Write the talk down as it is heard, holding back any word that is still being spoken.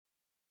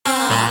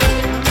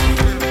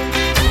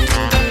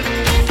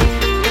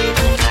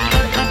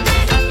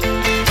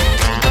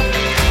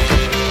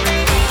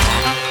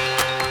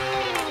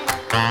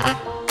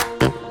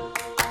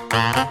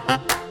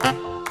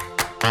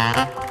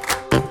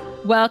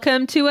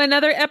Welcome to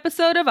another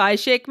episode of I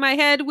Shake My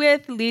Head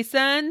with Lisa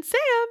and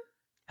Sam.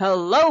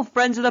 Hello,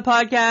 friends of the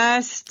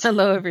podcast.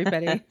 Hello,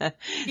 everybody.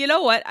 You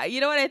know what?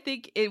 I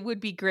think it would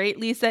be great,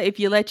 Lisa, if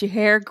you let your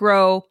hair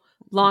grow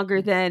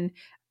longer than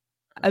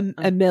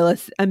a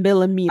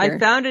millimeter. I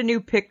found a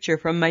new picture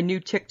from my new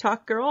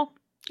TikTok girl.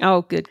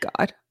 Oh, good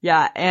God.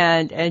 Yeah,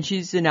 and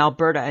she's in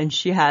Alberta, and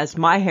she has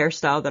my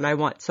hairstyle that I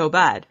want so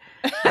bad,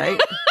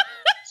 right?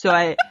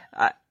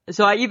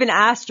 So I even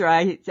asked her,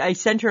 I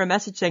sent her a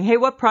message saying, hey,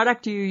 what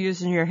product do you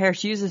use in your hair?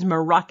 She uses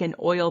Moroccan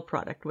oil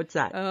product. What's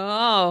that?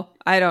 Oh,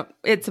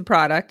 it's a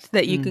product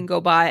that you can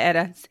go buy at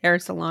a hair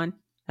salon.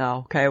 Oh,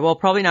 okay. Well,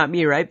 probably not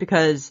me, right?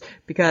 Because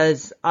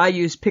I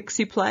use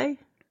Pixie Play.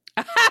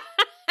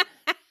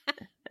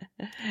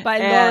 By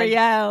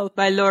L'Oreal.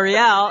 By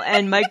L'Oreal,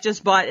 and Mike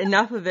just bought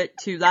enough of it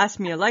to last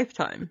me a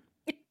lifetime.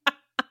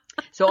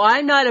 So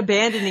I'm not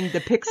abandoning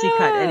the pixie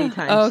cut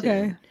anytime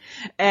soon.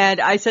 And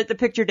I sent the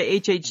picture to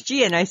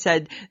HHG and I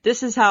said,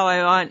 this is how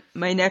I want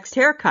my next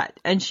haircut.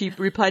 And she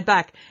replied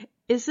back,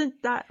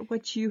 isn't that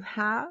what you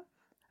have?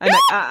 I'm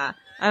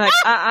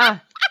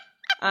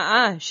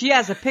like, She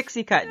has a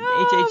pixie cut. And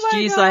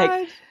HHG's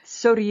like,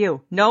 so do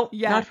you. No,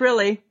 not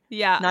really.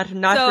 Yeah. Not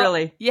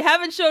really. You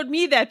haven't showed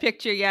me that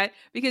picture yet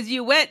because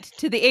you went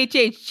to the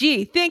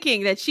HHG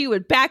thinking that she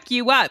would back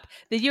you up,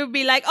 that you would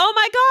be like, oh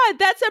my God,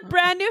 that's a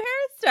brand new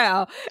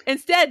hairstyle.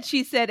 Instead,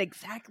 she said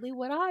exactly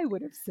what I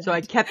would have said. So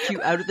I kept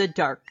you out of the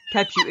dark,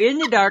 kept you in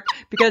the dark,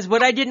 because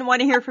what I didn't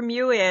want to hear from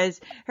you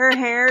is her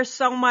hair's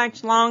so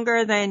much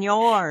longer than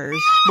yours.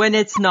 When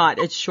it's not,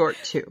 it's short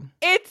too.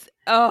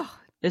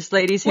 This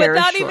lady's hair is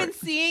short. Without even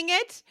seeing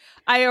it,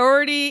 I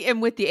already am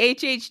with the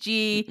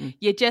HHG. Mm-mm.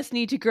 You just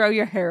need to grow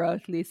your hair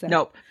out, Lisa.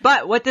 Nope.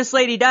 But what this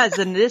lady does,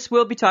 and this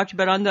will be talked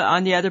about on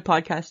the other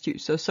podcast too.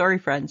 So sorry,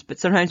 friends, but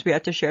sometimes we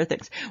have to share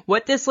things.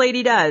 What this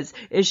lady does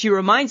is she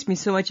reminds me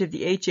so much of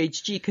the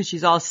HHG because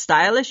she's all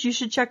stylish. You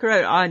should check her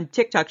out on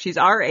TikTok. She's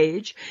our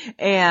age,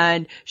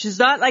 and she's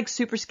not like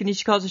super skinny.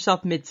 She calls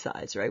herself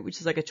mid-size, right? Which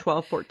is like a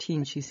 12,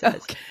 14, she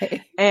says.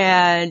 Okay.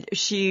 And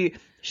she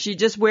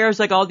just wears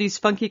like all these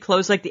funky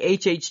clothes like the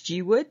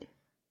HHG would.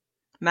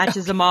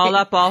 Matches them all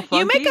up, all funky.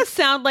 You make us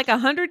sound like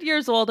 100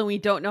 years old and we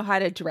don't know how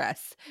to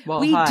dress. Well,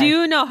 we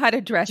do know how to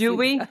dress. Do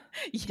we?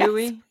 Yes, do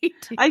we? Do.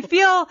 I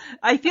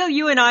feel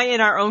you and I in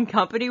our own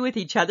company with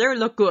each other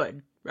look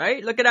good,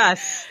 right? Look at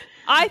us.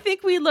 I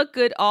think we look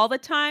good all the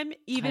time,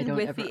 even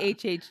with the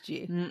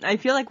HHG. I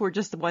feel like we're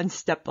just one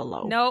step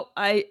below. No,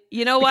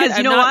 you know what? Because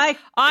you know why?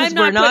 I'm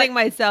not putting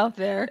myself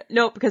there.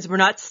 No, because we're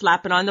not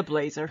slapping on the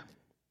blazer.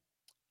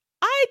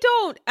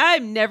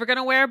 I'm never going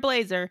to wear a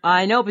blazer.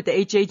 I know, but the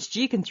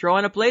HHG can throw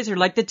on a blazer.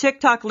 Like the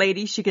TikTok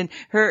lady, she's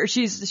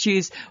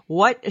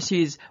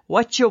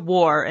what you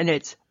wore, and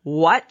it's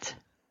what?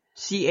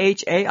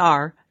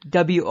 CHARWORE.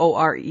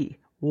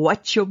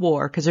 What you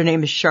wore, because her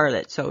name is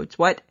Charlotte, so it's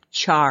what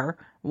Char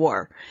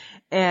wore.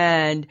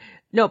 And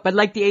no, but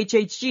like the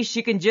HHG,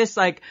 she can just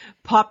like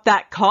pop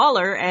that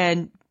collar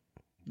and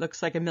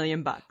looks like $1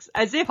 million.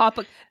 As if that's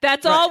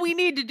right. All we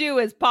need to do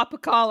is pop a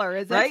collar,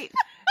 is it? Right?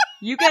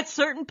 You get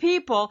certain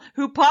people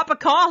who pop a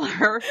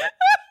collar,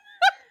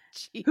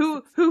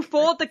 who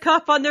fold the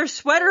cuff on their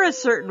sweater a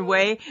certain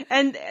way,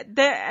 and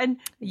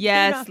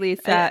yes,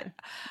 Lisa.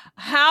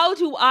 How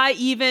do I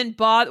even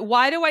bother?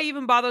 Why do I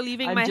even bother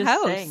leaving my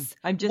house?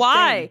 I'm just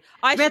why? Saying.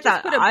 I should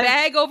just put a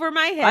bag over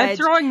my head. I'm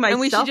throwing myself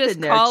and we should just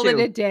in there call too. it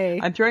a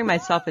day. I'm throwing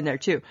myself in there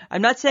too.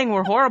 I'm not saying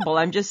we're horrible.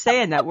 I'm just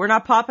saying that we're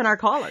not popping our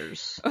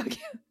collars. Okay.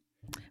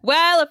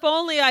 Well, if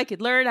only I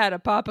could learn how to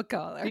pop a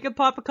collar. You can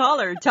pop a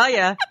collar, tell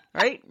you,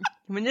 right?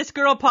 When this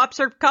girl pops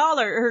her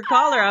collar,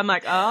 I'm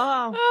like,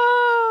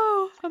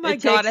 oh my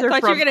God. I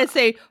thought you were going to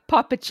say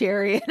pop a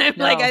cherry. And I'm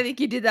like, I think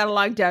you did that a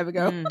long time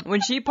ago. When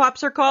she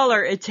pops her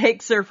collar, it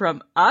takes her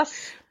from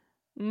us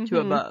to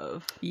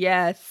above.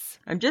 Yes.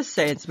 I'm just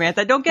saying,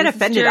 Samantha, don't get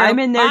offended. I'm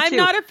in there too. I'm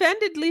not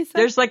offended, Lisa.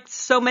 There's like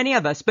so many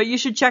of us, but you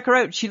should check her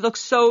out.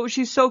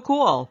 She's so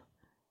cool.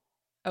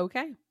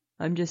 Okay.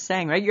 I'm just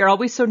saying, right? You're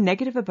always so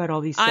negative about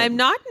all these things. I'm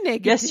not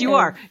negative. Yes, you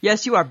are.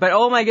 Yes, you are. But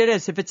oh my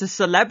goodness, if it's a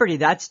celebrity,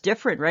 that's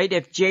different, right?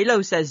 If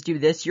J-Lo says do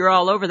this, you're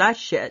all over that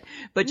shit.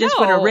 But just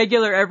when a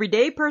regular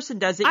everyday person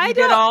does it, you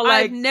get all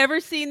like... I've never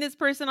seen this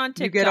person on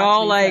TikTok. You get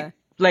all Lisa.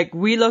 like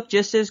we look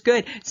just as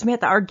good.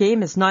 Samantha, our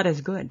game is not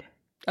as good.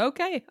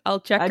 Okay,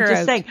 I'll check her out. I'm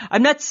just saying.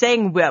 I'm not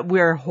saying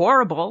we're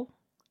horrible.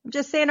 I'm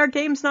just saying our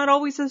game's not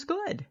always as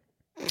good.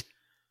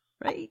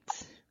 Right?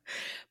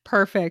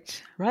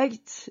 Perfect.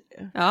 Right.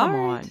 Come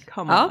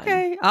on.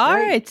 Okay. All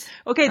right.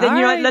 Okay, then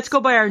you know what? Let's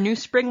go buy our new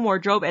spring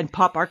wardrobe and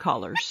pop our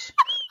collars.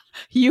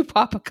 You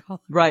pop a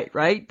collar.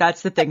 Right.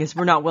 That's the thing, is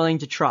we're not willing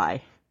to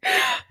try.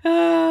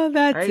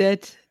 That's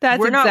it.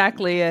 That's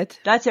exactly it.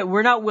 That's it.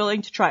 We're not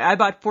willing to try. I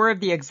bought 4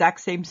 of the exact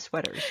same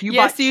sweaters. You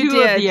bought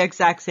 2 of the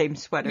exact same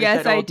sweaters.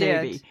 Yes, at I Old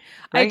did. Navy,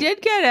 right? I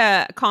did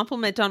get a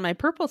compliment on my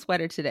purple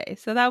sweater today,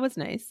 so that was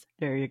nice.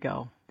 There you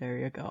go.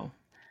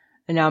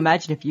 And now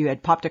imagine if you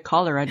had popped a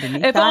collar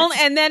underneath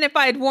and then if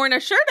I had worn a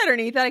shirt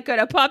underneath, I could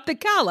have popped the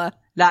collar.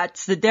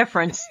 That's the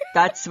difference.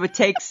 That's what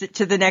takes it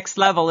to the next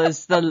level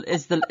is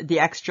the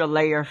extra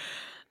layer.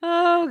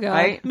 Oh God!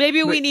 Right?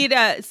 Maybe we But-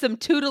 need some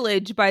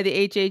tutelage by the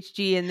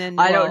HHG, and then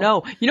I don't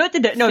know. You know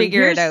what no,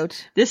 figure it here's-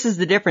 out. This is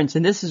the difference,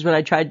 and this is what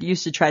I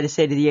used to try to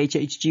say to the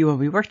HHG when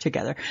we worked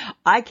together.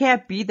 I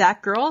can't be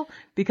that girl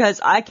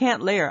because I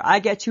can't layer. I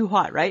get too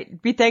hot,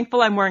 right? Be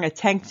thankful I'm wearing a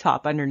tank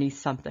top underneath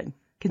something.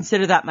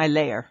 Consider that my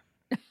layer.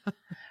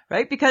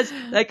 Right? Because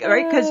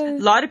a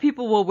lot of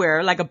people will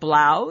wear like a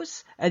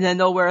blouse and then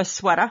they'll wear a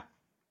sweater.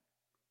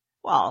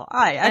 Well,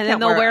 I and can't then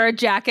they'll wear a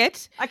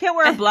jacket. I can't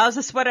wear a blouse,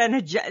 a sweater, and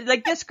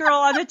like this girl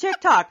on the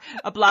TikTok.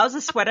 A blouse,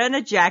 a sweater, and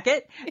a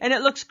jacket, and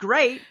it looks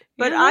great.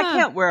 But I Yeah.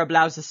 can't wear a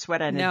blouse, a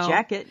sweater, and No. a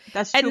jacket.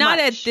 That's too And not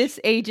much. at this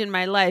age in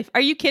my life.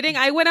 Are you kidding?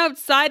 I went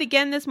outside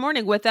again this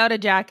morning without a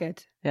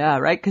jacket. Yeah,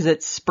 right. Because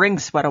it's spring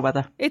sweater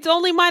weather. It's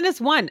only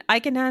 -1. I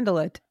can handle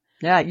it.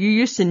 Yeah, you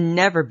used to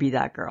never be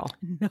that girl,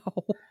 No.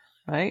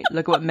 right?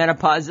 Look what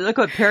menopause. Look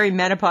what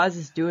perimenopause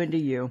is doing to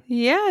you.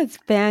 Yeah, it's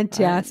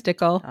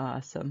fantastical.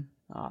 Awesome.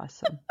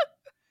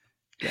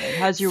 Good.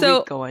 How's your So-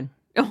 week going?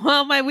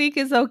 Well, my week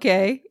is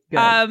okay.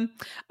 Good.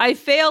 I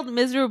failed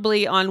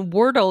miserably on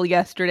Wordle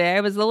yesterday.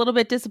 I was a little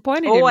bit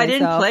disappointed in Oh, myself. I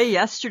didn't play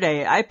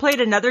yesterday. I played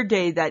another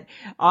day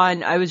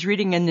I was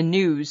reading in the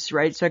news,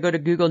 right? So I go to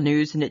Google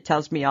News and it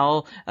tells me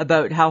all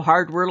about how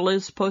hard Wordle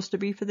is supposed to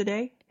be for the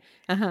day.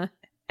 Uh-huh.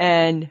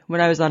 And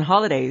when I was on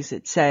holidays,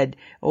 it said,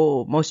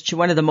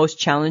 one of the most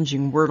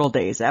challenging Wordle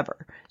days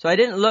ever. So I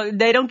didn't look,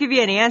 they don't give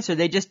you any answer.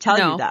 They just tell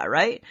No. you that,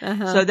 right?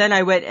 Uh-huh. So then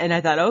I went and I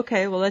thought,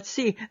 okay, well, let's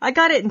see. I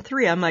got it in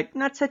 3. I'm like,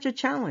 not such a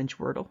challenge,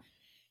 Wordle.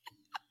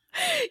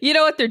 You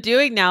know what they're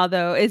doing now,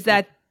 though, is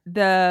that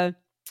I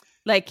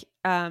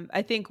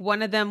think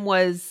one of them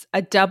was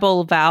a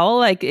double vowel,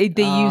 like they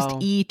used Oh.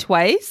 E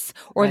twice,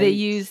 or they Right.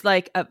 used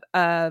like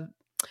and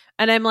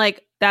I'm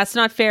like, that's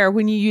not fair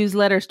when you use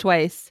letters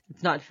twice.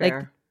 It's not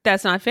fair.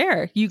 That's not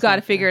fair. You got to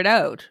not figure it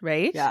out,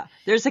 right? Yeah.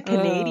 There's a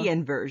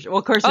Canadian version. Well,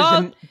 of course,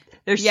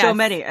 there's yes. so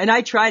many. And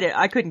I tried it.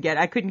 I couldn't get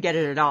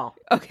it at all.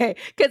 Okay,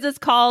 because it's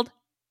called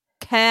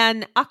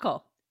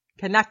Canuckle.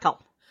 Canuckle.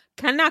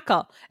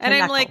 Canuckle. And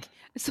I'm Canuckle. like,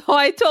 so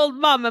I told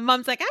Mom, and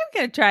Mom's like, I'm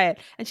going to try it.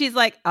 And she's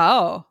like,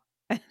 oh.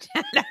 And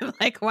I'm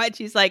like, what?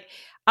 She's like,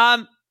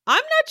 I'm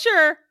not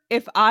sure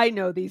if I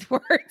know these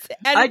words.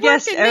 And I we're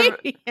guess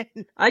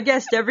Canadian. I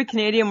guessed every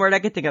Canadian word I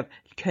could think of.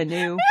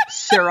 Canoe,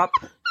 syrup,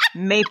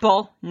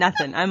 maple,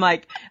 nothing. I'm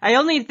like, I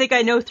only think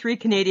I know 3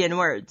 Canadian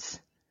words.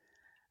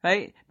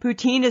 Right?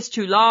 Poutine is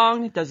too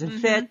long. It doesn't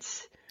fit.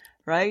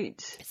 Right?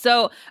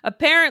 So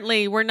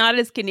apparently we're not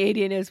as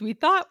Canadian as we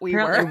thought we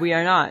Apparently were. we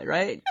are not,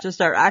 right?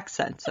 Just our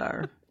accents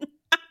are.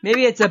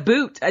 Maybe it's a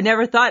boot. I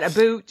never thought a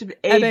boot.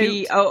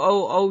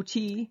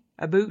 A-B-O-O-O-T.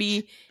 A boot.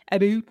 Be a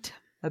boot.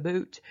 A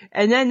boot.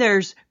 And then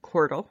there's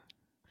Quirtle.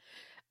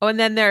 Oh, and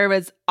then there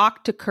was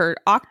octocurdle.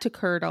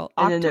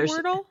 And then there's-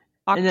 Octowordle?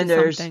 And then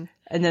there's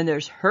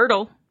Octosomething.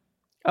 Hurdle.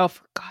 Oh,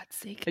 for God's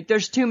sake. Like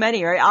there's too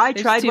many, right? I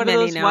There's tried too one of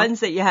many those now. ones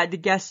that you had to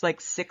guess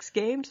like 6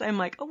 games. I'm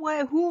like,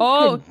 who?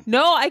 Oh,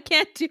 no, I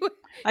can't do it.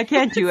 I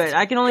can't do it.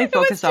 I can only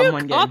focus it was on too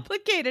one game.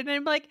 complicated. And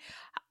I'm like,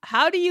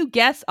 how do you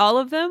guess all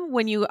of them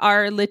when you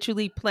are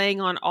literally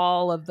playing on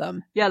all of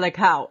them? Yeah, like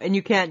how? And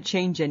you can't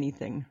change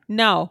anything.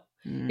 No,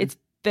 Mm. it's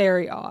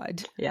very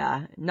odd.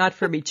 Yeah, not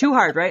for me. Too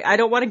hard, right? I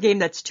don't want a game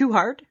that's too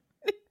hard.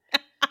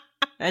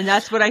 And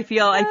that's what I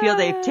feel. I feel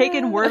they've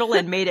taken Wordle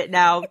and made it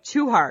now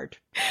too hard.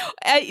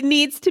 It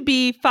needs to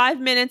be 5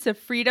 minutes of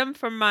freedom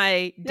from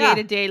my Yeah.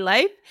 day-to-day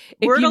life.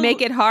 If you Wordle-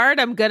 make it hard,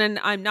 I'm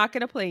not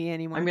gonna play you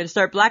anymore. I'm going to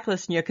start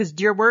blacklisting you because,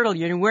 dear Wordle,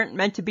 you weren't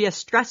meant to be a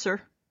stressor.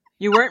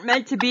 You weren't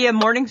meant to be a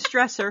morning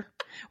stressor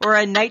or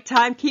a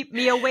nighttime keep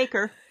me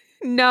awaker.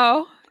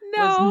 No.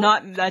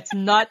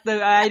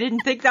 I didn't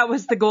think that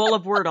was the goal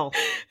of Wordle.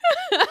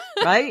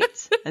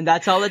 Right? And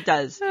that's all it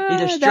does. Either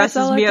That's stresses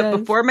all me it up does.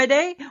 before my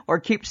day or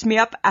keeps me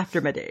up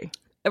after my day.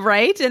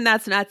 Right? And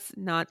that's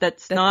not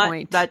That's the not,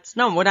 point.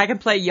 when I can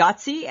play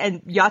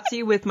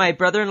Yahtzee with my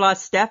brother-in-law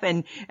Steph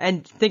and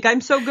think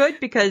I'm so good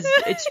because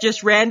it's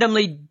just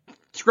randomly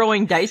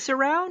throwing dice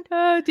around.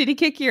 Did he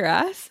kick your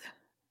ass?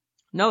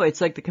 No, it's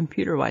like the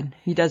computer one.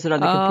 He does it on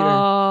the computer.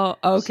 Oh,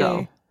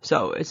 okay.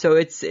 So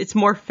it's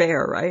more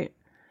fair, right?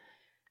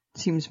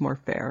 Seems more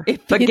fair.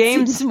 It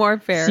games seems more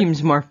fair.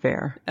 Seems more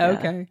fair. Yeah.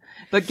 Okay.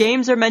 But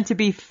games are meant to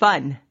be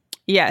fun,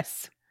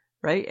 Yes.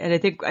 right? And I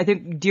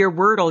think dear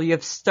Wordle, you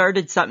have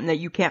started something that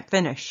you can't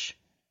finish,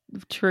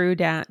 True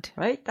dat.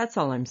 right? That's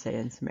all I'm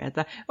saying,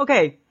 Samantha.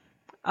 Okay.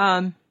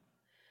 I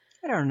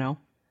don't know.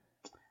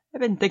 I've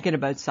been thinking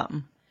about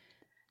something.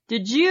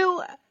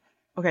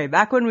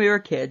 Back when we were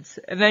kids,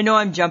 and I know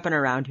I'm jumping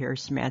around here,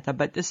 Samantha,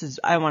 but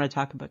I want to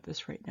talk about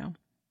this right now.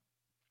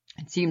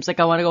 It seems like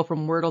I want to go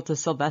from Wordle to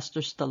Sylvester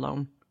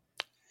Stallone.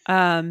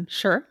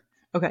 Sure.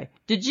 Okay.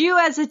 Did you,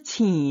 as a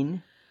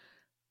teen,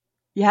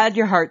 you had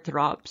your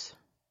heartthrobs?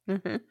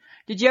 Mm-hmm.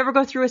 Did you ever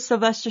go through a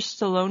Sylvester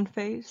Stallone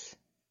phase?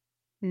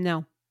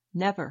 No,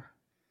 Never.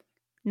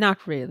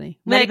 not really.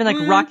 Not even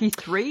like Rocky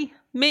 3?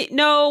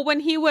 No, when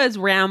he was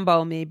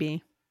Rambo,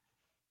 maybe.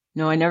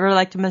 No, I never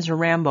liked him as a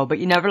Rambo, but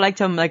you never liked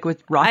him like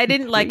with Rocky I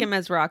didn't like 3? him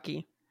as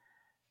Rocky.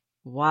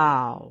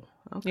 Wow.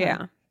 Okay.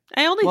 Yeah.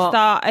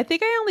 I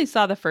think I only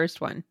saw the first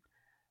one.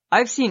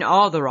 I've seen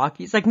all the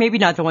Rockies, like maybe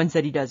not the ones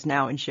that he does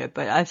now and shit,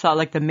 but I saw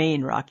like the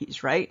main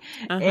Rockies, right?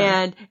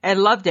 And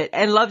loved it,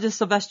 and loved the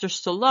Sylvester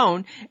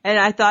Stallone. And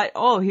I thought,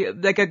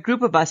 like a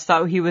group of us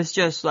thought he was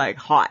just like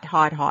hot.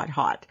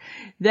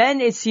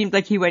 Then it seemed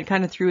like he went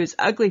kind of through his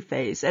ugly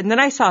phase. And then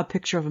I saw a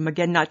picture of him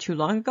again not too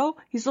long ago.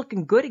 He's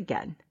looking good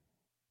again.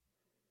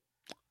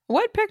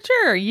 What picture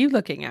are you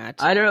looking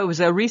at? I don't know. It was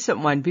a recent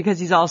one because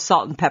he's all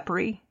salt and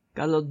peppery.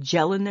 Got a little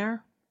gel in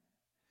there.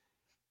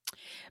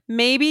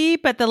 Maybe,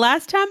 but the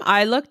last time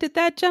I looked at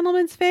that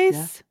gentleman's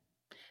face,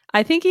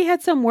 I think he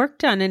had some work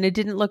done and it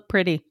didn't look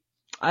pretty.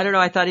 I don't know.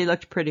 I thought he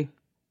looked pretty.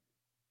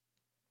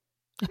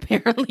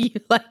 Apparently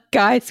you like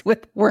guys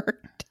with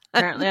work done.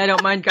 Apparently I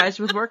don't mind guys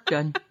with work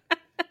done.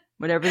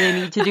 Whatever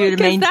they need to do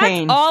to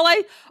maintain.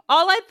 That's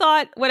all I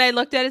thought when I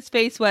looked at his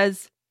face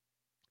was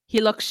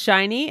he looks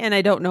shiny and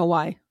I don't know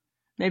why.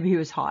 Maybe he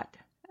was hot.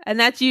 And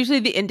that's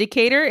usually the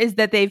indicator is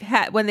that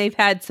when they've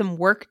had some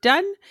work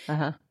done,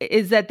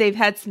 is that they've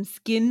had some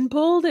skin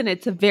pulled and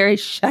it's a very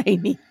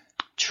shiny.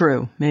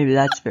 True. Maybe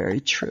that's very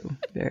true.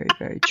 Very,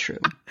 very true.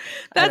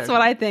 That's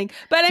what I think.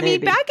 But I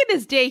mean, back in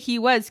his day, he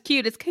was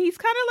cute. He's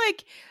kind of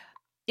like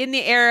in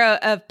the era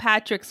of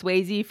Patrick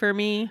Swayze for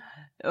me.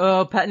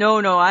 Oh,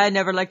 no. I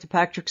never liked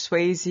Patrick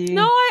Swayze.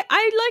 No,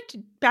 I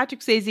liked Patrick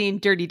Swayze in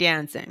Dirty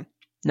Dancing.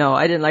 No,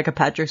 I didn't like a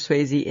Patrick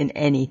Swayze in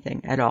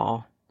anything at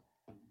all.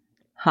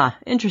 Huh.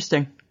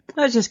 Interesting.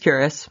 I was just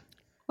curious.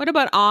 What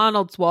about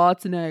Arnold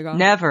Schwarzenegger?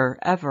 Never,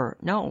 ever.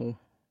 No.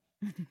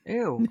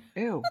 Ew.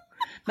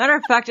 Matter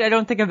of fact, I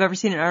don't think I've ever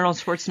seen an Arnold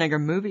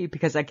Schwarzenegger movie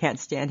because I can't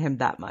stand him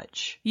that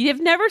much.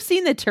 You've never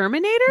seen The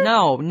Terminator?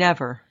 No,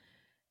 never.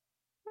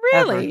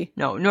 Really? Ever.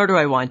 No, nor do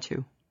I want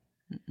to.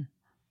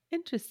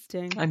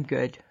 Interesting. I'm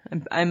good.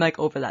 I'm like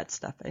over that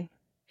stuff, eh?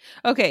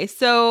 Okay,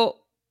 so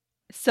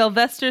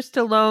Sylvester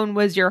Stallone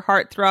was your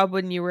heartthrob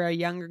when you were a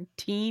younger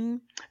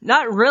teen?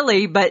 Not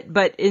really, but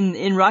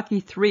in Rocky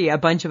 3, a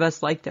bunch of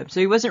us liked him. So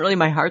he wasn't really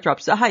my heartthrob.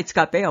 So hi,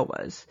 Scott Baio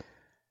was.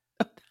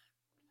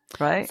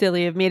 Right?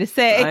 Silly of me to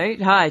say.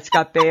 Right? Hi,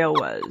 Scott Baio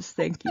was.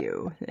 Thank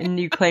you. And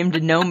you claim to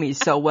know me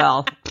so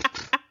well.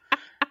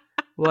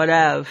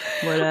 Whatever.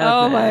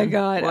 Oh my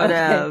God.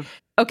 Whatever.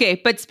 Okay,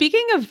 but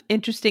speaking of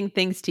interesting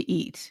things to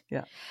eat.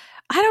 Yeah.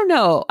 I don't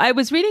know. I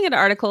was reading an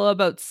article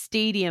about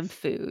stadium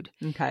food.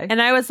 Okay.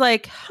 And I was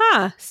like,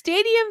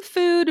 stadium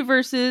food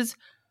versus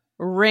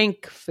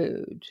rink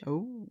food.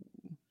 Oh.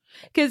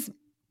 Because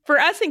for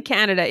us in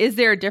Canada, is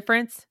there a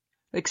difference?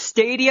 Like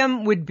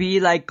stadium would be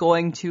like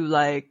going to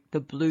like the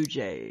Blue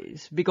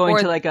Jays, be going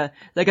to like a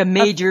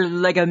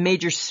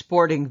major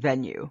sporting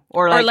venue,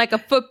 or like a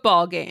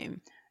football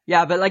game.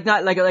 Yeah, but like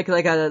not like a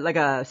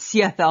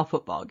CFL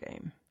football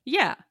game.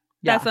 Yeah,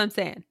 that's what I'm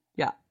saying.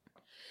 Yeah.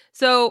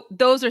 So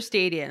those are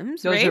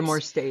stadiums. Those right? are more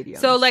stadiums.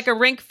 So like a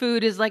rink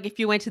food is like if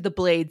you went to the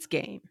Blades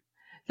game.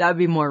 That would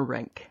be more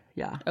rink.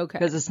 Yeah. Okay.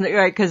 Because it's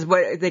right. Because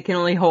they can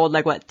only hold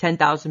like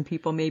 10,000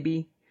 people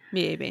maybe.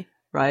 Maybe.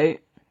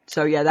 Right.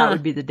 So yeah, that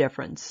would be the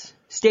difference.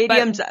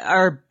 Stadiums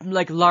are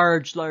like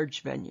large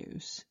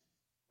venues.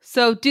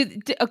 So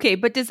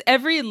but does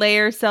every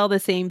layer sell the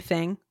same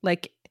thing?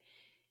 Like,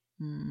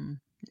 do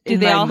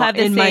they all have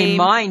the same? In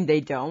my mind,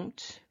 they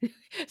don't.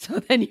 So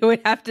then you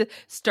would have to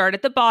start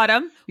at the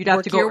bottom. You'd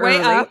have to go your early.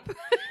 way up.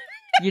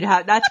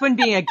 That's when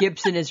being a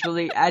Gibson is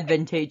really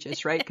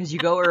advantageous, right? Because you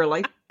go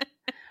early,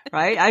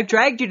 right? I've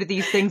dragged you to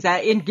these things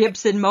in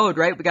Gibson mode,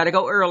 right? We got to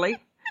go early.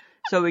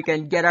 So we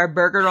can get our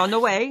burger on the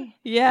way.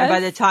 Yes. And by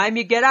the time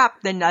you get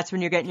up, then that's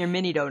when you're getting your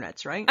mini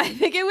donuts, right? I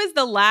think it was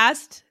the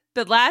last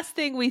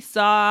thing we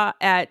saw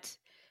at,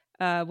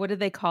 what do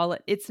they call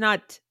it? It's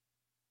not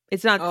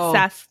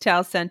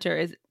SaskTel Center.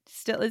 Is it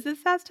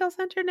SaskTel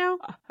Center now?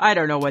 I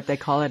don't know what they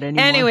call it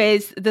anymore.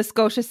 Anyways, the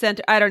Scotia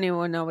Center. I don't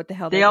even know what the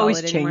hell they call it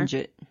anymore. They always change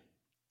it.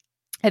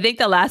 I think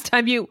the last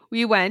time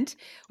we went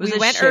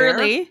Cher?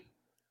 early.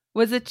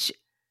 Was it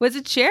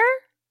Cher?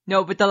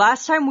 No, but the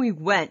last time we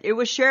went, it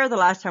was Cher the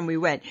last time we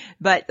went.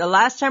 But the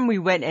last time we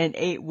went and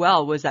ate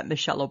well was at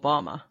Michelle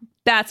Obama.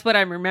 That's what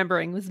I'm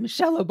remembering was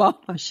Michelle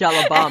Obama. Michelle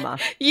Obama.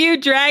 You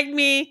dragged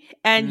me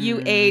and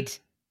you ate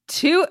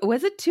two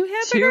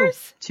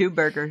hamburgers? Two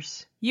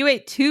burgers. You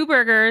ate 2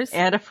 burgers.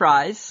 And a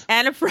fries.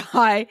 And a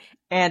fry.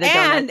 And a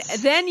donuts.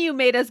 And then you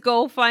made us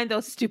go find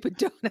those stupid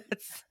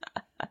donuts.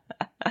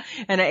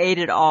 And I ate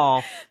it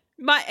all.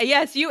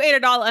 Yes, you ate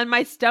it all and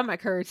my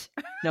stomach hurt.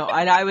 No,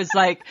 and I was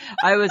like,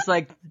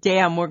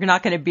 damn, we're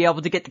not going to be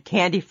able to get the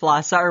candy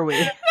floss, are we?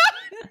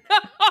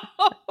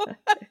 No.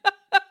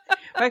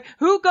 Right?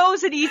 Who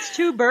goes and eats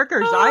 2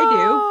 burgers? I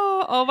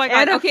do. Oh my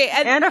God.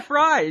 And a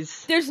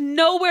fries. There's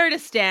nowhere to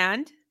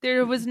stand.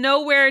 There was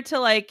nowhere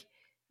to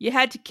you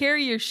had to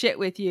carry your shit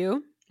with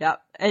you. Yep.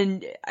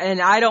 And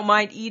I don't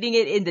mind eating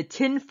it in the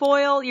tin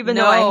foil, even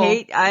though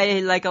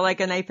I like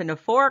a knife and a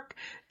fork.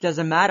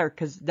 Doesn't matter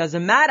because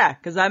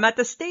I'm at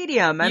the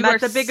stadium. I'm at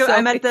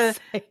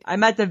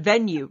the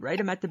venue, right?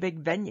 I'm at the big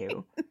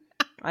venue.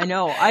 I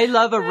know. I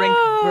love a rink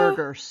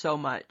burger so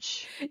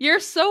much. You're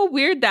so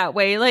weird that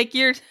way. Like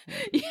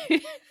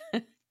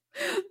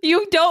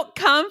You don't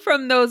come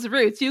from those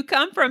roots. You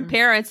come from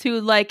parents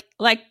who like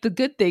the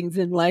good things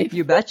in life.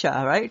 You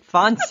betcha, right?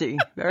 Fancy.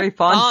 Very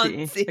fancy.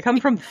 Fancy. I come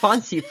from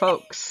fancy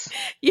folks.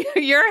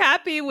 You're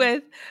happy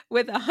with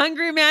a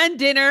Hungry Man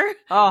dinner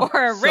Oh,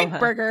 or a so Rink happy.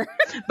 burger.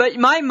 But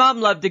my mom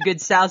loved a good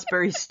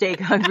Salisbury steak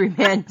Hungry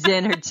Man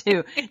dinner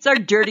too. It's our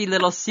dirty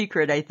little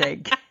secret, I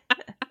think.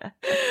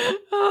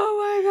 Oh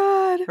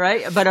my God.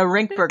 Right? But a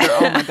Rink burger,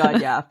 oh my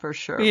God, yeah, for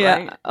sure, Yeah.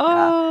 right?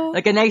 Oh. Yeah.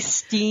 Like a nice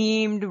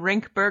steamed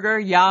Rink burger,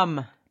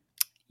 yum.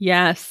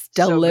 Yes,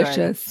 So good.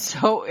 delicious.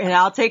 So, and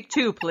I'll take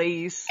 2,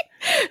 please.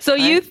 So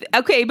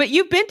okay, but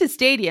you've been to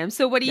Stadium.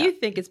 So what do Yeah. you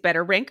think is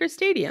better, Rink or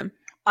Stadium?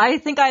 I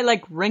think I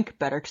like Rink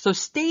better. So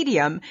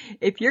Stadium,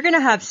 if you're going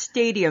to have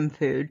Stadium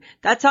food,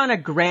 that's on a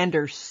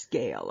grander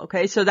scale,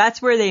 okay? So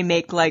that's where they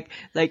make like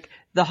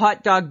the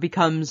hot dog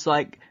becomes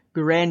like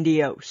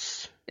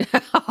grandiose.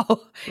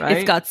 Oh, Right?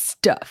 it's got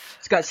stuff.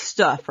 It's got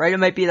stuff, right? It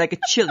might be like a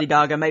chili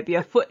dog. It might be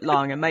a foot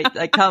long. It might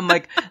like come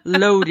like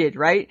loaded,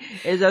 right?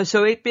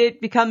 So it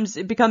becomes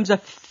a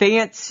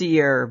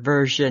fancier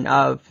version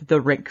of the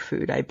Rink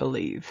food, I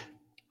believe.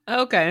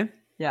 Okay.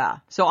 Yeah.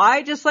 So I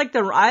like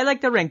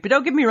the Rink, but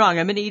don't get me wrong.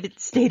 I'm going to eat at the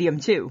Stadium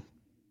too.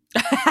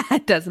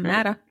 It doesn't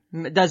matter.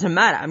 It doesn't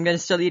matter. I'm going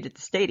to still eat at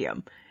the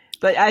Stadium.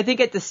 But I think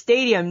at the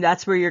Stadium,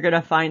 that's where you're going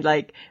to find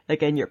like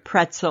in your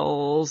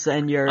pretzels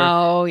and your,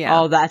 Oh, yeah.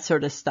 all that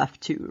sort of stuff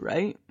too,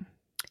 right?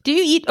 Do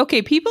you eat,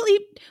 okay, people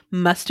eat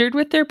mustard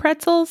with their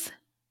pretzels?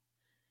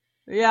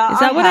 Yeah. Is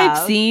that what I've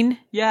have. seen?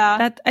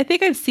 Yeah. I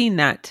think I've seen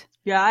that.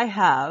 Yeah, I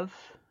have.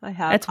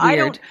 That's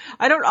weird.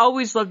 I don't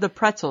always love the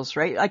pretzels,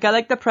 right? Like I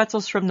like the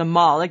pretzels from the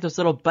mall. Like those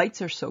little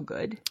bites are so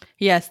good.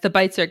 Yes, the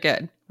bites are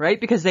good. Right?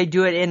 Because they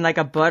do it in like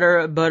a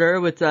butter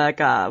with like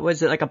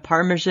was it like a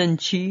Parmesan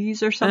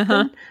cheese or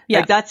something? Yeah.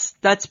 Like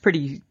that's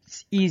pretty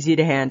easy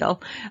to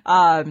handle.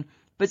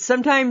 But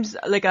sometimes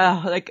like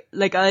I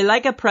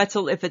like a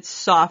pretzel if it's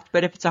soft,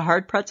 but if it's a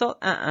hard pretzel,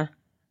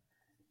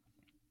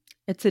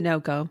 It's a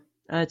no-go.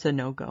 it's a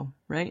no-go,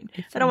 right?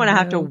 It's I don't want to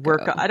have to no-go.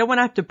 work. I don't want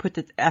to have to put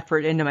the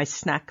effort into my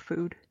snack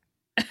food.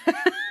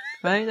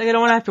 Right? Like I don't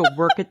want to have to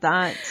work at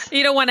that.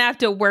 You don't want to have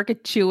to work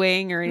at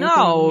chewing or anything.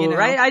 No, you know?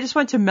 right? I just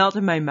want it to melt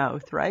in my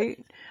mouth,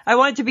 right? I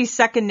want it to be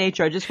second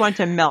nature. I just want it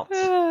to melt.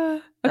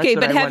 Okay,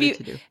 what but I have wanted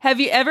to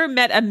do. you ever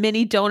met a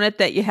mini donut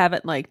that you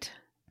haven't liked?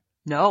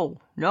 No,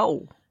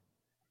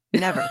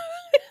 never.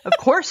 Of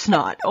course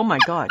not. Oh my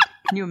God.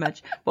 Can you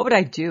imagine? What would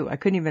I do? I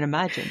couldn't even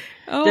imagine.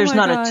 Oh There's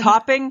my not God. a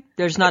topping.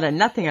 There's not a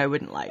nothing I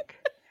wouldn't like.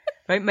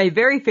 Right? My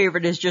very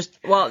favorite is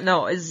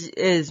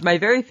my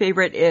very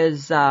favorite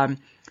is,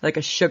 like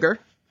a sugar.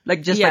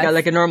 Like just Yes.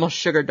 like a normal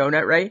sugar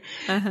donut, right?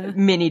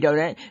 Mini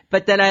donut.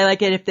 But then I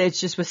like it if it's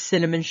just with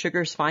cinnamon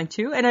sugar is fine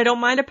too. And I don't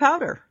mind a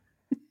powder.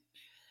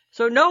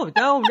 So no.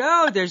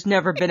 There's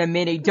never been a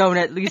mini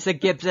donut Lisa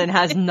Gibson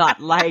has not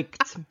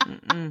liked.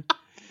 Mm-mm.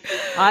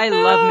 I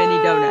love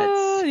mini donuts.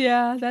 Oh,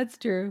 yeah, that's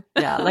true.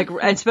 Yeah, like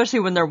especially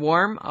when they're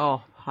warm.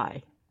 Oh,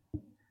 hi.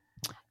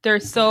 They're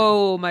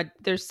so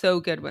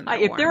good when they're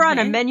If warm, they're on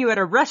a eh? menu at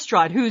a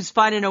restaurant, who's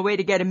finding a way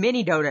to get a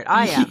mini donut?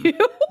 I am, You?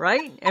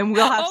 right? And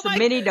we'll have Oh some my-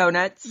 mini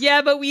donuts.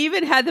 Yeah, but we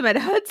even had them at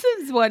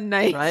Hudson's one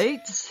night. Right?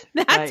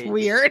 That's Right.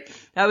 weird.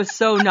 That was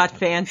so not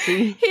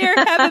fancy. Here,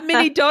 have a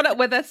mini donut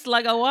with a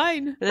slug of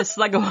wine. It's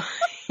like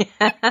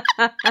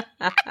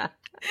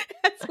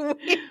That's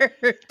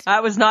weird.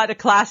 that was not a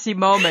classy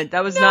moment.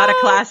 That was not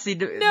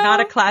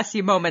a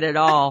classy moment at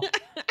all.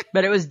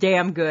 But it was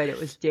damn good. It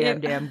was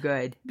damn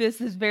good. This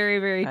is very,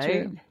 very Right?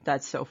 true.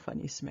 That's so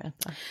funny,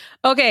 Samantha.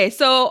 Okay,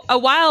 so a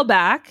while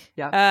back,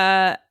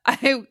 Yeah.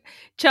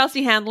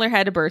 Chelsea Handler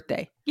had a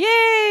birthday. Yay!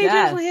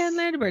 Yes. Chelsea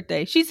Handler had a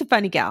birthday. She's a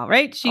funny gal,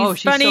 right? She's Oh,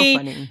 she's so funny.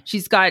 funny.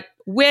 She's got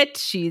wit.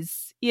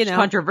 She's,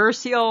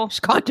 Controversial. she's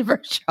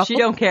controversial. She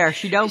don't care.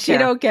 She don't She care.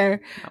 don't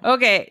care.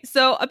 Okay,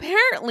 so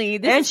apparently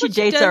this And is she what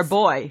dates does. our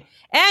boy.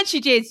 And she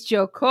dates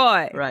Joe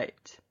Coy. Right.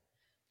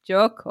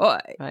 Joe Coy.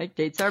 Right.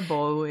 Dates our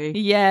boy.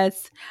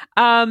 Yes.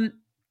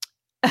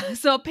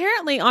 So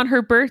apparently on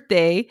her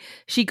birthday,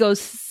 she goes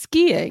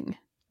skiing.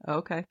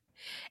 Okay.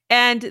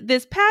 And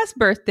this past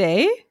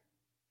birthday,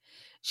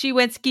 she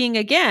went skiing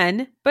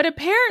again, but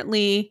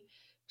apparently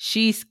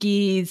she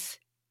skis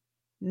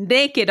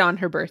naked on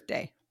her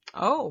birthday.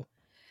 Oh.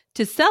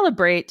 To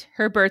celebrate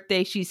her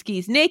birthday, she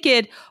skis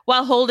naked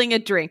while holding a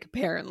drink,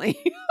 apparently.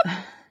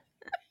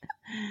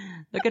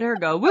 Look at her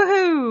go.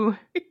 Woohoo.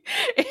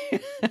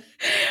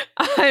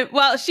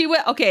 Well, she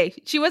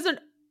wasn't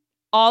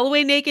all the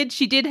way naked.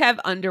 She did have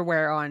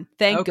underwear on.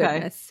 Thank Okay.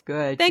 goodness.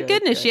 Good. Thank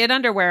good, goodness good, she had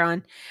underwear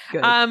on.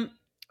 Good.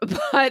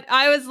 But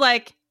I was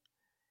like,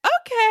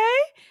 okay.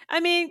 I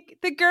mean,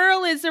 the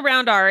girl is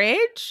around our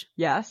age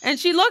yes. and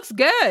she looks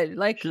good.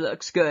 Like, She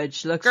looks good.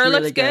 She looks Girl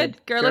really looks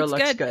good. Girl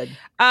looks good.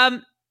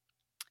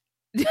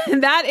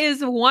 that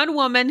is one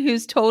woman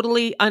who's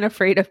totally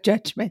unafraid of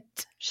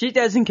judgment. She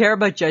doesn't care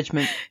about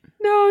judgment.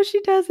 No,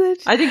 she doesn't.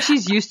 I think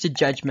she's used to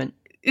judgment.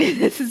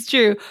 This is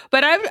true.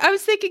 But I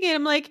was thinking, and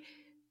I'm like,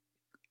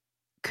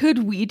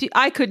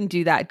 I couldn't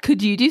do that.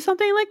 Could you do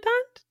something like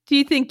that? Do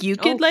you think you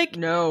could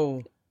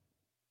No.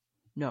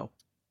 No.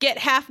 get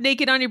half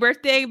naked on your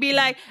birthday and be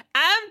like,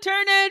 I'm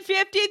turning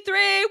 53.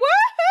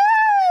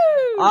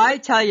 Woohoo! I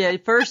tell you,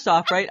 first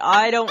off, right,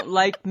 I don't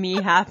like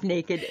me half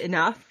naked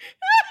enough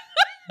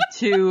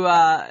to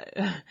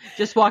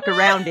just walk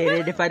around in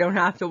it if I don't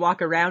have to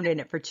walk around in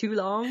it for too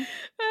long.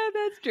 Oh,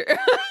 that's true.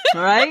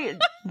 Right?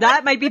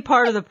 That might be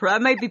part of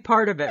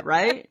it,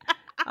 right?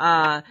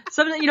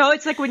 Something,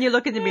 it's like when you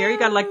look in the mirror, you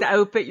gotta like the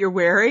outfit you're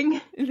wearing.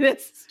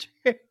 This is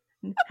true.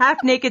 Half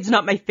naked's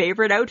not my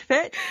favorite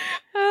outfit.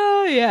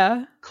 Oh,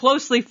 yeah.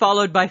 Closely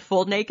followed by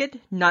full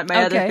naked, not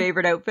my other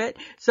favorite outfit.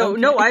 So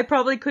no, I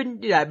probably couldn't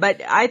do that.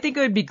 But I think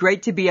it would be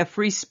great to be a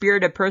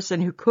free-spirited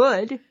person who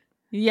could.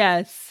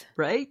 Yes.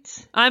 Right?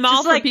 I'm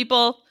all for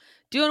people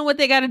doing what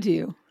they gotta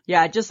do.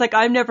 Yeah, just like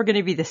I'm never going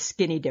to be the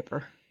skinny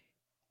dipper.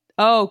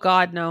 Oh,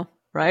 God, no.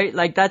 Right?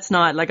 Like that's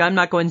not, like I'm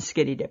not going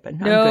skinny dipping.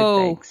 No. I'm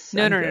good, thanks.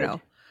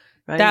 No.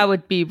 Right? That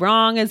would be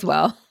wrong as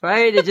well.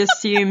 Right? It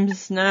just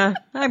seems, nah,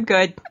 I'm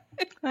good.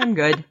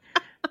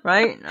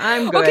 Right?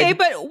 I'm good. Okay,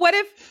 but what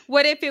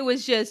if it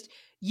was just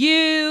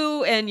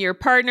you and your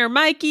partner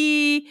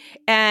Mikey,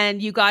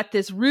 and you got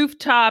this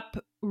rooftop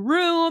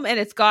room and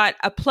it's got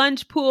a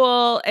plunge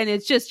pool and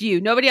it's just you.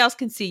 Nobody else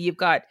can see. You've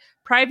got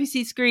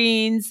privacy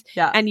screens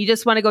and you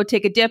just want to go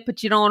take a dip,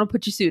 but you don't want to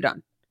put your suit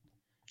on.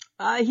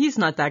 He's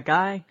not that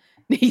guy.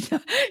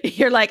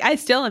 You're like, I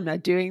still am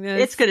not doing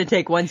this. It's going to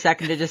take 1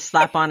 second to just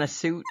slap on a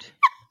suit.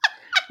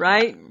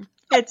 Right?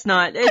 It's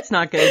not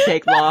going to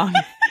take long.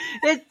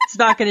 It's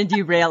not going to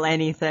derail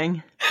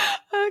anything.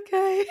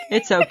 Okay.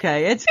 It's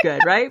okay. It's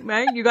good, right?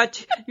 Right?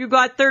 You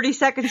got 30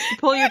 seconds to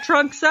pull your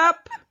trunks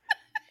up.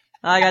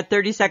 I got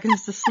 30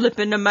 seconds to slip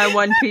into my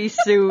one-piece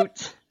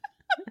suit.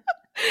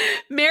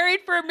 Married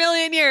for a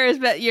million years,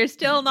 but you're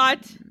still not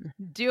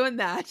doing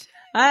that.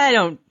 I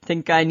don't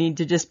think I need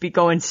to just be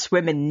going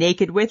swimming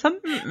naked with him.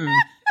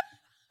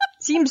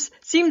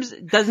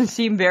 Doesn't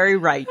seem very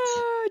right.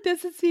 Oh, it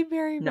doesn't seem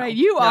very right.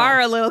 You are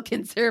a little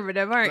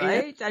conservative, aren't you?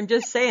 Right? I'm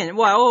just saying.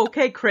 Well,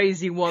 okay,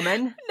 crazy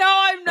woman. No,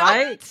 I'm not.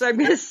 Right? So I'm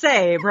going to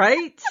say,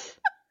 right?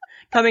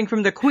 Coming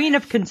from the queen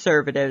of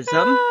conservatism.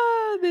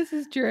 Oh, this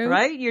is true.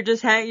 Right?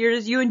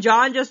 You and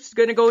John just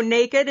going to go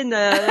naked in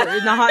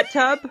the hot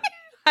tub?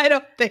 I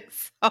don't think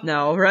so.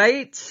 No,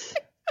 right?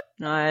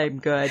 I'm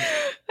good.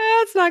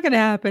 That's not going to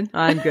happen.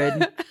 I'm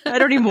good. I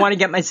don't even want to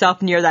get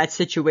myself near that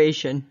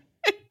situation.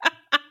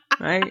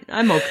 Right?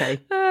 I'm okay.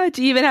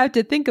 Do you even have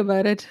to think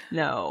about it?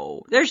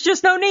 No. There's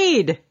just no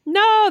need.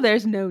 No,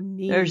 there's no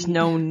need. There's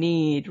no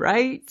need,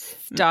 right?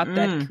 Stop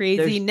that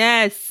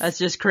craziness. That's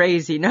just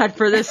crazy. Not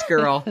for this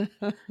girl.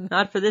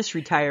 Not for this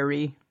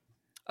retiree.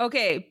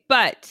 Okay,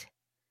 but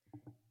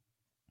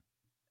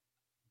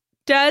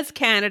does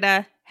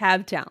Canada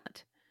have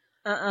talent?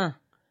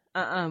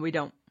 We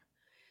don't.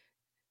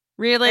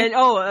 Really? And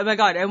oh my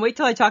God. And wait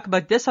till I talk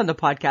about this on the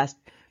podcast.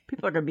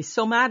 People are going to be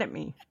so mad at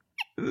me.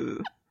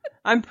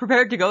 I'm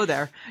prepared to go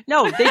there.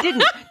 No, they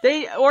didn't.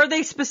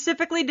 They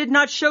specifically did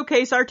not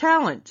showcase our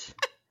talent.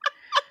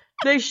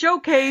 They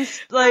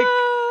showcased like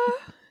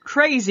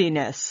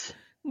craziness.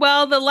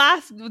 Well,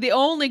 the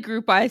only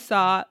group I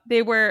saw,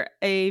 they were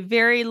a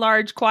very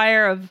large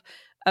choir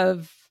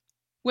of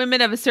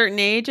women of a certain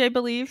age, I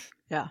believe.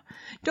 Yeah.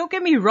 Don't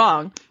get me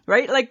wrong,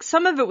 right? Like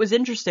some of it was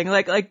interesting.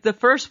 Like the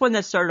first one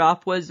that started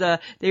off was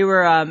they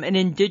were an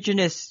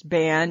indigenous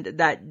band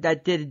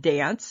that did a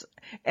dance.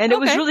 And it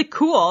was really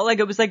cool. Like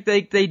it was like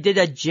they did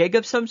a jig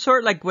of some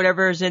sort, like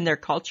whatever is in their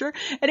culture.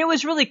 And it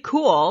was really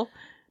cool.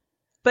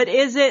 But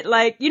is it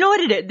like, you know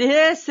what it is?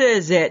 This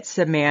is it,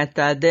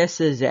 Samantha.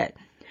 This is it.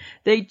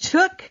 They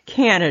took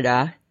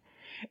Canada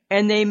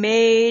and they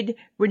made,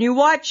 when you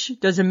watch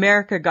Does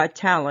America Got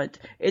Talent,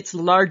 it's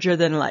larger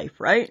than life,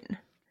 right?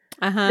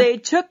 Uh-huh. They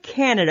took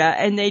Canada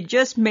and they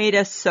just made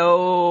us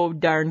so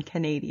darn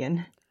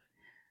Canadian.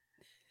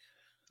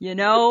 You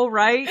know,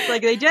 right?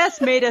 Like they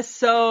just made us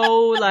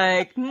so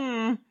like,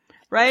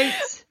 right?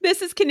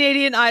 This is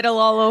Canadian Idol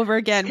all over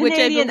again.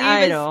 Canadian which I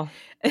believe Idol.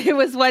 It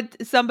was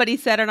what somebody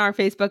said on our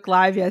Facebook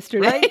Live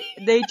yesterday. Right?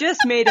 They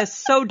just made us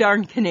so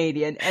darn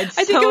Canadian. And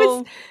I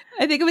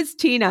think it was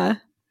Tina.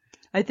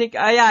 I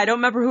don't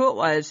remember who it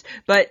was,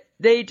 but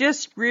they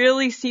just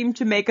really seem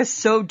to make us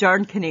so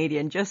darn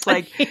Canadian. Just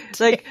like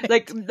it's like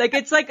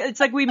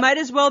we might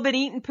as well have been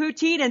eating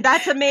poutine, and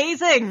that's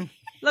amazing.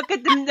 Look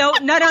at the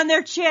nut on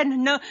their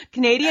chin. No,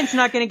 Canadian's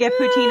not going to get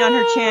poutine on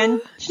her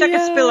chin. She's not going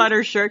to spill on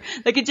her shirt.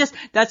 Like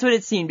that's what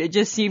it seemed. It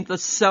just seemed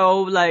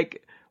so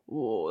like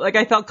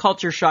I felt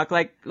culture shock.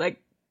 Like,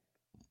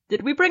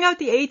 did we bring out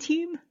the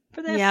A-team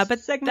for this? Yeah,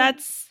 but segment?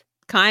 That's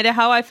kind of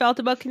how I felt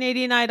about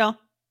Canadian Idol.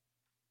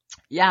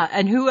 Yeah,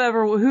 and who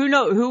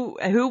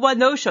won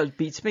those shows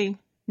beats me.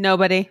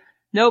 Nobody,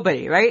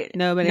 right?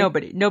 Nobody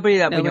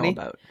that we know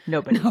about.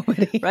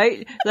 Nobody.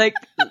 Right? Like,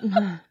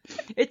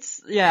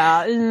 it's,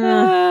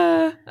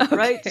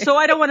 right? So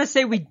I don't want to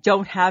say we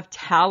don't have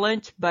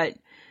talent, but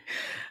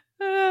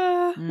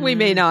we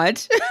may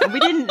not. we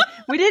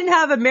didn't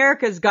have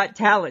America's Got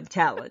Talent,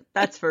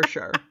 that's for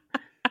sure.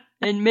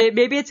 And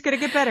maybe it's going to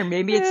get better.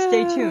 Maybe it's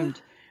stay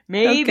tuned.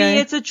 Maybe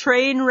it's a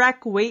train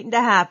wreck waiting to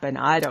happen.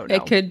 I don't know.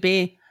 It could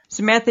be.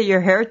 Samantha,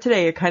 your hair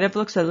today, it kind of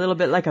looks a little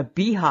bit like a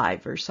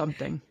beehive or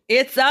something.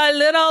 It's a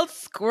little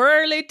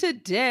squirrely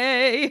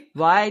today.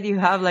 Why do you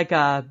have like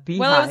a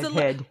beehive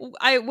head?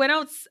 I went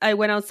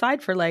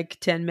outside for like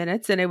 10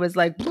 minutes and it was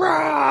like,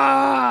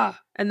 brah!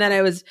 And then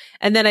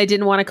I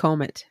didn't want to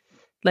comb it.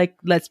 Like,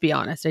 let's be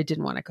honest, I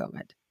didn't want to comb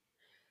it.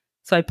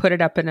 So I put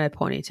it up in a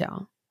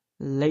ponytail.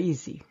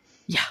 Lazy.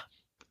 Yeah.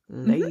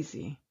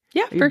 Lazy.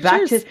 Yeah, for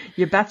sure.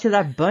 You're back to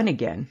that bun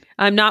again.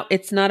 I'm not.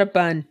 It's not a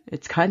bun.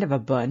 It's kind of a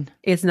bun.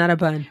 It's not a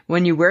bun.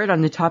 When you wear it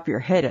on the top of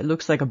your head, it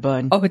looks like a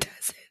bun. Oh, it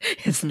does.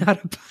 It's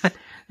not a bun.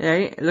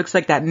 Right? It looks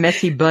like that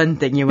messy bun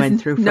thing you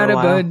went through for a while.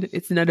 Not a bun.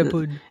 It's not a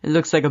bun. It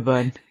looks like a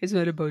bun. It's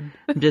not a bun.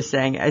 I'm just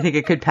saying. I think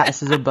it could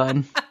pass as a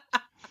bun.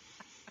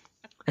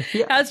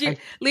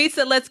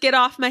 Lisa, let's get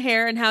off my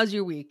hair. And how's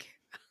your week?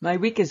 My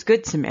week is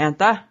good,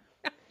 Samantha.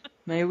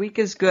 My week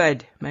is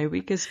good.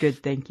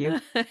 Thank you.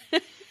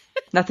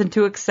 Nothing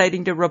too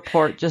exciting to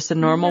report. Just a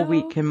normal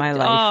week in my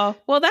life. Oh,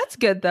 well, that's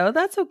good, though.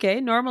 That's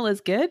okay. Normal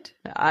is good.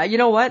 You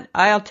know what?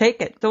 I'll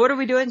take it. So what are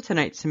we doing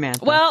tonight,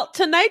 Samantha? Well,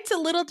 tonight's a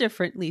little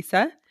different,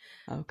 Lisa.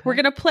 Okay. We're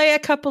going to play a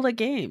couple of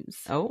games.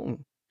 Oh.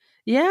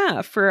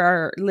 Yeah, for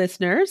our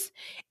listeners.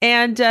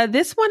 And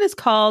this one is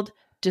called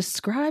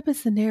Describe a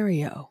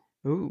Scenario.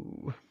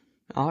 Ooh.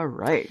 All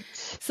right.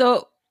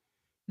 So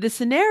the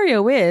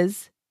scenario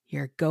is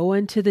you're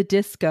going to the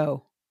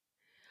disco.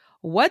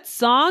 What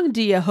song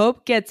do you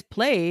hope gets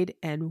played,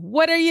 and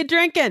what are you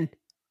drinking?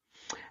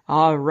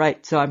 All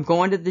right, so I'm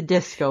going to the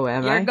disco,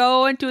 am I? You're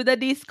going to the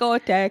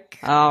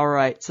discotheque. All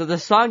right, so the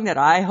song that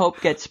I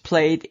hope gets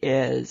played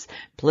is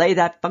Play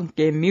That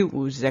Funky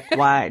Music,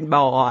 White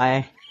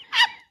Boy.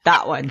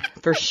 That one,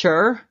 for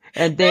sure.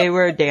 And they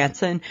were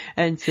dancing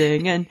and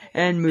singing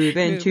and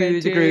moving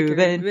to the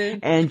grooving.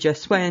 And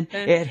just when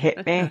it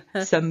hit me,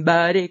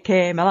 somebody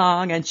came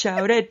along and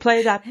shouted,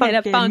 play that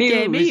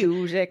funky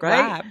music,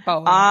 right?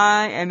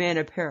 I am in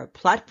a pair of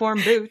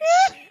platform boots.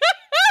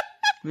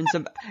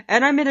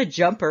 And I'm in a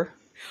jumper.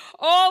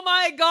 Oh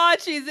my God,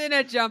 she's in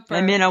a jumper.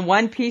 I'm in a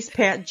one-piece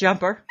pant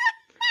jumper.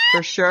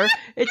 For sure.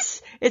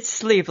 It's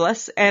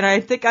sleeveless, and I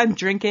think I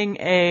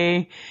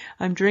think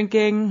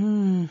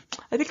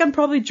I'm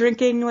probably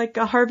drinking like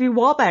a Harvey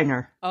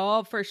Wallbanger.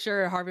 Oh, for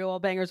sure. Harvey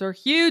Wallbangers were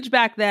huge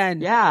back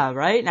then. Yeah,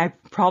 right? And I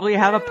probably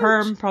have a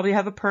perm.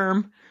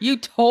 You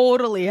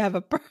totally have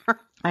a perm.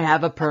 I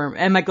have a perm,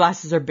 and my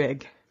glasses are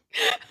big.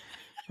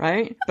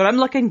 Right? But I'm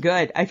looking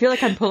good. I feel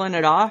like I'm pulling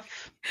it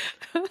off.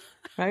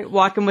 Right?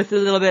 Walking with a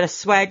little bit of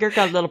swagger,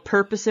 got a little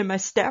purpose in my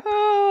step.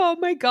 Oh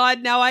my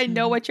God, now I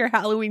know what your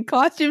Halloween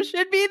costume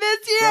should be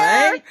this year.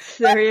 Right?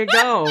 There you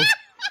go.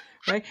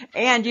 Right?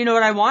 And you know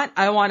what I want?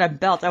 I want a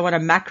belt. I want a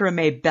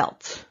macrame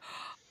belt.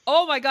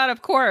 Oh my God,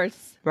 of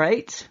course.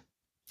 Right?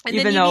 And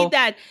then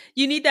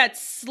you need that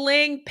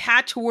sling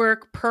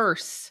patchwork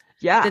purse.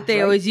 Yeah. That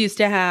they always used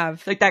to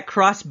have. Like that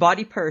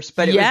cross-body purse,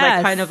 but it was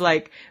like kind of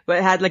like, but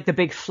it had like the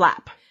big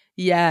flap.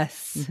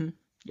 Yes. Mm-hmm.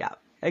 Yeah,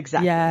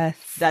 exactly.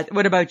 Yes.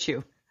 What about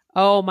you?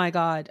 Oh my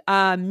God.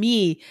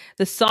 Me,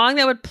 the song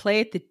that would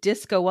play at the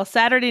disco. Well,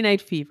 Saturday Night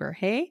Fever,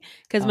 hey?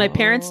 Because my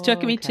parents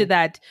took me to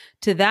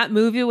that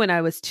movie when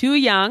I was too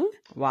young.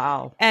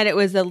 Wow. And it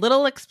was a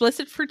little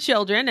explicit for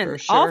children. And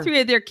all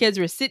three of their kids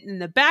were sitting in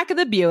the back of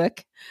the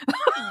Buick.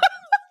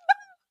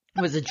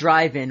 It was a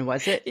drive-in,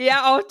 was it? Yeah.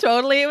 Oh,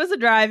 totally. It was a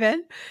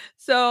drive-in.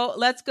 So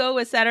let's go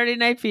with Saturday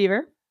Night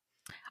Fever.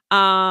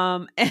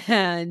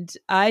 And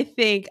I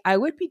think I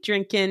would be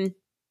drinking,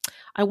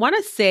 I want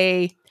to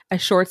say a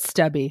short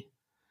stubby.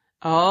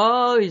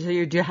 Oh, so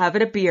you're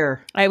having a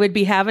beer. I would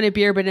be having a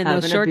beer, but in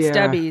those short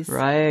stubbies.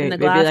 Right. In the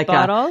glass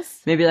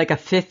bottles. Maybe like a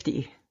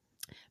 50.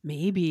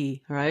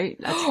 Maybe. Right?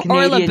 That's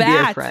Canadian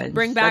beer, friends.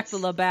 Bring back the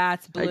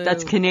Labatt's Blue. Right,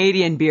 that's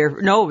Canadian beer.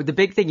 No, the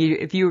big thing,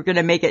 if you were going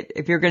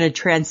to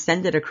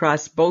transcend it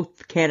across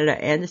both Canada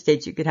and the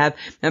States, you could have,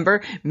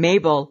 remember,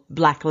 Mabel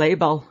Black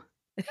Label.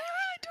 I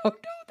don't know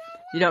that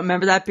one. You don't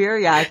remember that beer?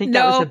 Yeah, I think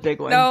that was a big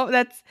one. No,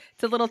 it's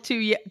a little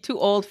too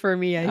old for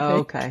me, I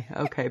think.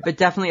 Okay. But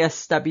definitely a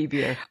stubby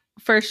beer.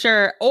 For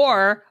sure.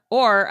 Or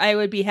I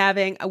would be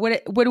having,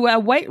 would a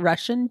White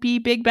Russian be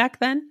big back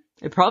then?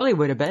 It probably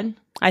would have been.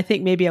 I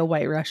think maybe a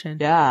White Russian.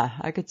 Yeah,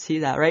 I could see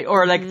that, right?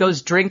 Or like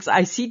those drinks.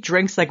 I see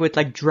drinks like with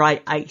like dry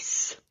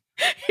ice.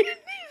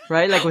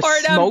 Right? Like with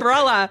an smoke.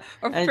 Umbrella.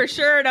 For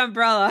sure an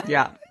umbrella.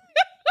 Yeah.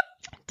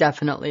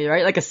 Definitely,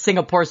 right? Like a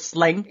Singapore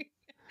Sling.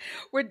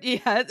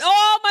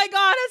 Oh my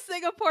God, a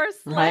Singapore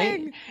Sling.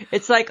 Right?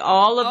 It's like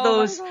all of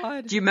those.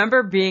 Do you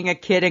remember being a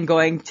kid and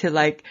going to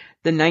like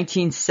the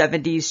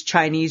 1970s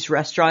Chinese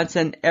restaurants,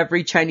 and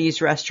every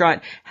Chinese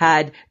restaurant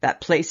had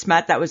that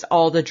placemat that was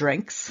all the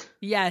drinks?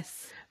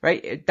 Yes.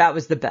 Right? That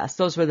was the best.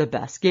 Those were the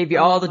best. Gave you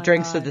all the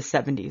drinks of the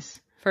 70s.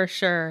 For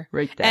sure.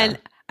 Right there. And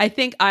I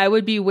think I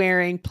would be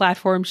wearing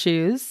platform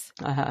shoes.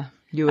 Uh-huh.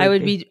 I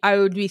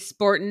would be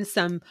sporting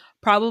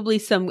probably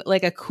some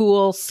like a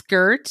cool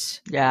skirt.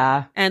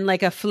 Yeah. And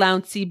like a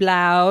flouncy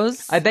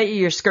blouse. I bet you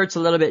your skirt's a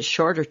little bit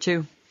shorter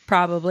too.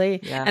 Probably.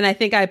 Yeah. And I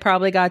think I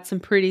probably got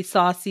some pretty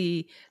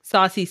saucy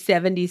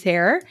 70s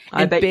hair.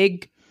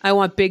 I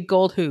want big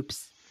gold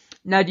hoops.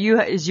 Now,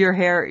 is your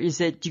hair,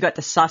 you got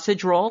the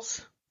sausage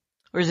rolls?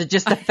 Or is it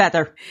just a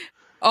feather?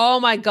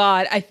 Oh my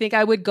God. I think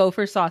I would go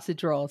for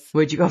sausage rolls.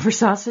 Would you go for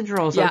sausage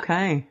rolls? Yeah.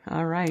 Okay.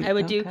 All right. I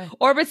would okay.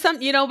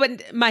 but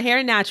but my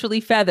hair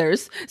naturally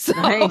feathers. So,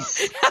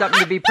 Nice.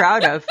 Something to be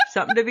proud of.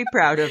 Something to be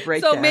proud of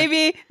right so there.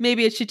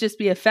 maybe it should just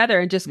be a feather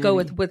and just go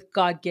with what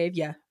God gave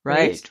you.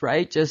 Right.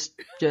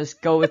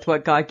 Just go with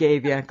what God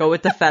gave you. Go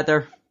with the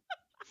feather.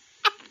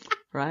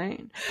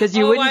 Right? Because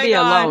you wouldn't be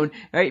alone,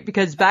 right?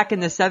 Because back in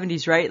the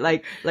 70s, right?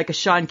 Like a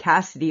Sean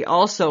Cassidy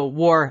also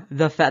wore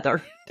the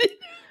feather.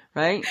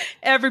 Right?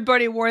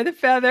 Everybody wore the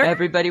feather.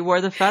 Everybody wore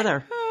the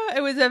feather.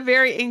 It was a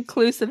very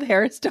inclusive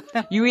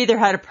hairstyle. You either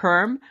had a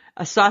perm,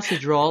 a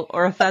sausage roll,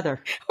 or a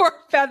feather. Or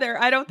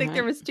feather. I don't think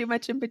there was too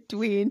much in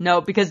between.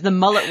 No, because the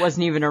mullet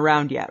wasn't even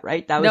around yet,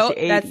 right? That was the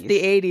 80s. That's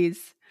the 80s.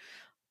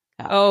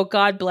 Yeah. Oh,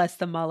 God bless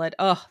the mullet.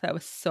 Oh, that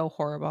was so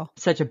horrible.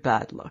 Such a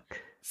bad look.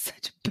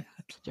 Such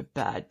a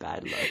bad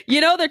look. You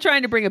know they're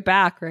trying to bring it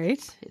back, right?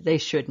 They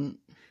shouldn't.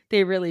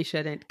 They really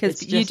shouldn't,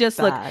 because you just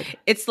look. bad.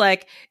 It's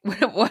like,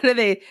 what do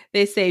they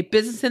say?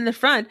 Business in the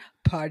front,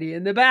 party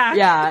in the back.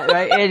 Yeah,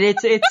 right. And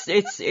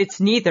it's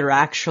neither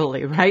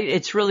actually, right?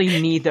 It's really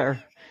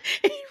neither.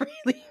 It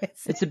really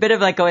is. It's a bit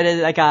of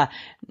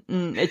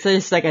it's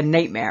just like a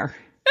nightmare.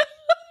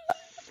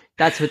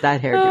 That's what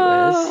that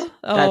hairdo is.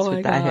 That's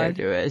what that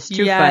hairdo is.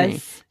 Too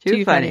funny.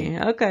 Too funny.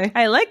 Okay.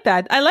 I like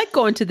that. I like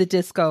going to the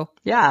disco.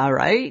 Yeah,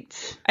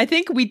 right? I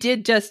think we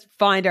did just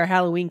find our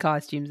Halloween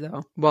costumes,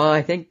 though. Well,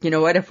 I think, you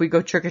know what? If we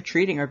go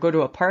trick-or-treating or go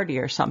to a party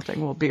or something,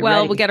 we'll be ready.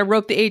 Well, we got to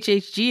rope the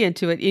HHG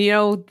into it. You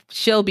know,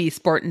 she'll be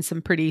sporting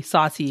some pretty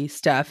saucy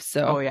stuff,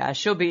 so. Oh, yeah.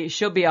 She'll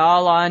be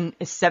all on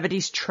a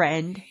 70s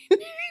trend.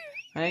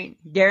 Right?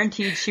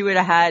 Guaranteed she would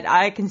have had,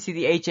 I can see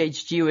the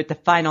HHG with the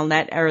final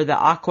net or the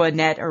aqua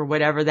net or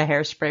whatever the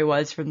hairspray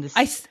was from this.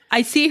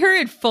 I see her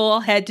in full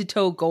head to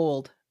toe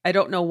gold. I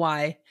don't know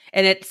why.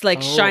 And it's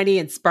like shiny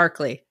and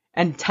sparkly.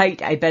 And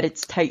tight. I bet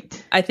it's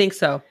tight. I think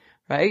so.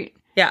 Right?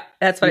 Yeah,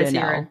 that's what I see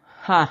her in.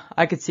 Huh.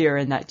 I could see her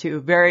in that too.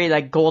 Very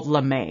like gold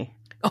lame.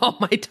 Oh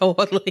my,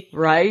 totally.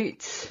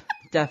 Right?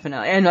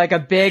 Definitely. And like a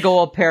big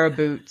old pair of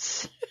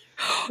boots.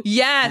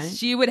 Yes, right?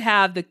 She would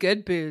have the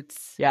good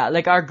boots. Yeah,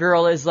 like our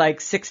girl is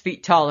like 6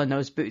 feet tall in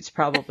those boots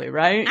probably,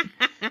 right?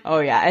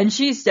 Oh yeah, and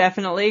she's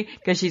definitely,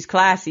 because she's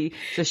classy,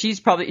 so she's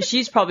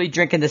probably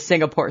drinking the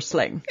Singapore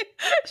Sling.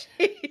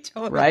 She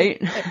totally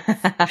right?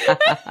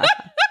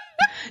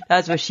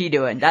 That's what she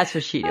doing.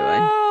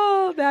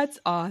 Oh, that's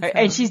awesome.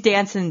 And she's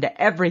dancing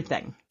to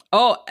everything.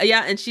 Oh,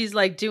 yeah, and she's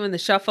like doing the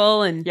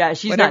shuffle and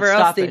she's whatever not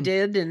else they stopping,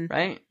 did. And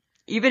right?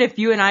 Even if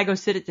you and I go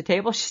sit at the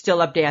table, she's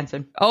still up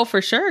dancing. Oh,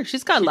 for sure.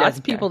 She's got lots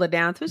of people to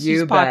dance with. She's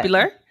You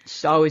popular. bet.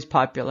 She's always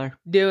popular.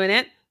 Doing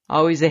it.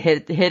 Always a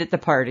hit at the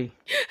party.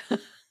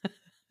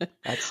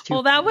 That's too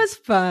Well, that was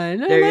fun.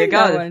 There you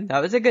go. That one.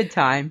 That was a good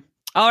time.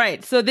 All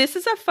right. So this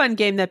is a fun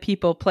game that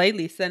people play,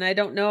 Lisa, and I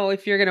don't know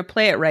if you're going to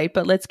play it right,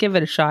 but let's give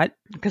it a shot.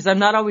 Because I'm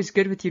not always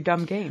good with your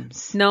dumb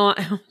games. No.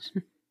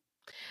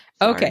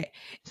 Okay.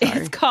 Sorry.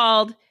 It's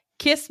called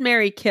Kiss,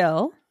 Marry,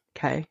 Kill.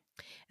 Okay.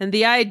 And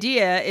the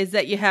idea is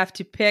that you have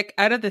to pick,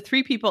 out of the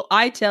 3 people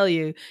I tell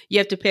you, you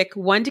have to pick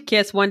one to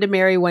kiss, one to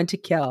marry, one to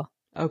kill.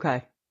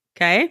 Okay.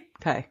 Okay?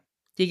 Okay.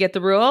 Do you get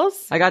the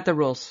rules? I got the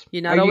rules.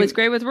 You're not always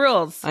great with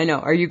rules. I know.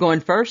 Are you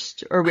going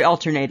first or are we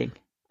alternating?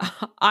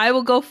 I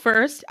will go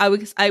first. I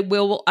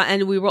will,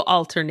 and we will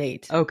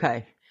alternate.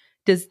 Okay.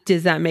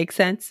 Does that make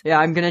sense? Yeah,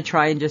 I'm going to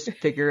try and just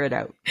figure it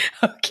out.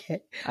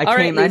 Okay. I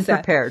came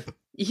unprepared.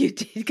 You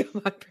did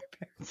come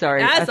unprepared.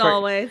 Sorry. As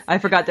always. I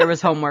forgot there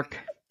was homework.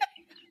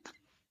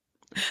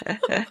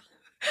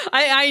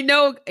 I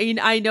know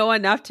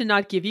enough to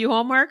not give you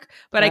homework,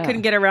 but I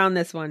couldn't get around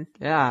this one.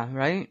 Yeah,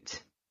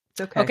 right?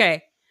 It's okay.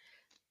 Okay.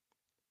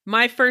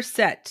 My first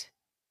set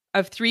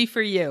of 3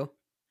 for you.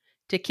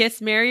 To kiss,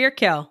 marry, or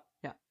kill.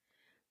 Yeah.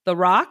 The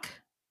Rock.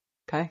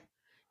 Okay.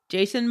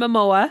 Jason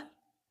Momoa.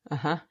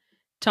 Uh-huh.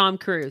 Tom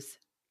Cruise.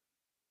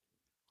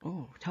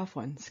 Oh, tough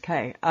ones.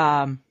 Okay.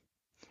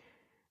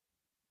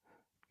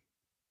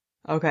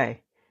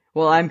 Okay.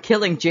 Well, I'm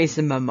killing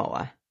Jason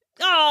Momoa.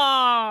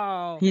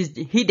 Oh!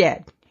 He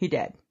dead.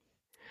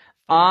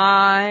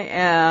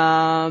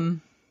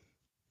 I'm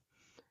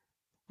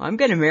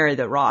going to marry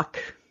The Rock.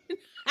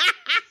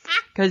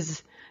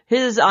 Because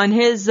on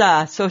his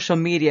social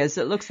medias,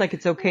 it looks like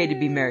it's okay to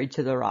be married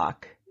to The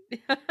Rock.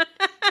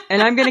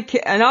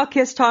 And I'll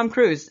kiss Tom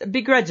Cruise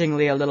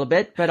begrudgingly a little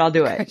bit, but I'll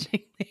do it.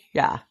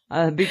 Yeah,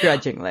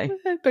 begrudgingly.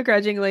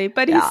 Begrudgingly,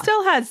 but he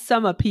still has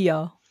some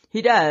appeal.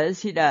 He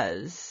does.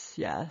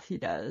 Yeah, he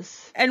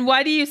does. And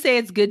why do you say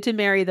it's good to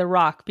marry The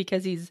Rock?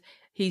 Because he's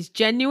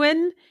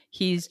genuine,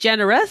 he's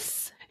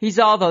generous. He's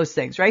all those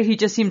things, right? He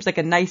just seems like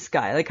a nice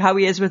guy, like how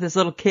he is with his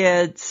little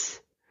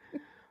kids.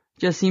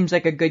 Just seems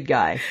like a good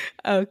guy.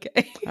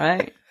 Okay.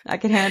 Right? I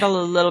can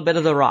handle a little bit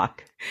of The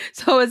Rock.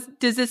 So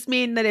does this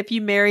mean that if you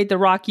married The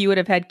Rock, you would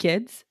have had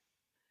kids?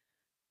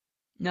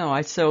 No,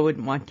 I still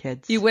wouldn't want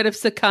kids. You would have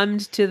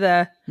succumbed to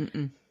the...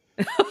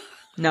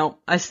 No,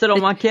 I still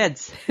don't want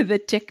kids. The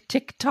tick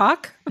tick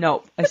tock.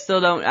 No, I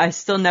still don't. I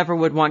still never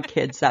would want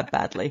kids that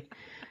badly.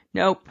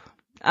 Nope.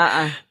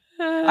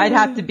 I'd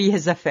have to be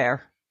his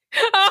affair.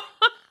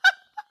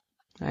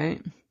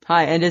 Right?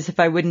 Hi, and as if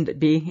I wouldn't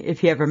be if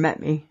he ever met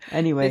me.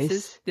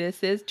 Anyways.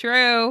 This is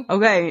true.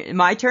 Okay,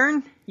 my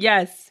turn?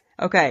 Yes.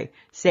 Okay,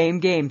 same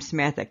game,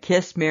 Samantha.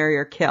 Kiss, marry,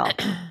 or kill.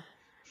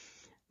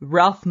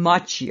 Ralph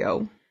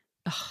Macchio,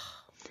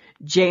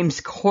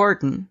 James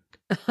Corden,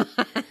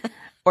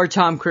 or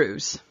Tom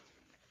Cruise.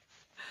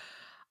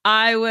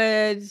 I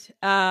would,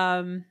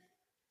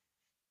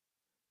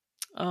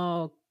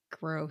 oh,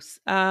 gross.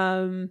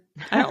 I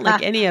don't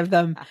like any of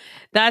them.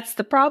 That's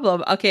the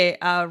problem. Okay.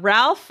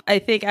 Ralph, I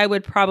think I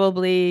would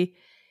probably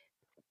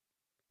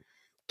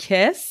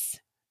kiss.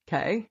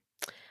 Okay.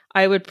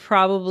 I would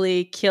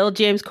probably kill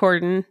James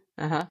Corden.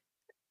 Uh-huh.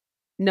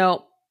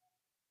 No.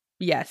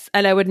 Yes.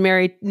 And I would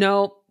marry,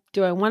 no.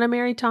 Do I want to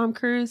marry Tom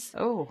Cruise?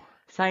 Oh,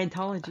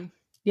 Scientology.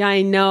 Yeah,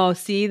 I know.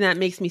 See, that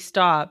makes me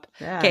stop.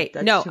 Yeah, Okay.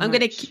 that's No, too I'm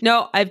going much. to,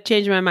 no, I've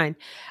changed my mind.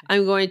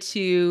 I'm going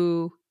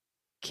to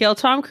kill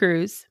Tom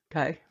Cruise.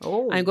 Okay.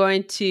 Oh. I'm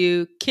going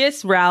to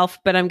kiss Ralph,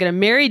 but I'm going to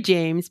marry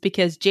James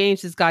because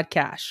James has got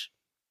cash.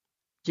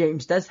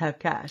 James does have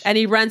cash. And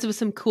he runs with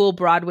some cool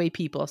Broadway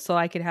people, so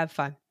I could have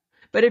fun.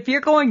 But if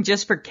you're going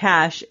just for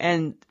cash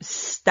and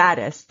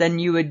status, then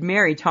you would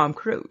marry Tom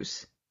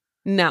Cruise.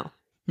 No.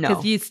 No.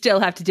 Because you still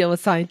have to deal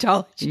with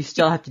Scientology. You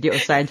still have to deal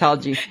with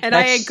Scientology. And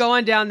I ain't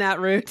going down that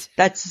route.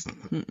 That's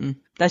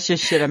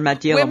just shit I'm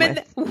not dealing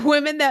with.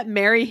 Women that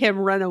marry him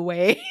run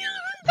away.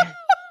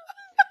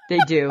 They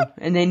do.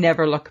 And they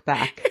never look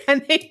back.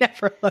 And they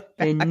never look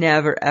back. They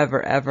never,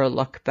 ever, ever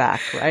look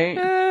back,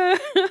 right?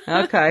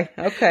 Okay.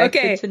 Okay.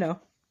 Good to know.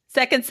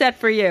 Second set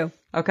for you.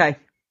 Okay.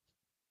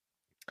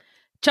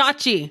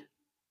 Chachi.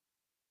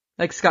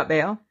 Like Scott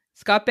Baio.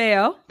 Scott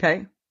Baio.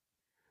 Okay.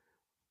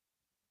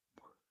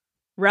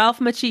 Ralph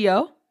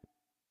Macchio.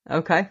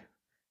 Okay.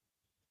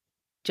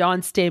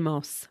 John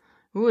Stamos.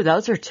 Ooh,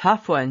 those are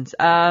tough ones.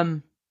 All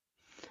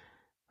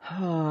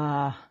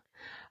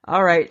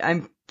right.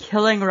 I'm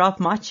killing Ralph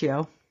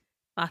Macchio.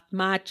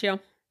 Macchio.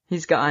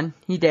 He's gone.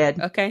 He dead.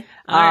 Okay.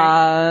 All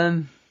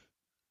right.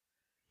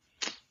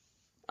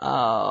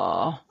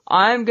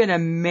 I'm gonna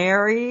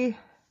marry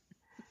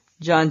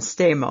John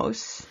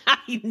Stamos,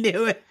 I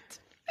knew it.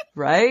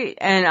 right?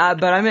 And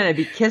but I'm gonna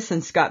be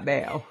kissing Scott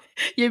Baio.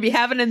 You'd be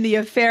having the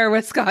affair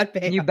with Scott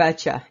Baio. You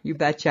betcha. You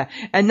betcha.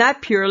 And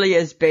that purely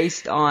is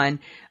based on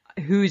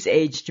who's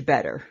aged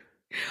better.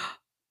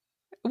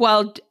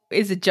 Well,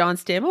 is it John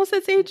Stamos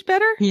that's aged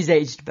better? He's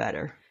aged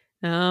better.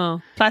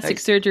 Oh, plastic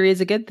surgery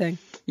is a good thing.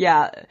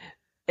 Yeah.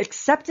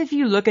 Except if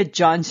you look at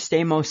John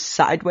Stamos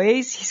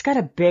sideways, he's got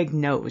a big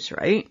nose,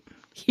 right?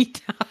 He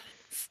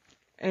does.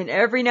 And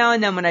every now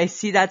and then when I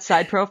see that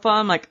side profile,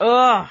 I'm like,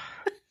 ugh,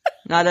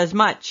 not as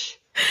much.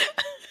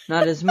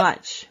 Not as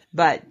much.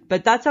 But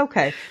that's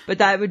okay. But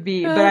that would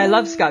be, but I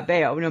love Scott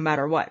Baio no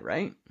matter what,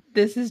 right?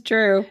 This is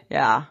true.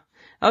 Yeah.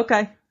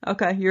 Okay.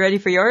 You ready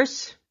for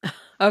yours?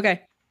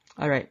 Okay.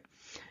 All right.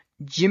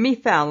 Jimmy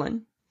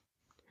Fallon,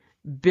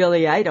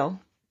 Billy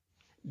Idol,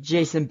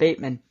 Jason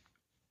Bateman.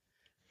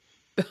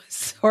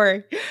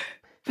 Sorry.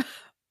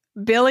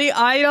 Billy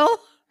Idol?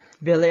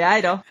 Billy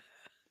Idol,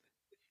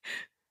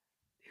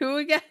 Who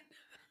again?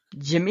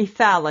 Jimmy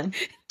Fallon,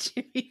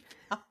 Jimmy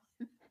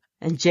Fallon.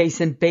 and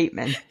Jason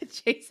Bateman.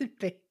 Jason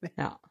Bateman.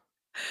 Yeah.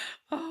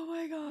 Oh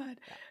my God.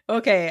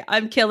 Okay,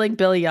 I'm killing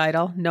Billy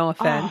Idol. No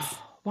offense. Oh,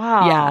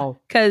 wow. Yeah,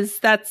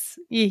 because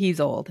he's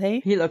old,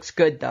 hey? He looks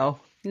good though.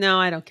 No,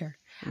 I don't care.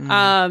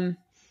 Mm.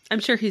 I'm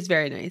sure he's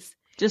very nice.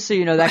 Just so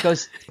you know, that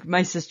goes,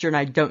 my sister and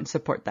I don't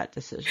support that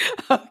decision.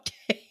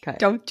 Okay.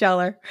 Don't tell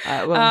her.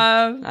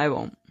 I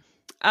won't.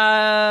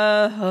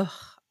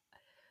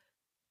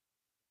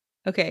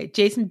 Okay,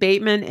 Jason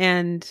Bateman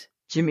and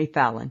Jimmy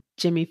Fallon.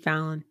 Jimmy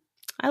Fallon.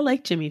 I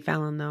like Jimmy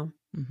Fallon though.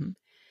 Mm-hmm.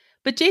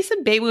 But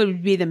Jason Bateman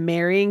would be the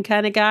marrying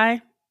kind of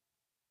guy.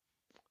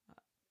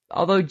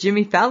 Although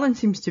Jimmy Fallon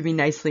seems to be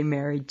nicely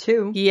married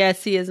too.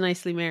 Yes, he is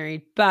nicely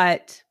married.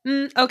 But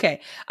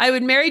okay, I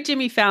would marry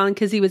Jimmy Fallon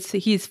because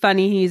he's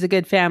funny. He's a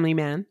good family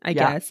man, I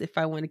guess, if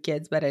I wanted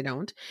kids, but I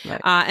don't.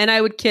 Right. And I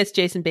would kiss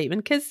Jason Bateman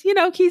because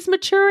he's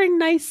maturing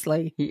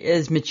nicely. He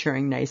is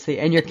maturing nicely,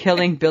 and you're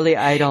killing Billy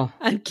Idol.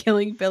 I'm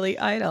killing Billy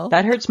Idol.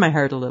 That hurts my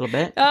heart a little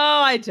bit. Oh,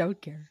 I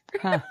don't care.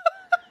 Huh.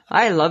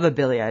 I love a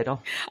Billy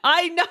Idol.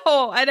 I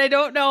know, and I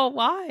don't know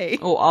why.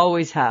 Oh,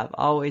 always have.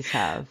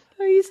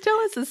 He still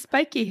has the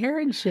spiky hair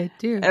and shit,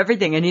 too.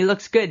 Everything, and he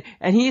looks good.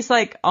 And he's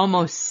like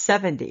almost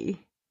 70.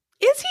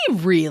 Is he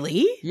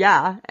really?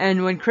 Yeah,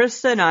 and when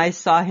Krista and I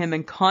saw him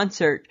in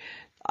concert,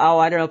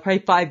 I don't know, probably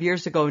 5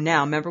 years ago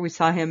now. Remember we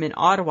saw him in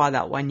Ottawa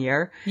that one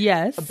year?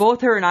 Yes.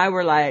 Both her and I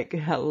were like,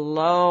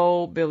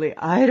 hello, Billy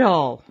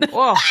Idol.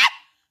 Oh,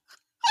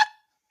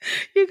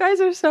 You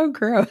guys are so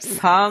gross.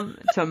 come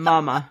to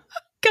mama.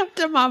 Come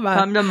to mama.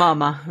 Come to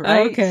mama,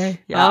 right? Okay.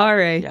 Yeah. All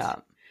right.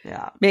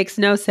 Yeah. Makes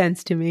no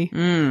sense to me.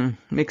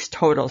 Makes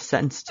total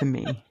sense to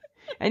me.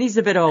 And he's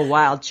a bit of a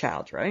wild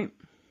child, right?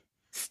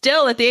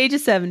 Still at the age of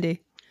 70.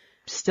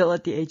 Still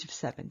at the age of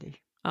 70.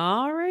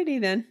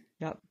 Alrighty then.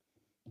 Yep.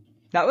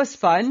 That was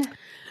fun.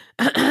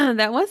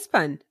 That was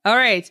fun. All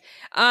right.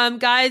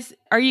 Guys,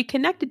 are you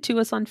connected to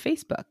us on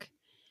Facebook?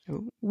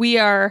 Ooh. We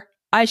are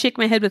I Shake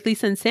My Head with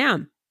Lisa and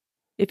Sam.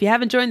 If you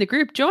haven't joined the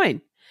group,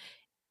 join.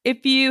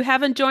 If you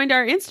haven't joined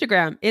our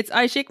Instagram, it's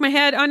I Shake My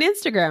Head on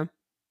Instagram.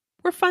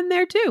 We're fun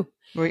there too.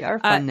 We are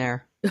fun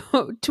there.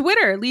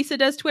 Twitter. Lisa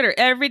does Twitter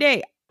every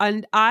day.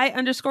 And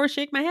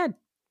I_shake my head.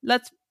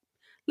 Let's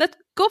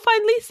go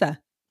find Lisa.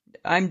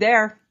 I'm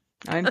there.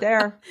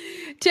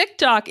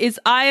 TikTok is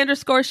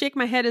I_shake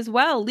my head as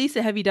well.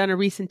 Lisa, have you done a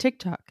recent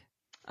TikTok?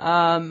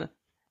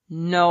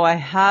 No, I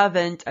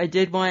haven't. I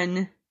did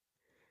one.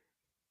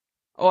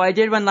 Oh, I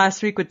did one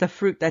last week with the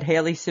fruit that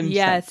Haley Sims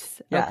Yes.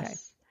 sent. Okay.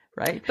 Yes.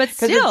 Right? But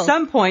Because still. at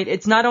some point,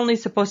 it's not only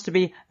supposed to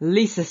be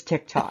Lisa's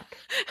TikTok.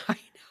 I know.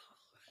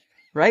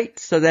 Right?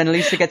 So then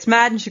Lisa gets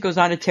mad and she goes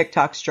on a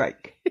TikTok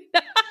strike.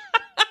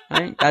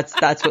 Right?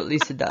 That's what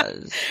Lisa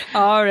does.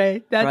 All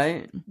right.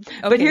 Right? Okay,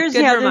 But here's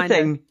good the other reminder.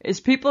 thing,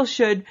 is people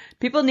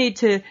need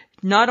to,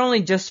 not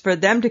only just for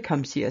them to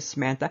come see us,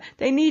 Samantha,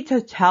 they need to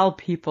tell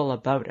people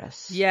about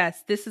us.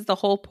 Yes, this is the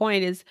whole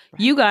point is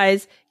you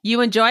guys,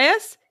 you enjoy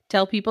us,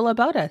 tell people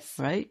about us.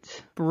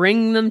 Right?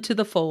 Bring them to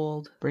the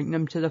fold. Bring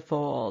them to the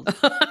fold.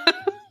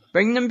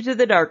 Bring them to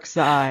the dark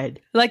side.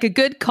 Like a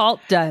good cult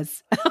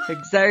does.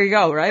 There you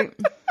go, right?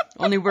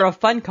 Only we're a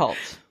fun cult.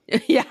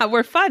 Yeah,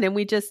 we're fun and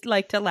we just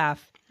like to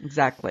laugh.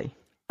 Exactly.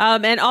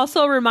 And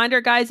also a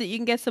reminder, guys, that you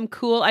can get some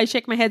cool I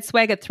Shake My Head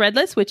swag at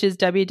Threadless, which is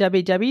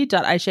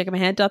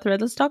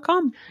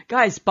www.ishakemyhead.threadless.com.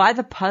 Guys, buy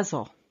the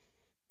puzzle.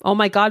 Oh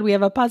my God, we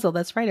have a puzzle.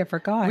 That's right. I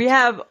forgot. We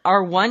have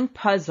our one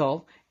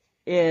puzzle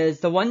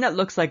is the one that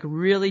looks like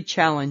really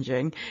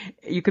challenging.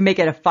 You can make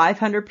it a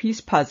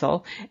 500-piece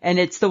puzzle, and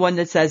it's the one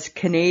that says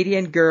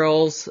Canadian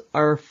girls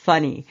are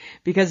funny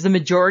because the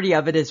majority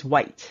of it is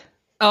white.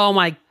 Oh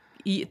my,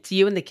 it's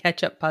you and the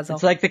ketchup puzzle.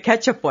 It's like the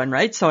ketchup one,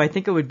 right? So I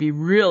think it would be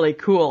really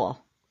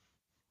cool.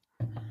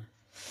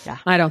 Yeah.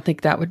 I don't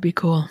think that would be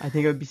cool. I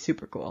think it would be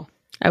super cool.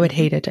 I would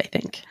hate it, I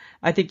think.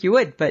 I think you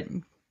would, but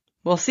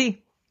we'll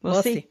see.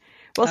 We'll see.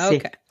 We'll see.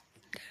 Okay.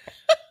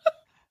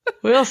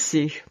 We'll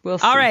see. We'll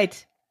see. All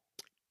right.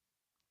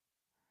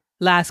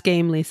 Last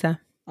game, Lisa.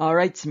 All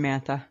right,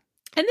 Samantha.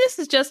 And this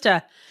is just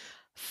a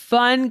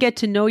fun get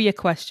to know you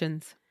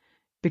questions.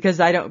 Because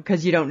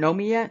you don't know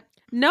me yet?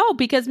 No,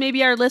 because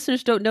maybe our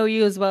listeners don't know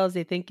you as well as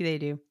they think they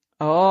do.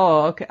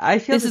 Oh, okay. I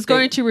feel This is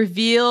going to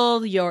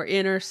reveal your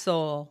inner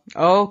soul.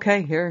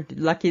 Okay, here.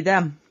 Lucky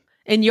them.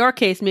 In your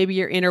case, maybe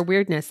your inner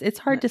weirdness. It's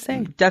hard to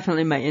say.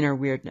 Definitely my inner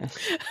weirdness.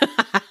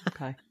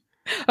 Okay.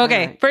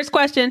 Okay, right. First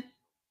question.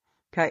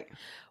 Okay.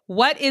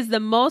 What is the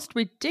most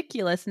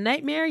ridiculous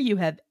nightmare you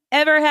have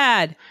ever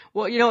had?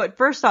 Well, you know what?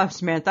 First off,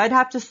 Samantha, I'd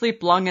have to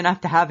sleep long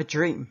enough to have a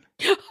dream.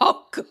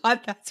 Oh,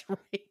 God, that's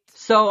right.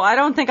 So I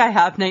don't think I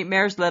have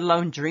nightmares, let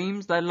alone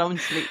dreams, let alone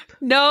sleep.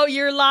 No,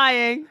 you're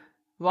lying.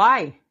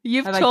 Why?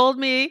 You've Have I- told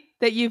me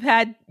that you've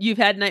had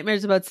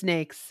nightmares about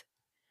snakes.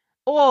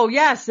 Oh,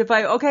 yes.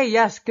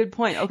 Yes, good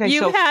point. Okay,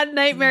 You've so had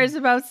nightmares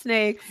about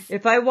snakes.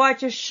 if I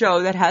watch a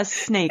show that has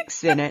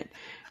snakes in it,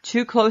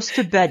 too close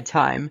to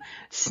bedtime,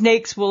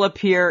 snakes will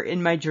appear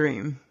in my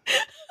dream.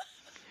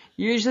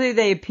 Usually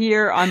they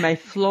appear on my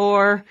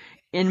floor,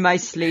 in my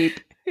sleep,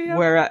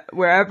 Yep.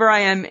 wherever I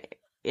am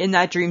in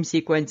that dream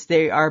sequence,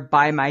 they are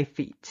by my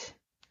feet.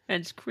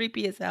 And it's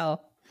creepy as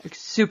hell.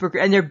 Like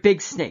and they're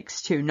big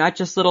snakes too, not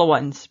just little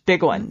ones,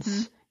 big ones.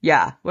 Mm-hmm.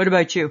 Yeah. What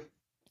about you?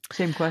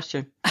 Same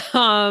question.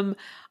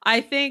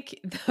 I think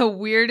the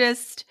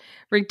weirdest,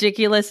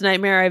 ridiculous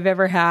nightmare I've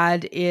ever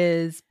had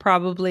is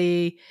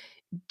probably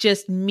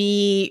just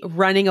me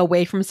running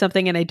away from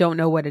something and I don't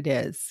know what it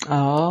is.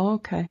 Oh,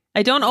 okay.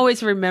 I don't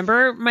always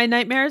remember my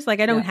nightmares. Like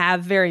I don't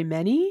have very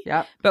many.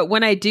 Yep. But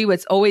when I do,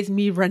 it's always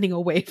me running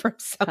away from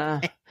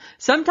something.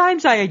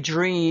 Sometimes I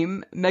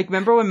dream, like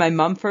remember when my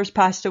mom first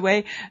passed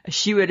away,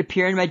 she would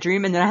appear in my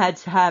dream and then I had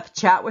to have a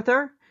chat with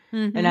her.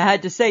 Mm-hmm. And I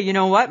had to say, you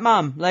know what,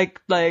 Mom? Like,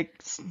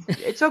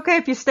 it's okay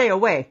if you stay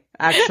away,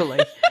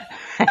 actually.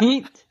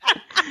 Right?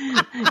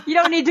 You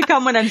don't need to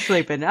come when I'm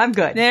sleeping. I'm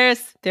good.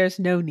 There's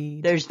no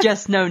need. There's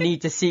just no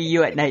need to see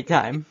you at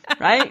nighttime.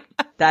 Right?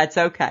 That's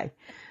okay.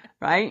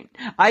 Right?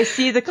 I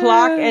see the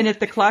clock, and if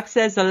the clock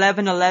says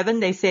 11:11,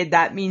 they say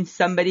that means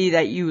somebody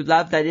that you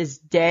love that is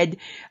dead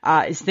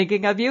is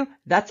thinking of you.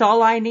 That's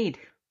all I need.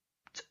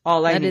 That's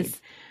all I need.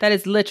 That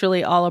is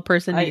literally all a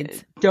person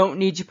needs. I don't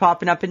need you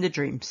popping up in the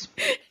dreams.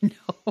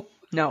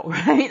 No,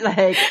 right?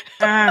 Like,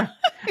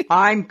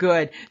 I'm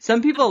good.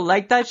 Some people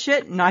like that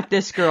shit. Not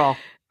this girl.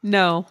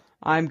 No.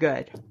 I'm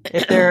good.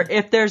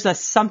 If there's a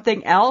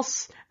something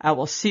else, I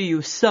will see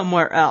you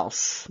somewhere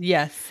else.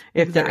 Yes.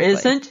 If exactly. there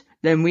isn't,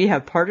 then we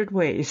have parted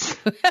ways.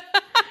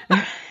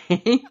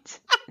 Right?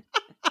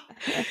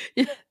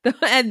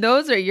 And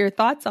those are your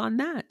thoughts on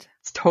that.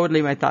 It's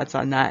totally my thoughts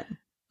on that.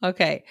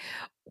 Okay.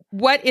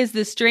 What is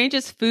the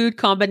strangest food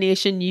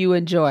combination you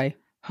enjoy?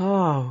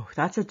 Oh,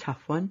 that's a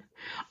tough one.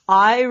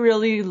 I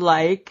really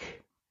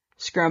like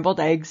scrambled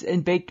eggs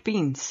and baked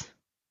beans.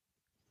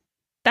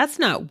 That's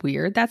not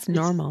weird. That's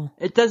normal.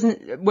 It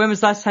doesn't. When was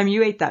the last time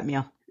you ate that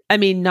meal? I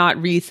mean, not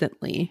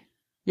recently.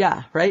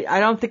 Yeah, right. I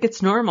don't think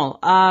it's normal.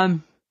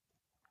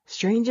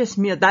 Strangest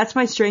meal. That's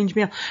my strange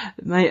meal.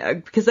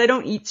 Because I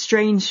don't eat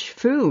strange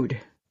food.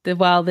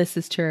 Well, this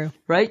is true.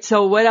 Right.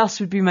 So what else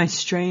would be my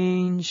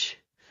strange?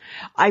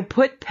 I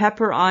put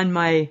pepper on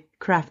my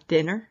Kraft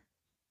dinner.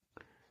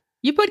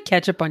 You put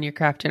ketchup on your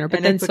Kraft dinner, but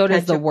And I then put so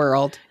does the ketchup-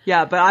 world.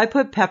 Yeah, but I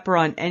put pepper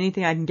on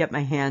anything I can get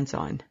my hands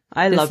on.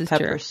 I This love is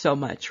pepper true. so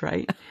much,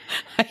 right?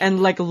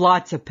 And like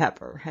lots of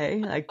pepper, hey?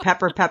 Like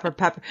pepper, pepper,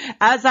 pepper.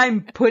 As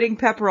I'm putting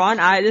pepper on,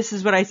 this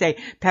is what I say.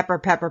 Pepper,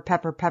 pepper,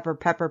 pepper, pepper,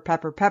 pepper,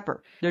 pepper,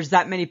 pepper. There's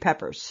that many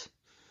peppers.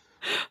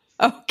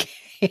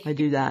 Okay. I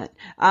do that.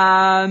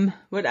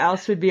 What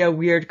else would be a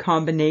weird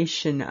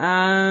combination?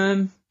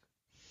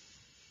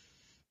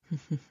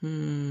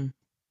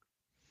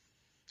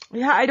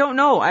 Yeah, I don't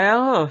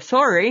know.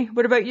 Sorry.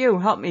 What about you?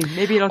 Help me.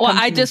 Maybe it'll Well, come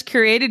to I me. just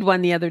created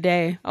one the other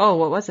day. Oh,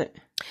 what was it?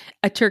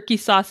 A turkey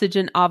sausage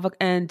and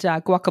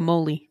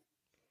guacamole.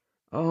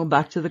 Oh,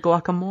 back to the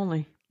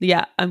guacamole.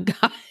 Yeah, I'm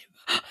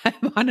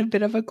on a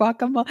bit of a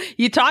guacamole.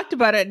 You talked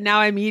about it, and now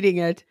I'm eating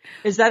it.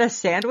 Is that a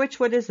sandwich?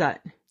 What is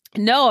that?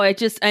 No, I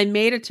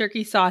made a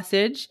turkey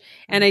sausage,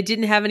 and I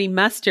didn't have any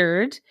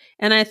mustard,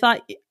 and I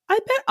thought I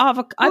bet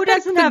avocado. Who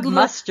doesn't have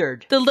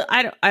mustard?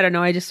 I don't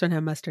know. I just don't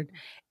have mustard.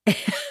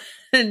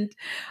 And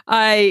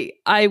I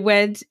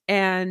went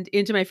and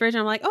into my fridge and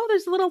I'm like, oh,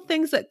 there's little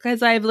things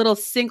because I have little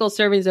single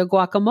servings of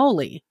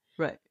guacamole.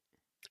 Right.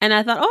 And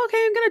I thought, oh, okay,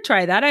 I'm going to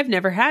try that. I've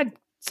never had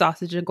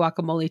sausage and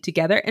guacamole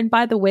together. And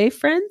by the way,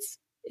 friends,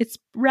 it's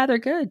rather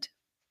good.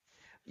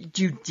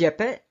 Do you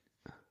dip it?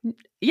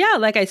 Yeah,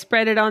 like I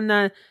spread it on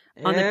the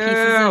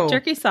pieces of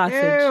turkey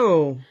sausage.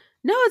 Ew.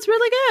 No, it's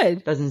really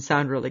good. Doesn't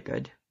sound really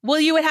good. Well,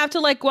 you would have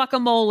to like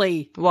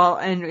guacamole. Well,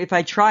 and if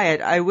I try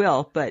it, I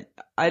will, but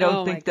I don't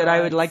Oh my think that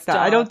I would God, like that.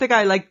 I stop. don't think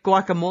I like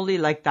guacamole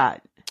like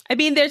that. I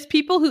mean, there's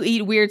people who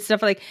eat weird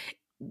stuff. Like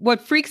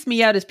what freaks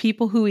me out is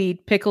people who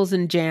eat pickles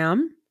and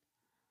jam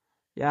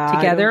Yeah. I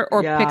together, don't-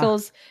 or yeah.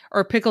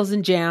 pickles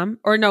and jam,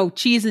 or no,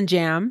 cheese and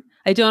jam.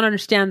 I don't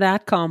understand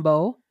that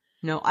combo.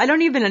 No, I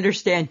don't even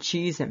understand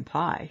cheese and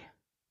pie.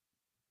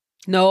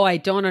 No, I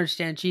don't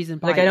understand cheese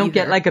and pie. Like I don't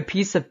get either. like a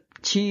piece of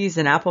cheese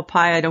and apple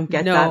pie. I don't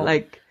get No. that.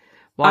 Like,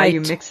 why I are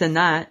you t- mixing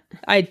that?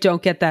 I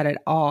don't get that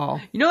at all.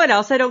 You know what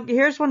else I don't,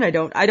 here's one I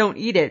don't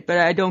eat it, but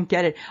I don't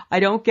get it. I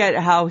don't get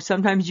how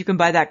sometimes you can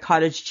buy that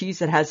cottage cheese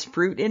that has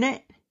fruit in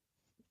it.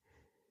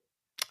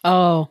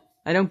 Oh,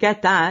 I don't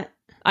get that.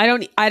 I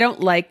don't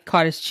like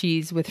cottage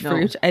cheese with No.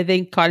 fruit. I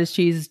think cottage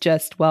cheese is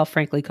just, well,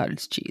 frankly,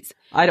 cottage cheese.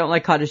 I don't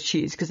like cottage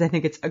cheese because I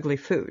think it's ugly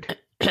food.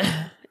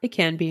 It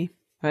can be,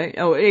 Right?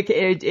 Oh, it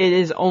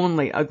is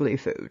only ugly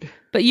food.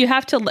 but you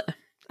have to.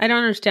 I don't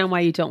understand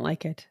why you don't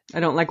like it. I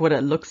don't like what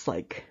it looks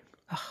like.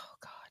 Oh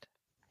God,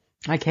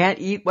 I can't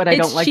eat what I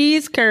it's don't like.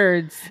 cheese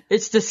curds.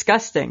 It's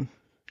disgusting.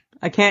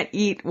 I can't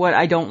eat what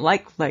I don't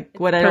like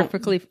what I don't.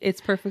 It's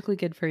perfectly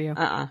good for you.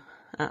 No.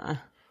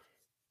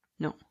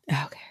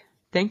 Okay.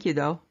 Thank you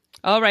though.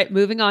 All right,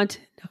 moving on to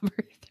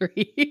number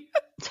 3.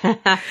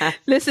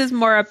 This is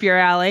more up your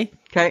alley.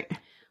 Okay.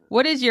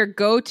 What is your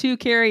go-to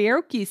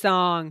karaoke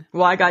song?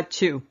 Well, I got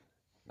 2.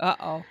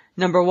 Uh-oh.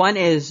 Number 1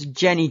 is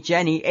Jenny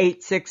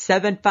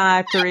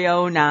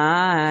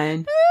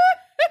 8675309.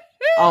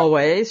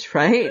 Always,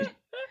 right?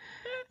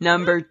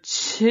 Number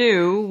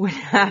 2 would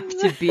have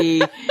to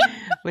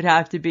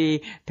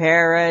be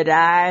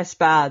Paradise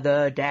by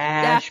the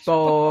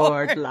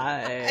Dashboard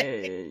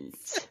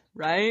Lights,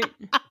 right?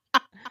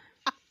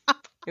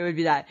 It would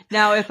be that.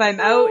 Now, if I'm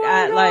out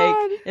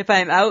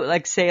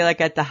say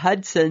like at the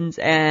Hudson's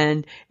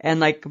and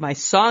like my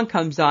song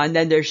comes on,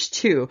 then there's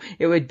 2.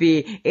 It would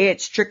be,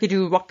 it's tricky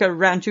to rock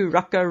around,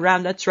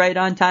 that's right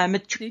on time,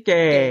 it's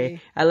tricky.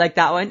 I like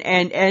that one.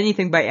 And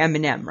anything by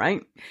Eminem,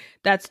 right?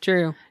 That's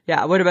true.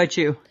 Yeah. What about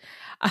you?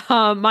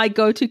 My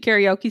go-to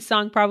karaoke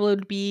song probably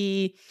would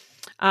be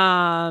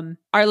Our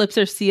Lips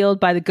Are Sealed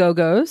by the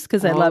Go-Go's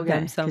because I love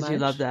them so much. Because you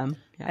love them.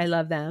 Yeah. I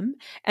love them.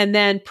 And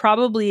then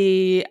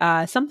probably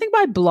something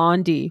by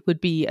Blondie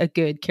would be a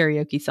good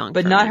karaoke song.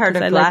 But for not me, Heart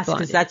 'cause I of like Glass because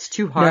Blondie. that's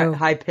too No.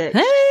 high pitched.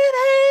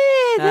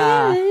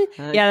 Yeah,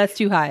 that's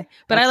too high.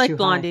 But I That's like too high.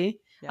 Blondie.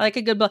 Yeah. I like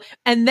a good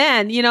And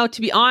then,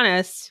 to be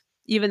honest,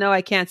 even though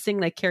I can't sing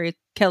like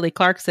Kelly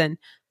Clarkson,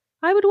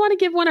 I would want to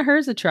give one of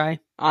hers a try.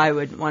 I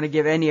would want to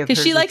give any of hers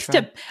Because she a likes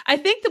try. to, I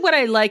think that what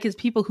I like is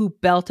people who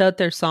belt out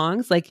their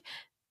songs, like,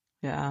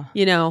 Yeah.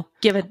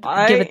 give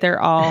it their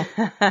all.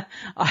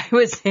 I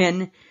was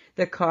in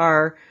the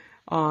car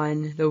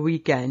on the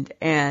weekend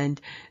and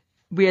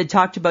we had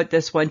talked about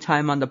this one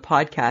time on the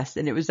podcast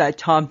and it was that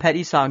Tom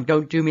Petty song,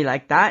 Don't Do Me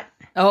Like That.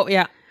 Oh,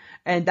 yeah.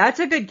 And that's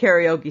a good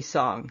karaoke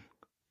song,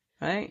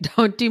 right?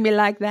 Don't do me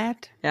like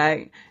that.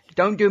 Yeah.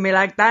 Don't do me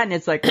like that. And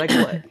it's like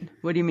what?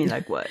 What do you mean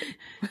like what?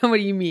 What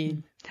do you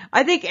mean?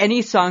 I think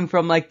any song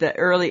from like the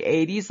early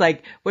 80s,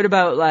 like what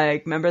about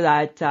like, remember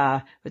that,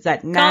 what's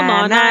that? Come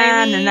on,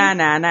 Eileen. Na.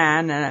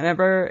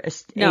 Remember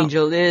No.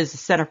 Angel is the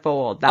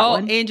Centerfold, that Oh,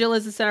 one? Angel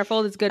is the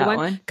Centerfold. It's a good That one.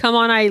 one. Come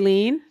on,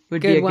 Eileen.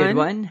 Would be a good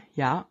one.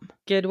 Yeah.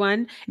 Good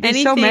one.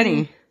 There's so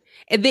many.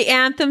 The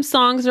anthem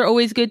songs are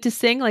always good to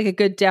sing, like a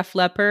good Def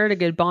Leppard, a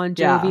good Bon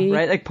Jovi. Yeah,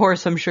 right? Like Pour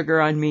Some Sugar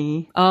on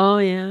Me. Oh,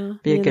 yeah.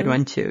 Be a good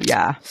one too.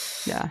 Yeah.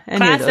 Yeah.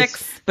 Any of those.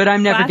 Classics. But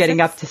I'm never Classics.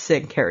 getting up to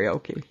sing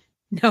karaoke.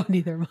 No,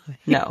 neither am I.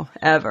 No,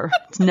 ever.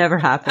 It's never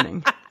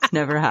happening. It's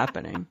never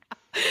happening.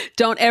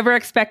 Don't ever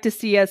expect to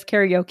see us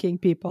karaokeing,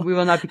 people. We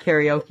will not be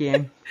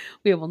karaokeing.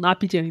 We will not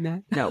be doing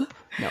that. Nope.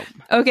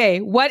 Okay,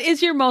 what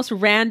is your most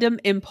random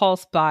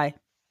impulse buy?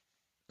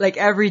 Like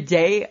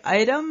everyday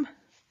item?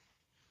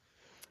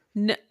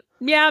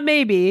 Yeah,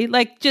 maybe.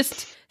 Like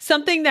just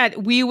something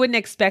that we wouldn't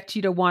expect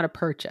you to want to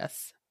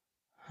purchase.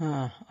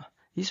 Huh.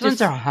 These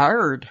ones are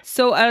hard.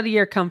 So out of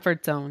your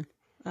comfort zone.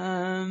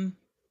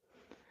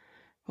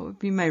 What would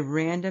be my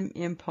random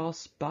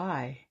impulse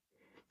buy?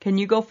 Can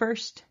you go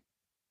first?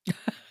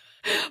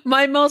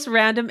 My most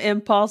random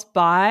impulse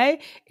buy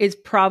is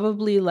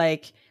probably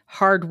like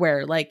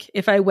hardware. Like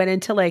if I went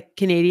into like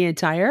Canadian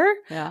Tire,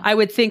 I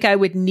would think I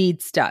would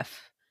need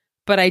stuff,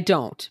 but I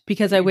don't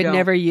because I would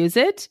never use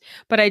it.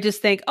 But I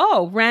just think,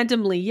 oh,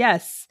 randomly,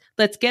 yes,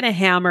 let's get a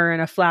hammer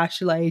and a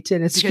flashlight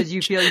and a because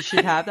you feel you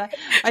should have that.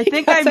 I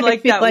think I'm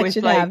like that with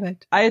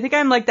like I think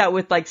I'm like that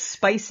with like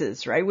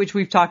spices, right? Which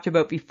we've talked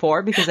about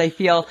before because I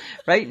feel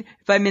right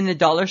if I'm in the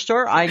dollar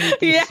store, I need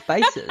these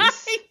spices.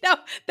 I know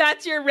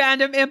that's your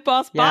random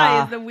impulse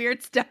buy is the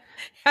weird stuff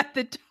at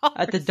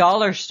the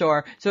dollar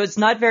store. So it's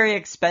not very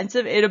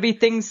expensive. It'll be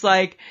things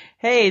like,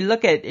 hey,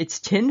 look it's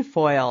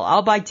tinfoil.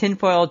 I'll buy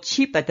tinfoil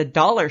cheap at the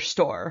dollar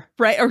store,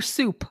 right? Or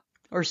soup.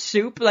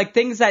 Like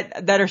things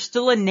that are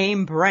still a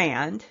name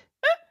brand,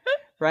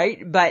 right?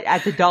 But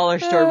at the dollar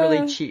store,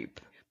 really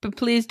cheap. But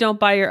please don't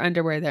buy your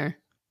underwear there.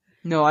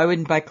 No, I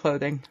wouldn't buy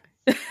clothing.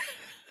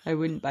 I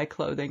wouldn't buy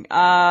clothing.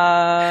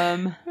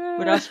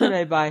 What else would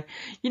I buy?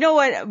 You know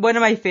what? One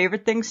of my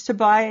favorite things to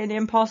buy, an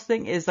impulse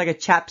thing, is like a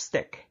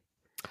chapstick.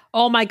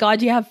 Oh my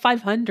God, you have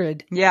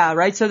 500. Yeah,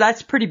 right? So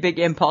that's pretty big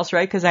impulse,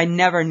 right? Because I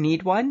never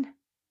need one.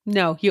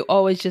 No, you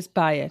always just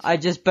buy it.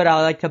 But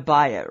I like to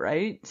buy it,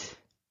 right?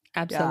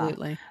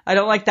 Absolutely. Yeah. I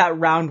don't like that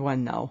round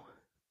one though.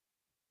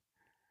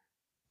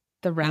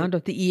 The round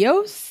of the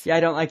EOS? Yeah, I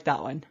don't like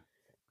that one.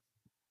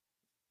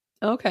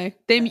 Okay.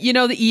 The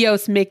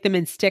EOS make them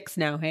in sticks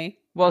now, hey?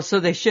 Well, so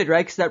they should,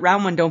 right? Because that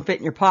round one don't fit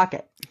in your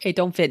pocket. It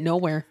don't fit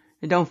nowhere.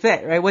 It don't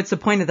fit, right? What's the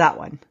point of that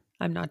one?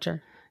 I'm not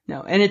sure.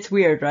 No, and it's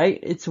weird, right?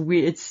 It's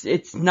weird.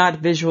 It's not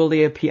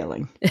visually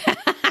appealing,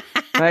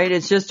 right?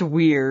 It's just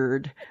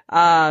weird.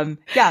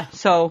 Yeah,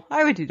 so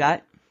I would do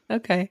that.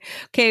 Okay.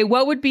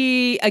 What would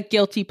be a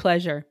guilty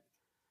pleasure?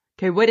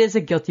 Okay, what is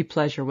a guilty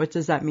pleasure? What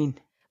does that mean?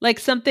 Like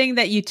something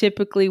that you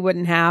typically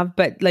wouldn't have,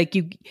 but like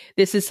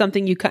this is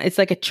something it's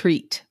like a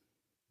treat.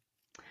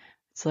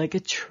 It's like a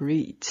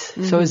treat.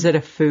 Mm-hmm. So is it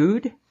a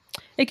food?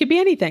 It could be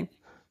anything.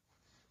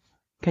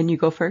 Can you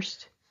go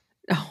first?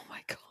 Oh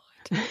my God.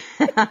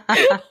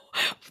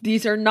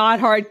 These are not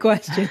hard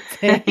questions.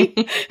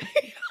 Eh?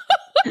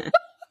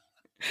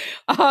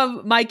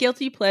 My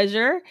guilty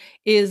pleasure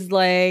is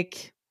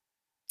like,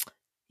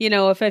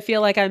 if I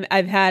feel like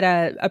I've had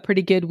a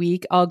pretty good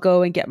week, I'll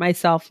go and get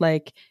myself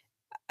like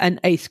an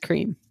ice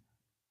cream.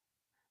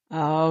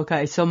 Oh,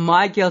 okay. So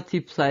my guilty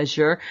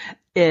pleasure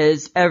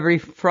is every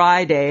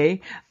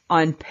Friday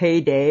on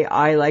payday,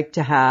 I like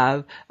to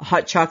have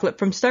hot chocolate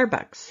from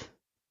Starbucks.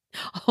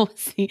 Oh,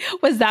 see,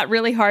 was that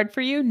really hard for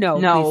you? No,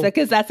 Lisa,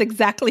 because that's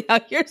exactly how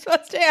you're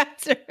supposed to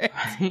answer it.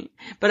 Right.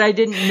 But I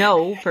didn't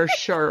know for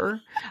sure.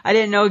 I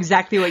didn't know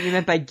exactly what you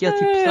meant by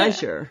guilty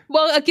pleasure.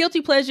 Well, a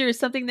guilty pleasure is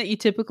something that you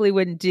typically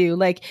wouldn't do,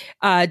 like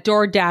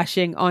door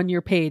dashing on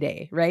your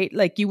payday, right?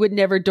 Like you would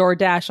never door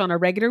dash on a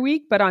regular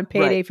week, but on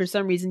payday, for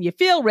some reason, you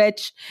feel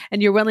rich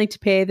and you're willing to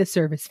pay the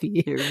service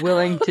fee. You're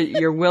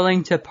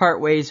willing to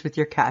part ways with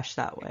your cash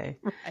that way.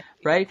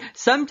 Right?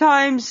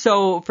 Sometimes,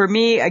 so for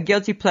me, a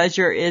guilty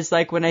pleasure is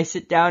like when I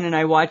sit down and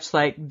I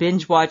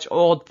binge watch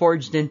old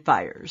Forged in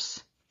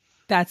Fires.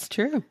 That's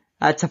true.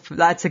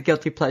 That's a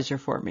guilty pleasure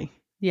for me.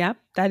 Yeah,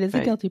 that is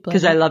a guilty pleasure.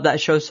 Because I love that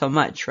show so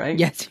much, right?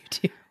 Yes,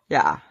 you do.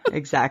 Yeah,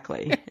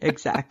 exactly.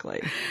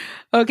 Exactly.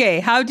 Okay,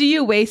 how do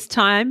you waste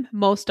time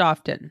most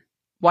often?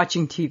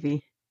 Watching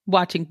TV.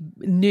 Watching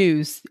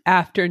news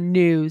after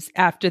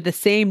the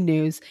same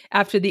news,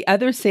 after the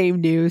other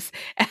same news,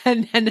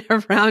 and then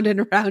around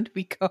and around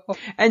we go.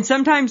 And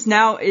sometimes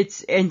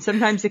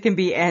sometimes it can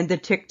be the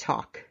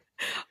TikTok.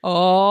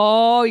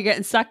 Oh, you're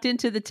getting sucked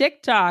into the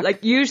TikTok.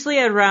 Like usually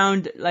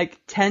around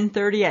like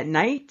 10:30 at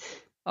night.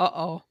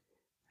 Uh-oh.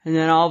 And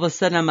then all of a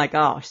sudden I'm like,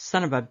 oh,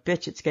 son of a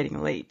bitch, it's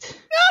getting late.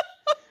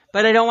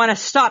 But I don't want to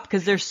stop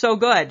because they're so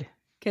good.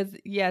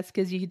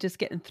 Because you just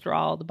get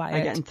enthralled by it.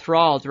 I get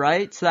enthralled,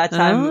 right? So that's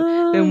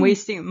how I've been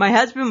wasting. My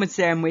husband would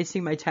say I'm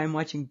wasting my time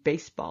watching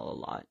baseball a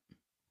lot.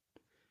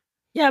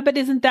 Yeah, but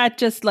isn't that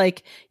just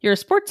like you're a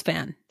sports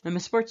fan? I'm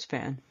a sports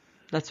fan.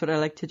 That's what I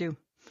like to do.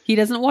 He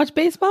doesn't watch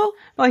baseball?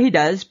 Well, he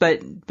does,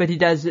 but he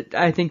does it,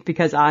 I think,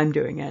 because I'm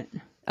doing it.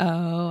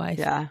 Oh, I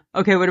see. Yeah.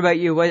 Okay, what about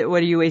you? What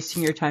are you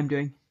wasting your time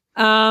doing?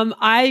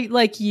 I,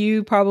 like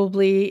you,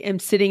 probably am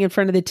sitting in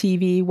front of the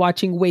TV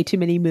watching way too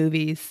many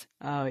movies.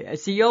 Oh, yeah.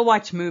 See, you'll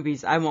watch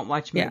movies. I won't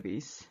watch Yeah.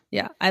 movies.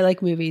 Yeah, I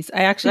like movies.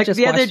 I actually Like just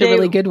the other watched a day-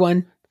 really good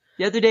one.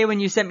 The other day when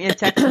you sent me a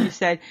text and you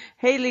said,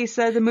 "Hey,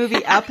 Lisa, the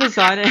movie Up is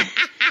on it,"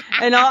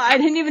 and I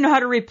didn't even know how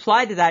to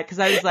reply to that because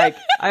I was like,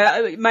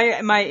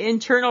 my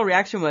internal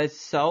reaction was,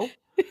 "So?"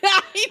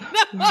 I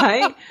know.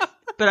 Right?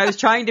 But I was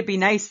trying to be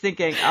nice,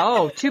 thinking,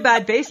 "Oh, too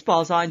bad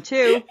baseball's on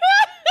too."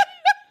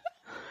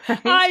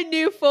 I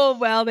knew full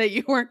well that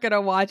you weren't going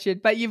to watch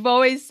it, but you've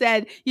always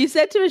said, you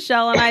said to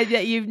Michelle and I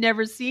that you've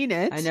never seen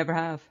it. I never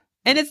have.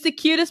 And it's the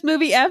cutest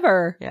movie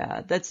ever.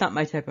 Yeah, that's not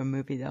my type of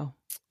movie, though.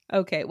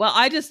 Okay. Well,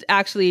 I just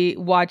actually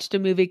watched a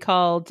movie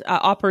called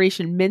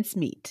Operation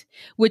Mincemeat,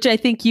 which I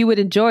think you would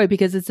enjoy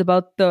because it's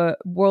about the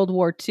World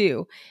War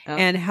II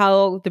and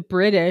how the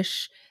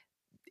British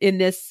in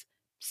this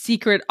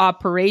secret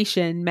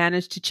operation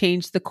managed to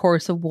change the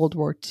course of World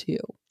War II.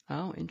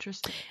 Oh,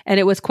 interesting.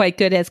 And it was quite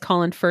good as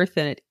Colin Firth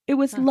in it. It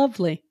was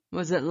lovely.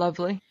 Was it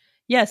lovely?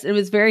 Yes, it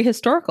was very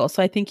historical,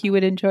 so I think you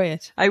would enjoy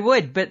it. I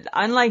would, but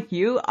unlike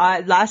you,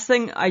 last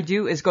thing I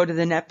do is go to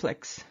the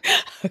Netflix.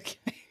 Okay.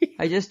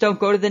 I just don't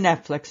go to the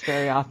Netflix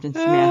very often,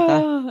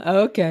 Samantha.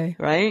 Okay.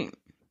 Right?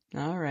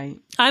 All right.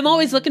 I'm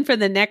always looking for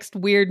the next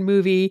weird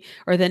movie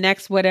or the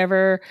next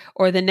whatever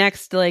or the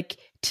next like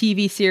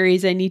TV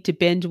series I need to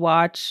binge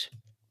watch.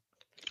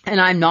 And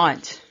I'm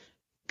not.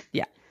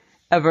 Yeah.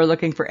 Ever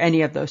looking for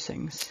any of those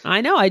things.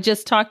 I know. I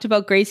just talked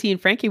about Gracie and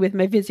Frankie with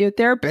my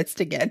physiotherapist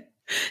again.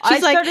 I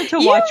She's like, started to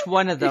watch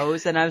one of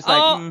those and I was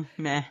like, Oh.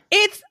 meh.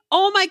 It's,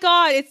 oh my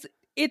God,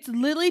 it's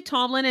Lily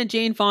Tomlin and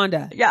Jane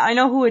Fonda. Yeah, I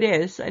know who it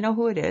is.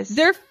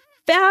 They're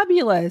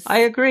fabulous. I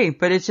agree,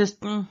 but it's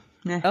just,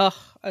 meh. Oh,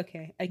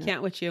 okay. I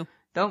can't with you.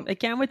 Don't. I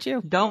can't with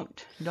you.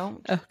 Don't.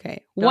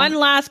 Okay. One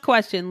last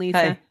question, Lisa.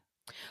 Hey.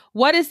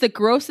 What is the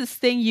grossest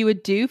thing you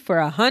would do for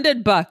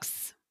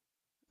 $100?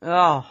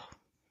 Oh.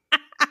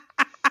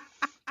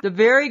 The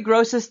very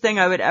grossest thing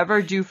I would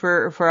ever do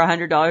for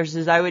 $100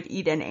 is I would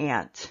eat an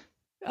ant.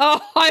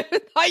 Oh, I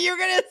thought you were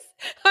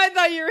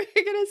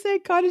gonna say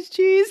cottage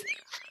cheese.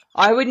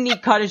 I wouldn't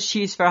eat cottage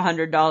cheese for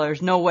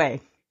 $100. No way.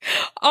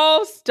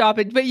 Oh, stop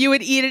it! But you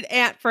would eat an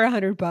ant for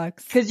 $100.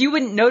 Because you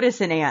wouldn't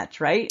notice an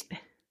ant, right?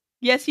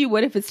 Yes, you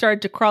would if it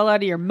started to crawl out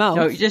of your mouth.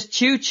 No, you just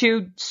chew,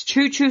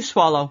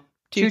 swallow.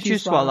 Chew,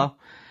 swallow.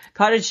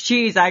 Cottage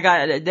cheese,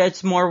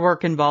 that's more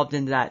work involved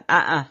in that.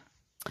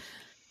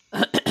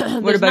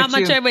 What about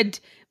you?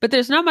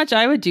 There's not much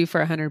I would do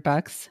for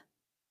 $100.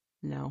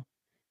 No.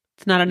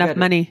 It's not enough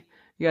money.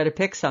 You gotta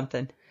pick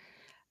something.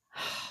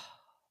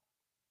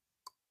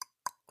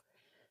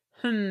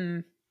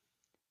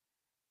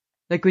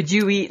 Like, would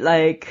you eat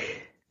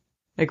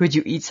would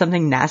you eat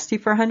something nasty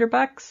for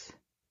 $100?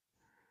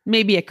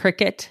 Maybe a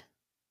cricket.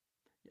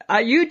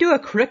 You do a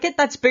cricket?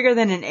 That's bigger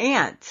than an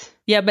ant.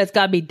 Yeah, but it's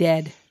gotta be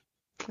dead.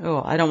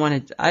 Oh,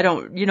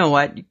 you know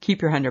what?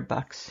 Keep your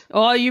 $100.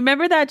 Oh, you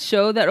remember that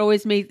show that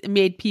always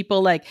made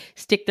people like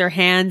stick their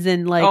hands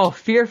in like... Oh,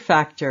 Fear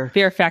Factor.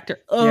 Fear Factor.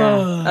 Oh,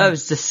 yeah, that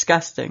was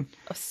disgusting.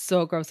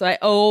 So gross. So I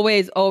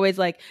always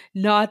like,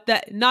 not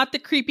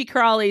the creepy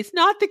crawlies,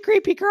 not the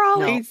creepy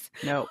crawlies.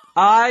 No.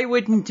 I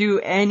wouldn't do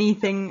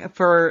anything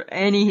for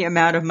any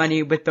amount of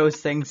money with those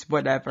things,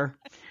 whatever.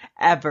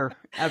 Ever.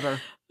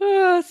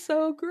 Oh,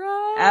 so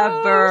gross.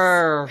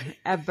 Ever.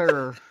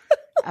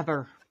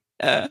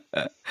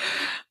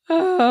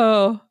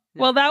 Oh,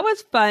 well, that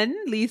was fun,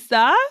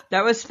 Lisa.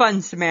 That was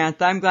fun,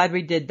 Samantha. I'm glad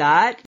we did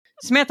that.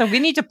 Samantha, we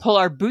need to pull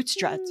our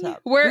bootstraps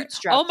up.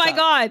 Oh my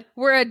God,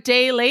 we're a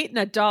day late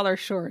and $1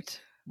 short.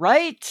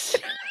 Right?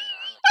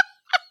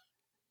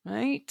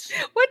 Right?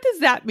 What does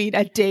that mean?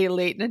 A day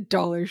late and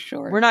 $1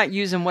 short? We're not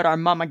using what our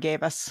mama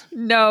gave us.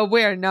 No,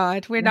 we're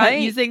not. We're not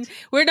Right? using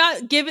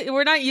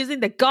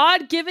the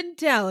God-given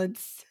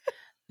talents.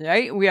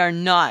 Right? We are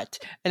not.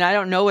 And I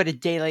don't know what a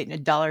day late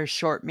and $1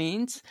 short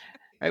means.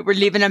 Right? We're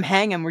leaving them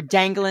hanging. We're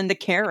dangling the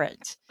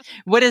carrot.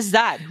 What is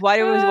that? Why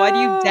do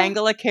you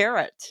dangle a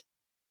carrot?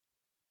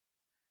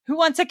 Who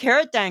wants a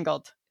carrot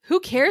dangled? Who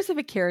cares if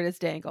a carrot is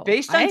dangled?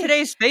 Based on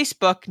today's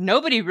Facebook,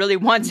 nobody really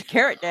wants a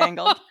carrot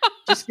dangled.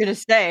 I'm just going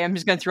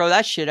to throw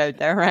that shit out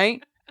there,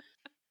 right?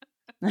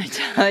 I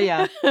tell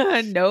ya.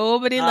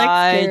 Nobody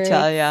likes carrots. I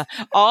tell ya.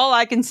 All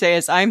I can say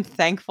is I'm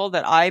thankful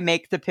that I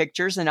make the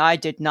pictures and I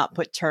did not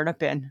put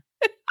turnip in.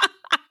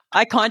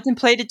 I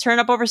contemplated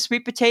turnip over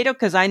sweet potato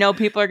because I know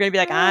people are going to be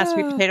like,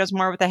 sweet potato's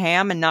more with a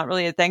ham and not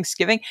really a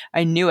Thanksgiving.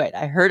 I knew it.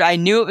 I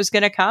knew it was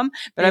going to come,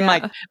 but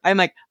Yeah. I'm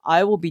like,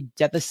 I will be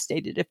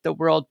devastated if the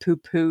world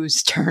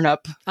poo-poos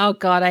turnip. Oh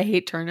God, I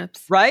hate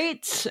turnips.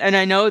 Right? And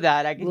I know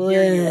that. I can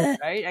hear you, Blech.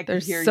 right? I can They're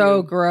hear so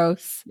you.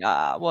 gross.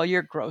 Well,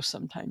 you're gross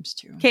sometimes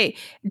too. Okay,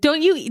 do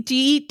you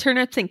eat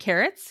turnips and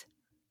carrots?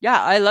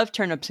 Yeah, I love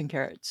turnips and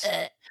carrots.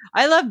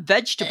 I love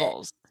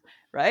vegetables,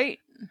 right?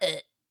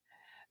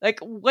 Like,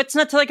 what's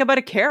not to like about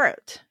a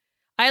carrot?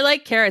 I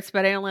like carrots,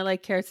 but I only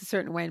like carrots a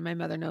certain way, and my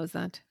mother knows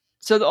that.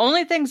 So the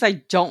only things I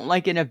don't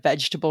like in a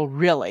vegetable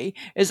really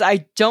is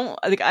I don't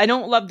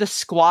love the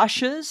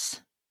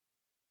squashes.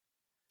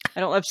 I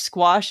don't love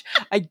squash.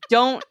 I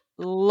don't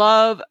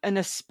love an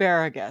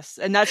asparagus.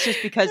 And that's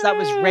just because that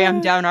was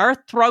rammed down our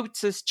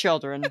throats as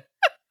children.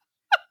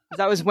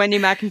 That was Wendy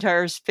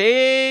McIntyre's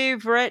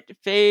favorite.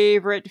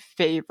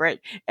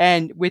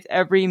 And with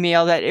every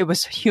meal that it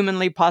was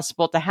humanly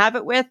possible to have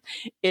it with,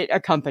 it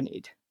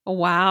accompanied.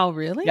 Wow,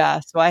 really? Yeah,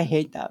 so I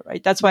hate that,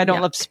 right? That's why I don't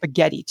Yuck. love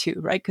spaghetti too,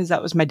 right? Because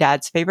that was my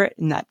dad's favorite,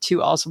 and that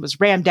too also was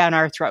rammed down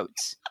our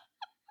throats,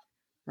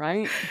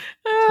 right?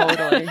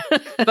 Totally.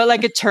 But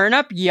like a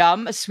turnip,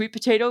 yum. A sweet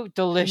potato,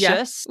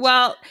 delicious. Yeah.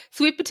 Well,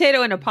 sweet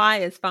potato in a pie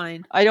is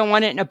fine. I don't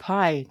want it in a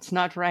pie. It's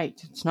not right.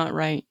 It's not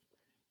right.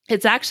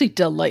 It's actually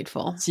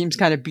delightful. Seems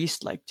kind of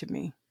beast-like to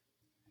me.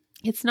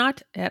 It's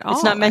not at all.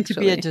 It's not meant to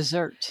be a actually.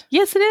 dessert.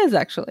 Yes, it is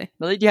actually.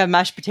 Really? Do you have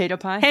mashed potato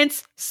pie?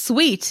 Hence,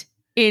 sweet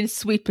in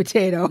sweet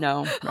potato.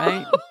 No,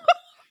 right?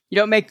 You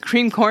don't make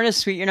cream corn as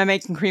sweet. You're not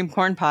making cream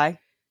corn pie.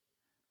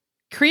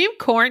 Cream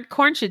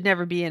corn should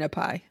never be in a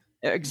pie.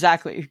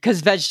 Exactly,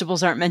 because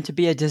vegetables aren't meant to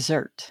be a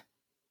dessert.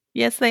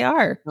 Yes, they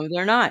are. No,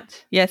 they're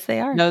not. Yes, they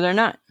are. No, they're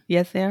not.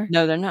 Yes, they are.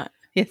 No, they're not.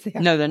 Yes, they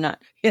are. No, they're not.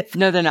 Yes.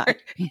 No, they're not.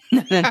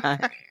 No, they're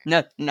not.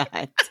 No, they're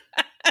not.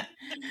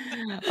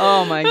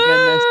 Oh my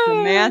goodness,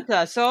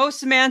 Samantha. So,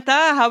 Samantha,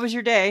 how was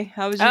your day?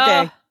 How was your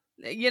day?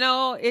 You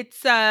know,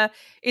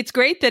 it's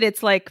great that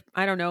it's like,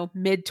 I don't know,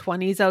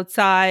 mid-20s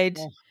outside,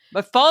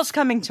 But fall's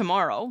coming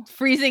tomorrow.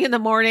 freezing in the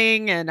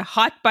morning and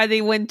hot by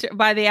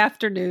the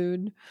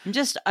afternoon.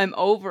 I'm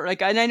over.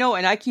 Like, and I know,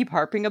 and I keep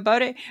harping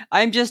about it.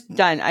 I'm just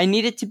done. I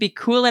need it to be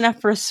cool enough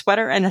for a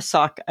sweater and a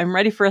sock. I'm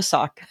ready for a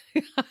sock.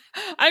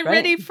 I'm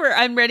Right.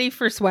 ready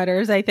for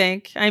sweaters, I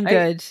think. I'm Right.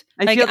 good.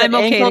 I feel that I'm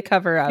okay to ankle-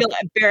 cover I up. feel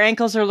like bare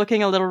ankles are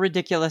looking a little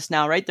ridiculous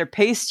now, right? They're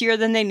pastier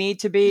than they need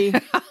to be.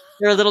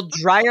 They're a little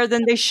drier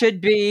than they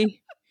should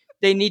be.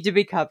 They need to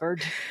be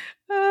covered.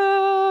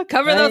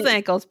 Cover those Right.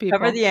 ankles, people.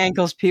 Cover the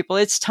ankles, people.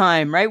 It's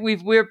time, right?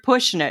 We're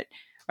pushing it,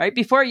 right?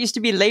 Before it used to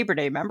be Labor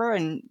Day, remember?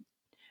 And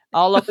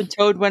all up and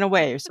toed went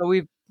away. So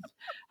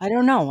I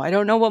don't know. I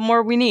don't know what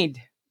more we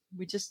need.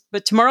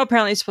 But tomorrow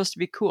apparently is supposed to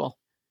be cool.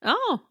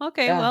 Oh,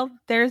 okay. Yeah. Well,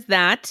 there's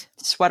that.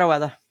 Sweater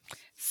weather.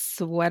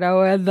 Sweater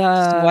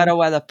weather. Sweater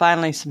weather.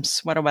 Finally, some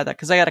sweater weather.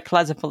 Because I got a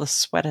closet full of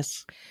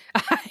sweaters.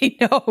 I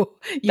know.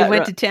 You That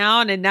went ru- to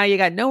town and now you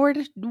got nowhere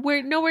to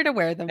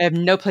wear them. I have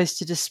no place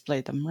to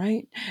display them,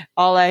 right?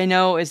 All I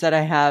know is that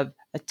I have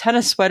a ton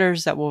of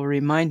sweaters that will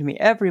remind me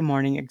every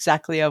morning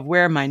exactly of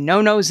where my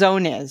no-no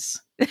zone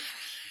is.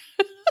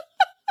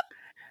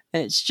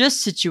 And it's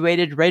just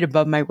situated right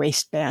above my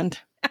waistband.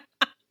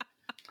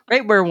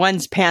 Right where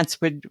one's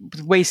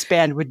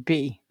waistband would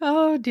be.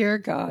 Oh, dear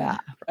God. Yeah,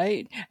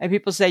 right? And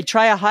people say,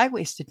 try a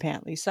high-waisted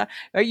pant, Lisa.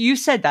 Or you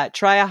said that,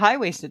 try a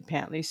high-waisted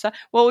pant, Lisa.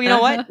 Well, you know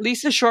what?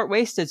 Lisa's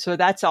short-waisted, so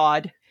that's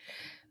odd.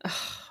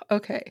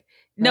 Okay.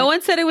 No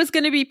one said it was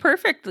going to be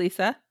perfect,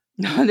 Lisa.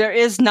 No,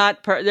 there's no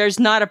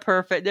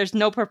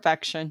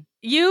perfection.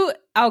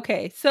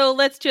 Okay, so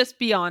let's just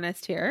be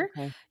honest here.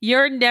 Okay.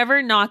 You're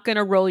never not going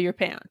to roll your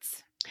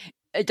pants.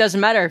 It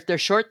doesn't matter if they're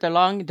short, they're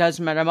long. It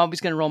doesn't matter. I'm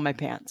always going to roll my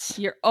pants.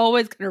 You're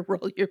always going to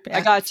roll your pants.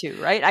 I got to,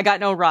 right? I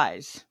got no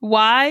rise.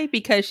 Why?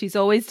 Because she's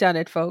always done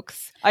it,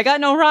 folks. I got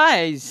no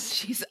rise.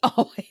 She's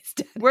always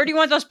done it. Where do you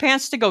want those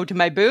pants to go? To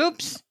my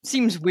boobs?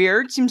 Seems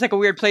weird. Seems like a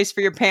weird place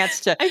for your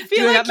pants to I feel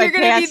doing like up my you're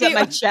gonna be pants at the-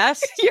 my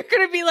chest. You're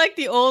going to be like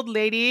the old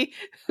lady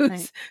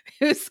who's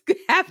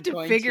have to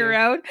going figure to.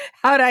 out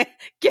how to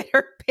get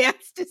her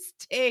pants to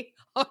stay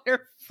on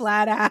her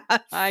flat ass.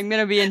 I'm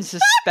going to be in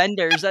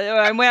suspenders.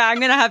 I'm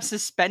going to have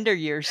suspender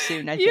years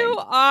soon, I think. You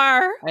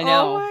are. I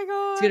know. Oh my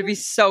God. It's going to be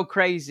so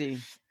crazy.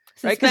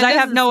 Right? Because I Suspenders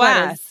have and no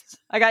sweaters. ass.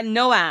 I got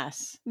no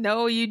ass.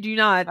 No, you do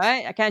not.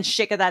 Right? I can't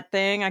shake that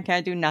thing. I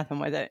can't do nothing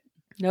with it.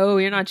 No,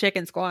 you're not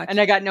chicken squatch. And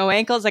I got no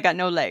ankles. I got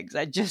no legs.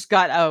 I just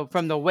got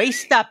from the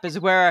waist up is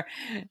where,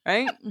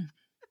 right?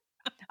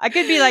 I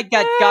could be like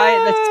that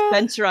guy that's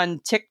Spencer on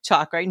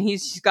TikTok, right? And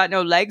he's got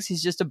no legs.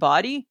 He's just a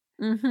body.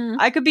 Mm-hmm.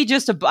 I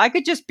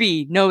could just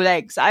be no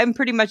legs. I'm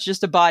pretty much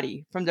just a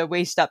body from the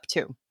waist up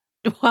too.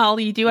 Well,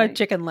 you do have Right.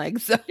 chicken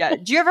legs. Yeah.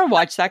 Do you ever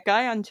watch that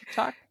guy on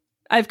TikTok?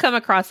 I've come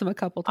across him a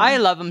couple I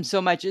times. love him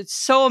so much. It's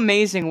so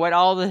amazing what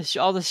all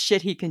the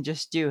shit he can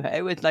just do,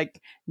 hey, with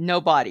like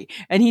no body.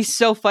 And he's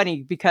so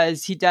funny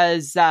because he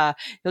does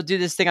he'll do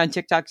this thing on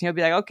TikTok and he'll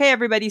be like, "Okay,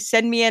 everybody,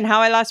 send me in how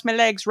I lost my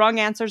legs. Wrong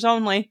answers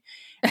only."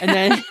 And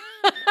then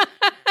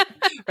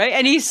right?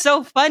 And he's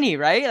so funny,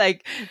 right?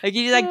 Like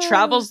he like he's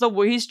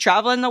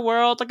traveling the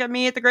world. Look at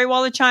me at the Great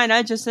Wall of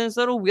China, just in his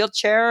little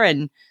wheelchair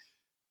and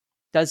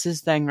does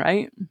his thing,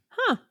 right?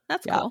 Huh,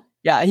 that's Yeah. cool.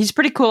 Yeah, he's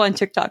pretty cool on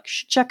TikTok. You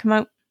should check him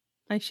out.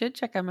 I should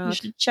check him You out.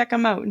 should check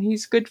him out.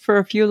 He's good for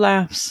a few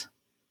laughs.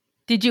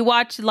 Did you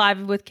watch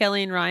Live with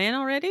Kelly and Ryan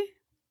already?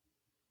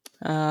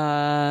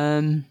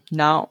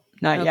 No,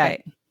 not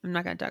yet. I'm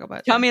not going to talk about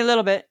it. Tell me a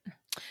little bit.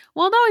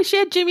 Well, no, she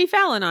had Jimmy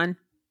Fallon on.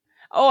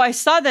 Oh, I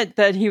saw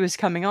that he was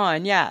coming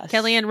on. Yes.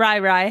 Kelly and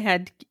Rai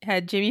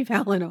had Jimmy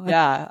Fallon on.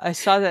 Yeah, I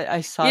saw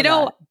that. You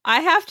know, I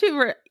have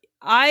to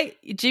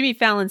Jimmy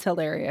Fallon's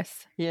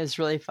hilarious. He is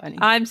really funny.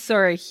 I'm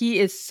sorry. He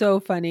is so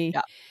funny.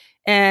 Yeah.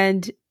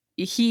 And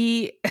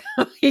he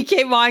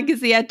came on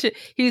because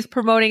he was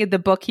promoting the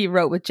book he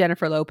wrote with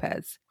Jennifer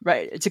Lopez.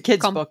 Right. It's a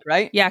kid's book,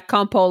 right? Yeah,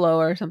 Compolo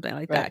or something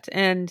like that.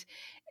 And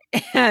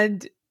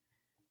it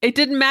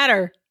didn't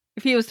matter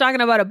if he was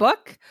talking about a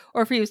book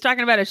or if he was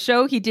talking about a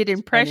show. He did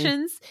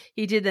impressions.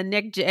 He did the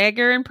Mick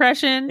Jagger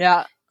impression.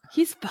 Yeah.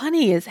 He's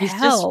funny as hell.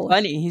 He's just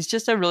funny. He's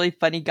just a really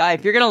funny guy.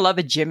 If you're going to love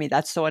a Jimmy,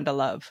 that's the one to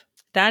love.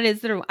 That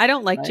is I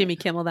don't like Jimmy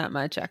Kimmel that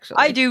much, actually.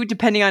 I do,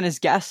 depending on his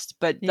guest,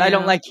 but I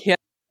don't like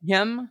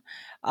him.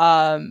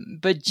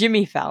 But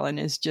Jimmy Fallon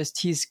is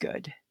he's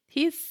good.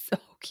 He's so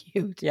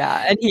cute.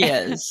 Yeah, and he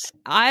is.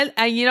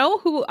 I you know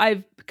who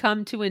I've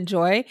come to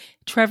enjoy?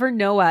 Trevor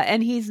Noah,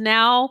 and he's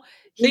now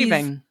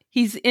leaving.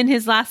 He's in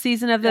his last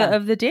season of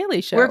the Daily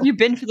Show. Where have you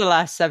been for the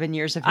last 7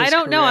 years of his I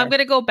don't know. career? I'm going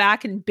to go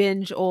back and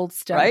binge old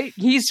stuff. Right?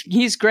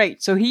 He's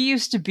great. So he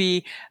used to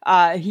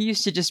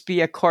just be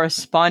a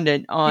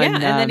correspondent on. Yeah,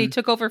 and then he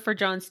took over for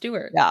Jon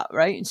Stewart. Yeah,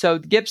 right. So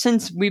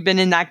Gibson's, we've been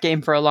in that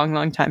game for a long,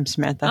 long time,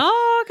 Samantha.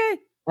 Oh,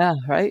 okay. Yeah,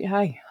 right.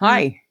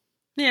 Hi.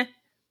 Yeah.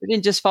 We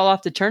didn't just fall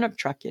off the turnip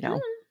truck, you know.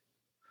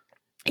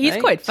 He's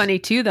quite funny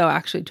too, though,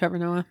 actually, Trevor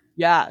Noah.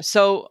 Yeah.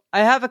 So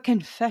I have a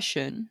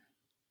confession.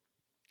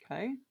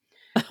 Okay.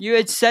 You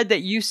had said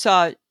that you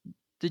saw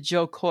the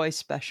Joe Coy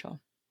special.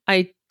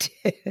 I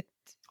did.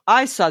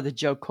 I saw the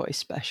Joe Coy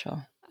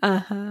special.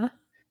 Uh-huh.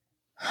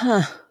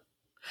 Huh.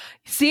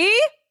 See?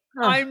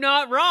 Huh. I'm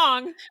not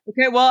wrong.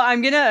 Okay, well,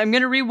 I'm gonna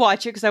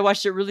rewatch it because I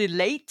watched it really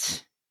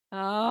late.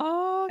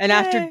 Oh. Okay. And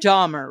after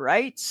Dahmer,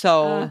 right?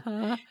 So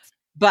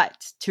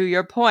but to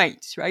your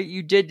point, right?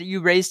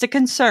 You raised a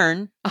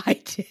concern. I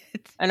did.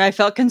 And I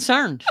felt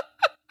concerned.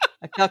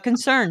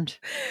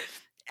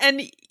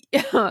 And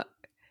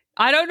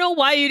I don't know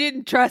why you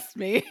didn't trust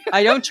me.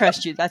 I don't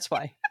trust you. That's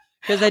why.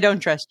 Because I don't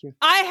trust you.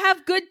 I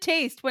have good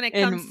taste when it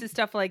comes to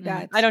stuff like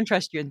that. I don't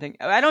trust you and think.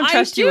 I don't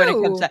trust you when it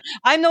comes to that.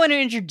 I'm the one who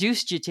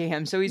introduced you to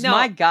him, so he's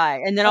my guy.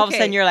 And then all of a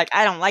sudden you're like,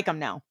 I don't like him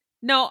now.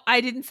 No, I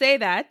didn't say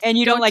that. And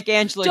you don't like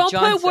Angela Johnson.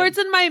 Don't put words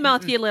in my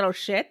mouth, you little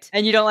shit.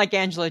 And you don't like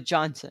Angela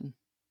Johnson.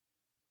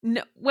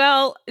 No,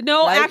 well,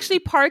 no, right? Actually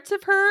parts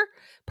of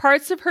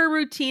her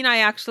routine I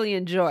actually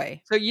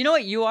enjoy. So you know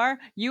what you are?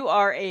 You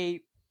are a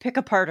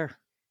pick-aparter.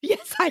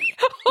 Yes,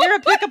 You're a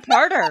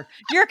pick-aparter.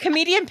 You're a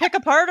comedian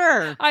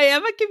pick-aparter. I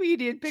am a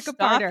comedian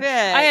pick-aparter.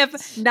 I have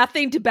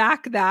nothing to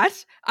back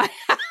that. You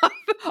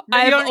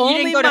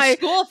didn't go to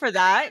school for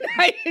that.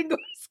 I didn't go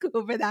to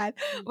school for that.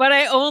 But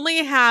I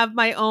only have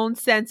my own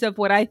sense of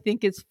what I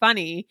think is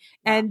funny.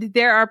 Yeah. And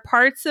there are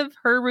parts of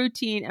her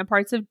routine and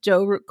parts of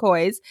Joe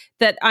Coy's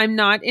that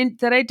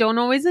that I don't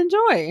always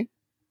enjoy.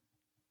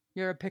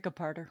 You're a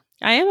pick-aparter.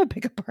 I am a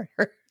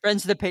pick-aparter.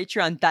 Friends of the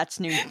Patreon, that's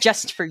new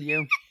just for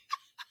you.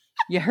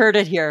 You heard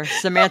it here.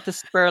 Samantha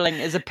Sperling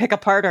is a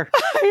pick-aparter.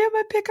 I am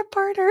a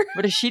pick-aparter.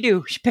 What does she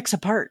do? She picks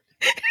apart.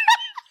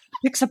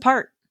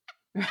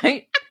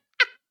 Right?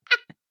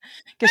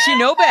 Because she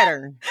know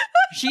better.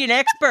 She an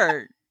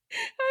expert.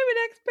 I'm an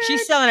expert.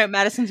 She's selling out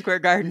Madison Square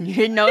Garden. You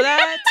didn't know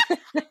that?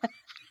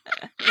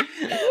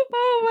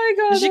 Oh my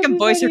God. She can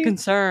voice her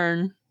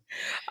concern.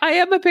 I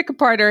am a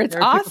pick-aparter. It's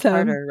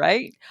awesome.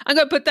 Right? I'm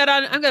gonna put that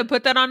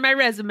on my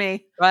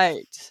resume. Right.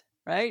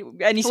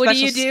 What do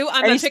you do?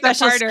 I'm a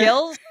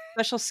pick-aparter.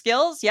 Special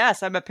skills?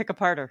 Yes, I'm a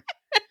pick-aparter.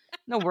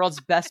 The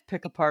world's best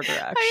pick-aparter,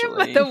 actually.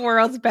 I am the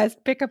world's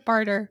best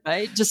pick-aparter.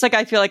 Right? Just like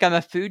I feel like I'm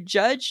a food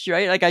judge,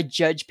 right? Like I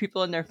judge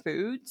people and their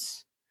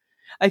foods.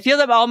 I feel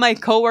that all my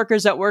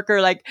coworkers at work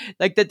are like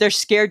that they're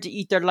scared to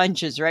eat their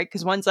lunches, right?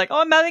 Because one's like, oh,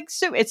 I'm having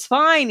soup. It's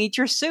fine. Eat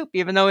your soup.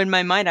 Even though in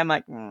my mind, I'm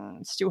like,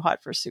 it's too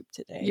hot for soup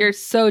today. You're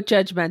so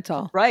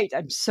judgmental. Right.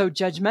 I'm so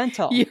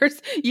judgmental.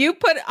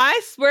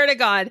 I swear to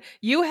God,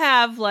 you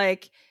have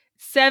like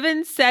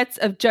 7 sets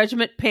of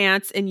judgment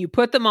pants and you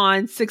put them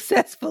on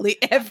successfully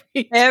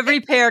every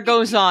pair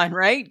goes on,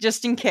 right?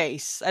 Just in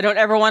case. I don't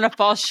ever want to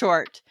fall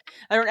short.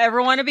 I don't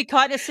ever want to be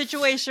caught in a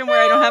situation where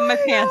I don't have my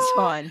pants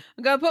on.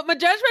 I'm going to put my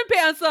judgment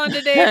pants on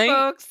today, right?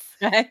 folks.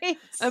 Right?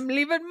 I'm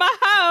leaving my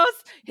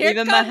house. Here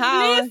comes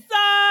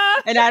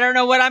Lisa. And I don't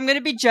know what I'm going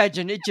to be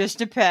judging. It just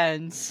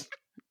depends.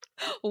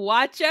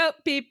 Watch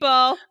out,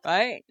 people.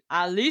 Right?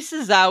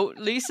 Lisa's out.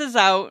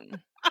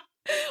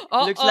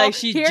 Looks like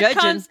she's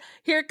judging.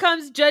 Here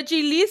comes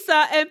Judgy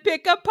Lisa and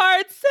Pick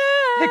Apart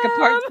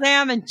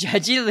Sam and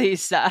Judgy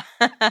Lisa.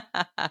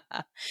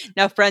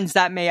 Now, friends,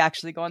 that may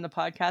actually go on the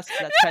podcast.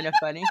 That's kind of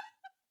funny.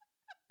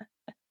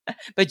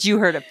 But you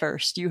heard it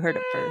first.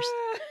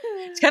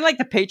 It's kind of like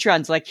the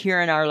Patreons, like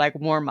hearing our like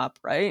warm up,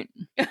 right?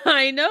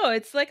 I know.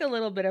 It's like a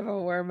little bit of a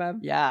warm up.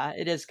 Yeah,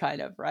 it is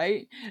kind of,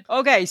 right?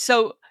 Okay,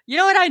 so you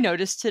know what I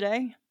noticed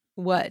today?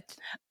 What?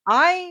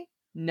 I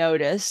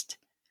noticed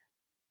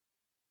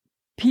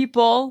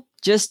people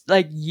just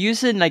like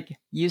using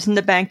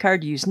the bank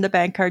card.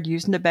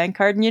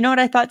 And you know what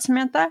I thought,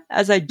 Samantha?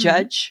 As I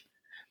judge,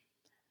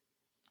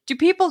 do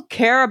people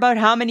care about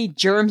how many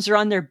germs are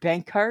on their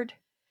bank card?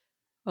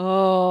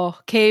 Oh,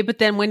 okay. But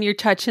then when you're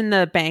touching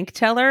the bank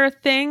teller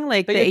thing,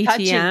 like the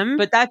ATM,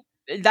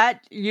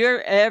 that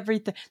you're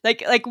everything.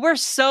 Like we're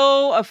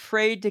so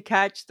afraid to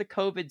catch the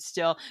COVID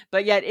still,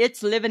 but yet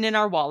it's living in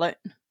our wallet.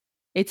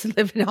 It's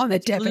living on the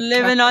debit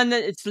Living card.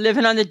 it's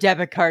living on the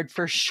debit card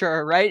for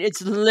sure, right?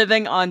 It's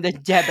living on the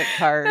debit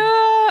card.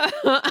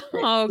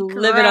 Oh,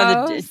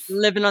 It's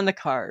living on the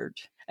card.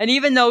 And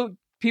even though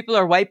people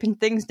are wiping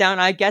things down,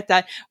 I get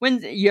that.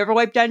 When you ever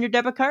wipe down your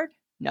debit card?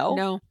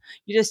 No.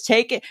 You just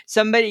take it.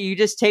 You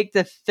just take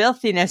the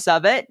filthiness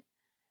of it.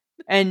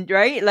 And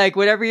right, like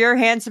whatever your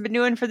hands have been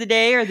doing for the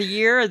day or the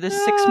year or the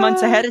 6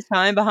 months ahead of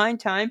time, behind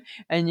time,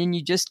 and then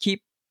you just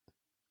keep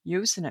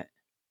using it.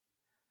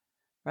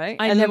 Right?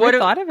 I and never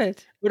thought of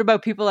it. What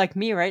about people like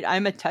me, right?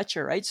 I'm a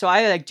toucher, right? So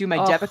I like do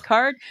my debit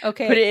card,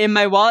 okay, put it in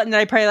my wallet, and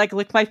then I probably like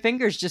lick my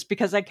fingers just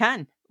because I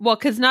can. Well,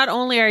 because not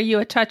only are you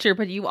a toucher,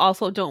 but you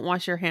also don't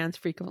wash your hands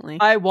frequently.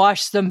 I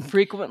wash them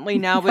frequently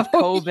now with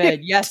COVID.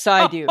 Yes,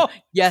 I do.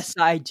 Yes,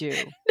 I do.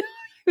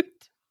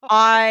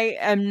 I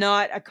am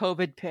not a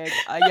COVID pig.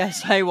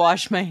 Yes, I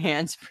wash my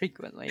hands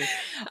frequently.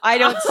 I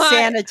don't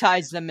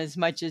sanitize them as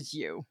much as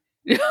you.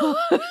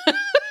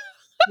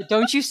 But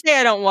don't you say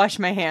I don't wash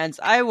my hands.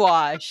 I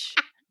wash.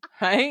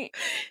 Right?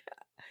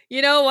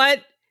 You know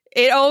what?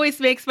 It always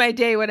makes my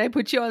day when I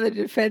put you on the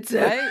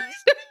defensive. Right?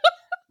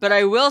 But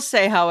I will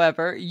say,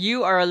 however,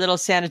 you are a little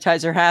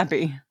sanitizer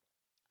happy.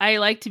 I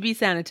like to be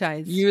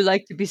sanitized. You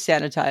like to be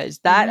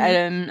sanitized. That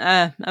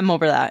I'm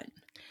over that.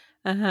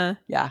 Uh-huh.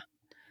 Yeah.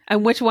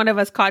 And which one of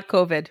us caught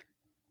COVID?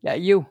 Yeah,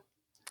 you.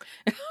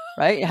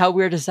 Right? How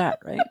weird is that,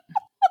 right?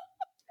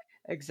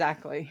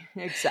 Exactly.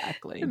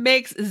 It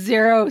makes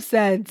zero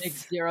sense.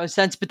 Makes zero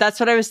sense. But that's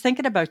what I was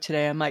thinking about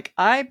today. I'm like,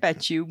 I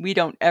bet you we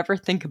don't ever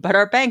think about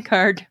our bank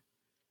card.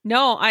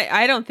 No,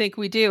 I don't think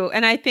we do.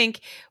 And I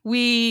think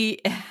we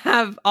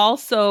have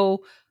also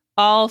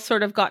all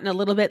sort of gotten a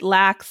little bit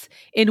lax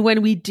in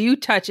when we do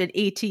touch an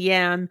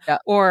ATM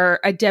or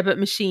a debit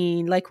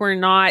machine. Like we're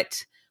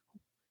not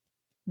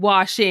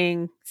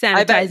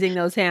sanitizing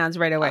those hands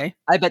right away.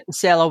 I bet the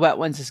sale of wet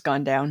ones has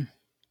gone down.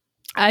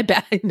 I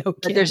bet. No kidding.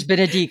 But there's been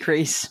a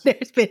decrease.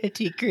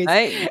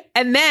 Right?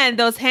 And then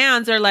those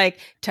hands are like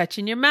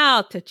touching your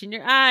mouth, touching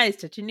your eyes,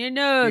 touching your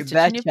nose,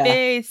 touching your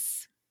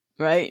face.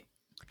 Right.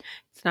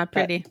 It's not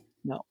pretty.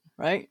 No.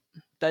 Right.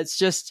 That's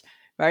just,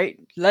 right.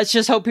 Let's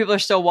just hope people are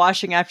still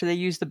washing after they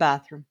use the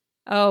bathroom.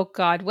 Oh,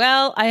 God.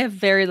 Well, I have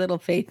very little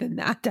faith in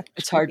that. Actually.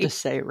 It's hard to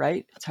say,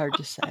 right? It's hard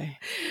to say.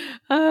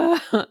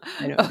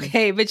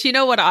 Okay. But you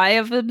know what I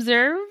have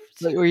observed?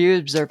 What were you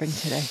observing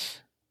today?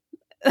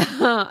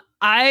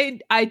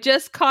 I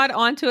just caught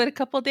onto it a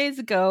couple of days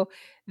ago.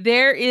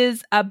 There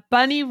is a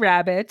bunny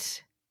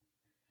rabbit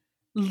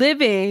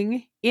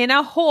living in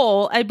a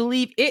hole. I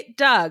believe it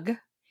dug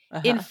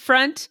in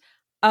front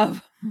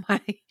of my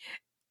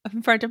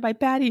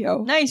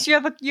patio. Nice. You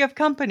have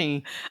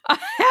company. I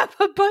have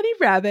a bunny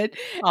rabbit.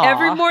 Aww.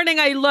 Every morning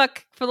I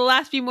look. For the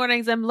last few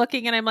mornings I'm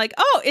looking and I'm like,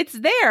 oh, it's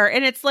there,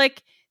 and it's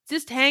like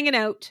just hanging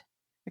out.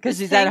 Because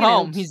he's at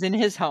home. He's in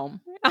his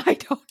home.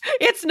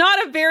 It's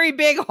not a very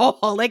big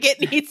hole. Like it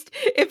needs,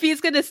 if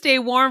he's going to stay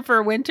warm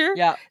for winter,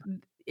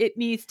 it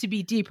needs to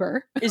be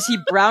deeper. Is he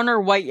brown or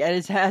white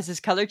yet? Has his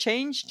color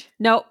changed?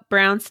 No,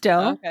 brown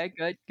still. Okay,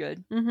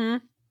 good. Mm-hmm.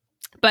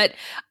 But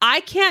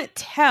I can't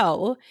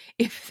tell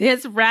if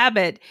this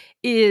rabbit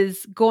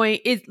is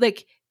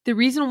like the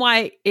reason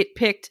why it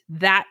picked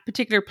that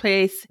particular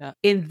place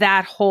in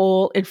that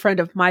hole in front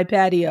of my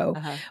patio.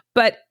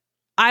 But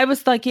I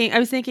was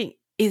thinking,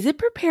 is it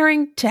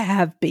preparing to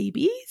have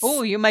babies?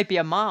 Oh, you might be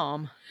a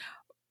mom.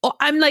 Oh,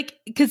 I'm like,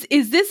 because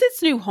is this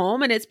its new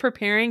home and it's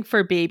preparing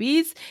for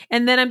babies?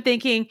 And then I'm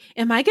thinking,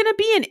 am I going to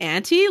be an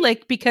auntie?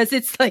 Like, because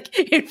it's like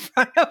in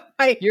front of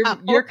my house.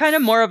 You're kind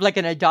of more of like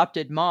an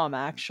adopted mom,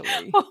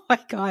 actually. Oh my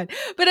God.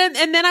 But,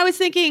 and then I was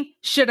thinking,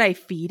 should I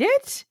feed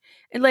it?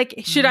 And like,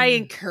 should I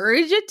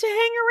encourage it to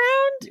hang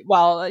around?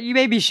 Well, you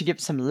maybe should give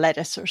some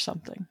lettuce or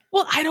something.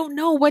 Well, I don't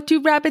know. What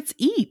do rabbits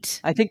eat?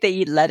 I think they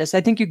eat lettuce.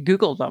 I think you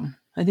Google them.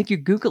 I think you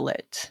Google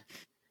it.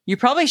 You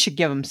probably should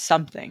give them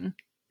something.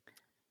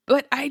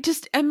 But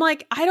I'm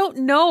like, I don't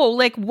know.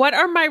 Like, what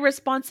are my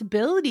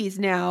responsibilities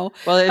now?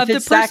 Well, if of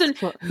the person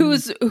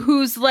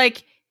who's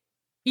like,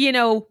 you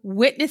know,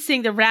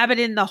 witnessing the rabbit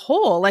in the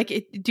hole.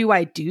 Like, do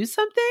I do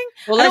something?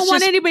 Well, I don't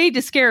want anybody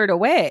to scare it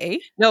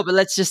away. No, but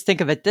let's just think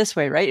of it this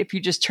way, right? If you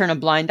just turn a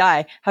blind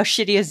eye, how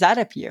shitty is that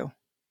of you?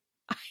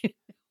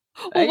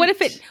 Well,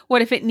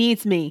 what if it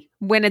needs me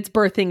when it's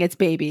birthing its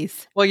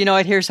babies? Well, you know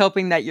what? Here's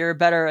hoping that you're a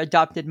better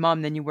adopted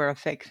mom than you were a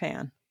fake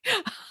fan.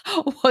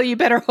 Well, you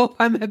better hope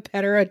I'm a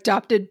better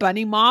adopted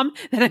bunny mom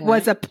than I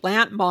was a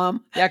plant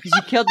mom. Yeah, because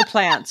you killed the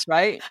plants,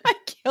 right? I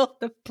killed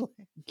the plants.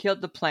 You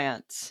killed the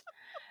plants.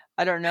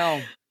 I don't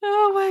know.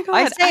 Oh my God.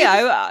 I say,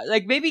 I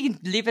like maybe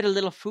leave it a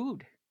little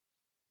food.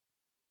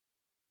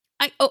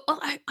 I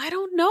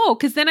don't know.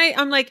 Because then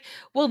I'm like,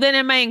 well,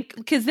 then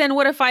because then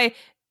what if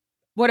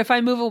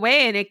I move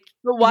away and it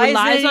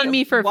relies on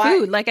me for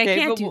food? Like, I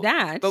can't do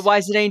that. But why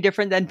is it any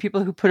different than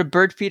people who put a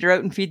bird feeder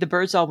out and feed the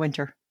birds all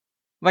winter?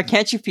 Why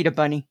can't you feed a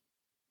bunny?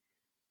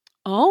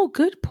 Oh,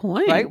 good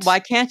point. Right? Why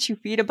can't you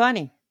feed a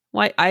bunny?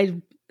 Why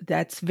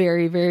That's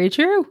very, very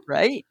true.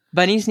 right?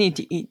 Bunnies need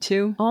to eat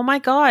too. Oh my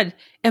God.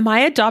 Am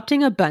I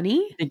adopting a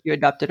bunny? I think you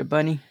adopted a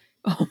bunny.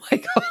 Oh my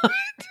God.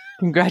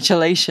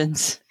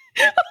 Congratulations.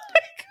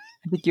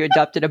 I think you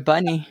adopted a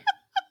bunny.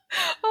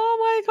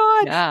 Oh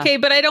my God. Yeah. Okay,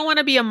 but I don't want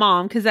to be a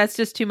mom because that's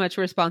just too much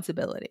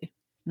responsibility.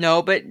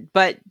 No, but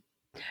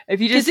if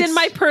you Because just in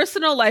my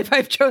personal life,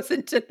 I've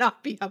chosen to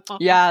not be a mom.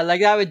 yeah,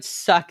 like that would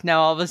suck.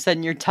 Now all of a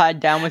sudden you're tied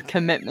down with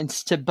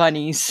commitments to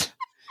bunnies,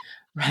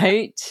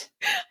 right?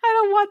 I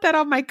don't want that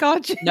on my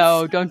conscience.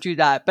 No, don't do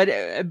that. But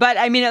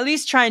I mean, at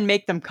least try and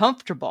make them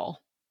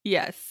comfortable,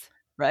 Yes.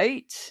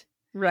 right?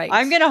 Right.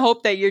 I'm gonna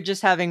hope that you're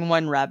just having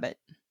one rabbit.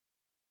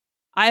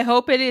 I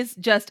hope it is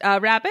just a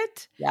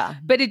rabbit, Yeah,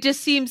 but it just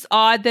seems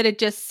odd that it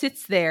just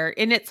sits there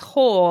in its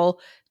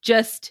hole,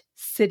 just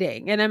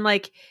sitting. And I'm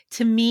like,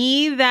 to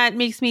me, that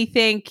makes me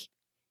think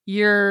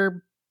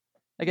you're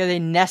like are they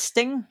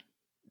nesting?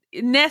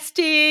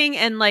 nesting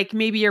and like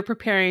maybe you're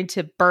preparing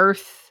to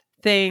birth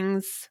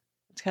things.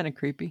 It's kind of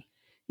creepy.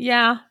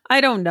 Yeah,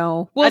 I don't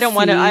know. I don't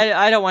want to. see.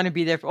 I don't want to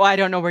be there. Well, I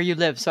don't know where you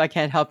live, so I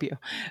can't help you.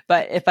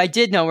 But if I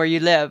did know where you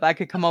live, I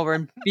could come over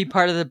and be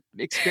part of the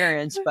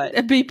experience.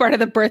 But Be part of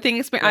the birthing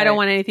experience. I don't Right.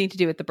 want anything to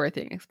do with the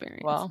birthing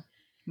experience. well,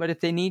 what if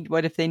they need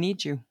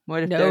you?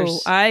 What if no,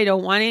 there's I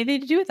don't want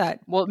anything to do with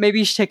that. well, maybe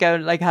you should take out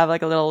have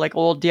like a little like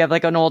old. Do you have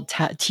like an old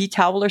tea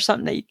towel or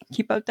something that you can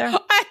keep out there? A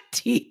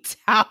tea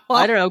towel.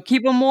 I don't know.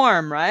 Keep them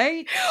warm,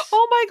 right?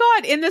 Oh my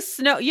God. In the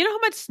snow. You know how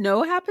much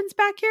snow happens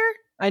back here?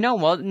 I know.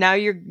 Well, now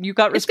you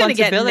got It's going to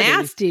get responsibilities.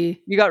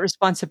 nasty. You got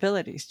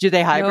responsibilities. Do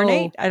they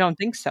hibernate? No. I don't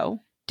think so.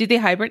 Do they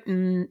hibernate?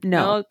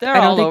 No. they're I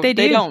don't all think over. they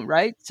do. They don't,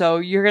 right? So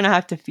you're gonna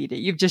have to feed it.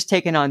 You've just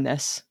taken on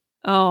this.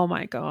 Oh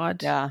my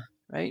God. Yeah,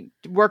 right.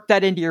 Work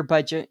that into your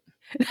budget.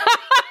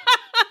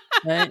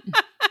 Right?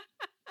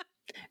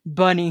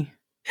 Bunny.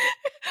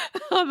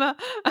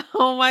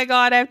 Oh my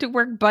God. I have to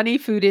work bunny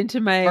food into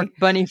my. Work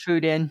bunny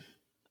food in.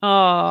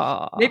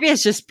 Oh. Maybe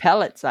it's just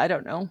pellets. I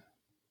don't know.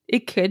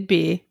 It could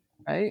be.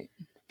 Right?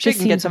 Just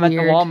She can get seems some at the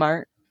weird.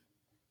 Walmart.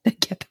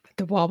 Get them at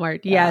the Walmart.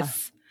 Yeah.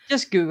 Yes.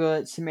 Just Google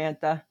it,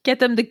 Samantha. Get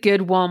them the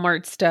good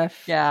Walmart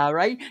stuff. Yeah,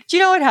 right? Do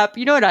you know what happened?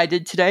 You know what I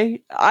did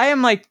today? I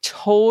am like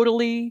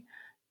totally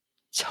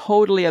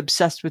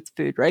obsessed with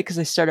food, right? Because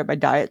I started my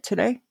diet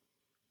today.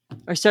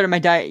 I started my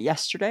diet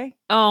yesterday.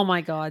 Oh my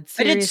God. I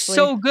Seriously. did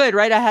so good,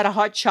 right? I had a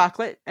hot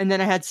chocolate and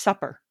then I had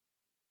supper.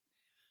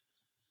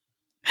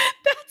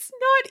 That's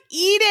not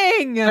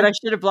eating. But I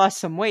should have lost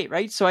some weight,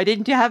 right? So I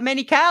didn't have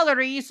many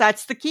calories.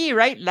 That's the key,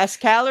 right? Less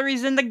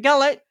calories in the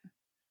gullet.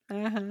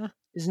 Uh-huh.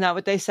 Isn't that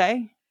what they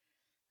say?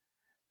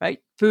 Right?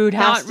 Food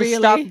Not has to really.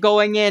 stop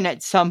going in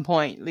at some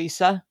point,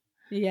 Lisa.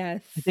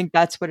 Yes. I think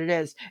that's what it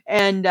is.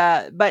 And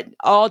but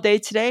all day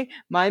today,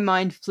 my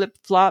mind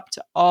flip-flopped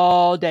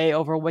all day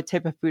over what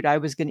type of food I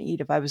was going to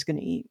eat if I was going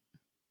to eat.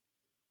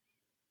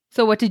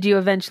 So what did you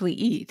eventually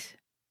eat?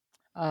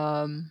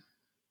 I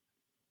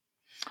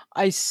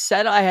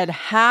said I had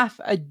half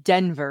a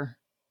Denver.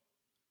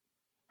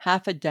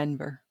 Half a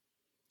Denver.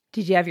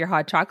 Did you have your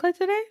hot chocolate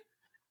today?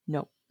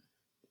 No.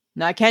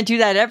 No, I can't do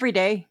that every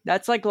day.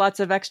 That's like lots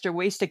of extra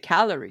wasted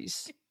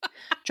calories.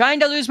 Trying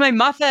to lose my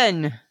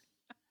muffin.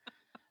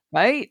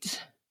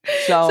 Right?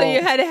 So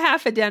you had a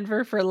half a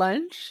Denver for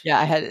lunch? yeah,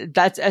 I had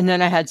and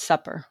then I had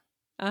supper.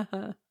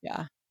 Uh-huh.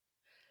 Yeah.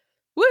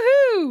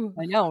 Woohoo!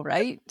 I know,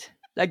 right?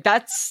 Like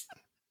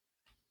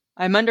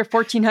I'm under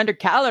 1,400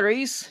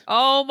 calories.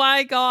 Oh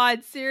my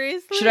God.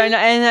 Seriously? Should I not?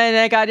 And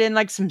then I got in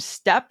like some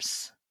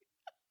steps.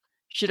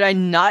 Should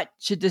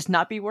this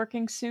not be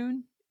working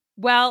soon?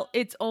 Well,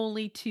 it's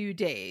only 2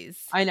 days.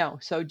 I know.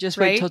 So just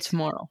wait till Right?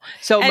 tomorrow.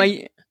 So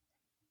And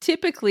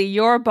typically,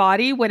 your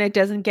body, when it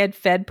doesn't get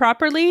fed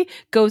properly,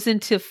 goes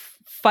into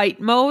fight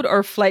mode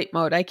or flight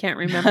mode. I can't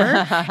remember.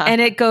 And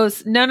it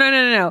goes,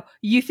 no.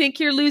 You think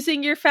you're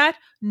losing your fat?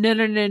 No.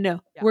 Yeah.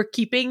 We're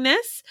keeping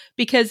this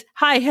because,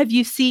 hi, have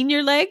you seen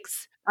your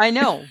legs? I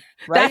know,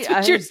 right? That's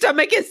what your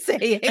stomach is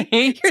saying.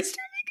 Your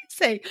stomach is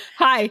saying,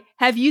 hi,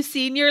 have you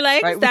seen your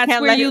legs? Right, we That's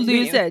can't where let you it-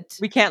 lose it.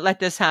 We can't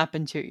let this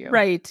happen to you.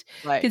 Right.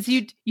 Right. Because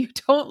you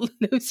don't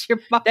lose your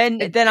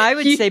body. Then I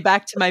would You- say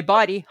back to my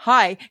body,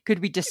 hi, could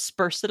we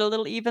disperse it a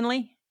little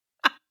evenly?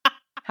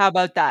 How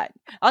about that?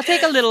 I'll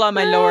take a little on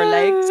my lower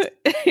legs.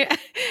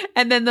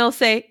 And then they'll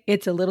say,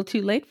 it's a little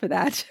too late for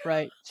that.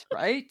 Right.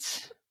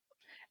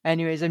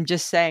 Anyways, I'm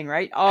just saying,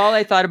 right? All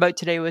I thought about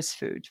today was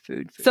food.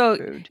 So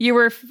food. you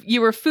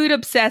were food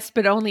obsessed,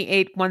 but only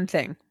ate one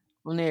thing.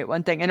 Only ate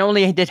one thing and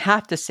only did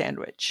half the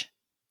sandwich.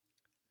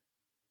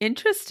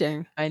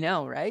 Interesting. I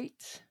know, right?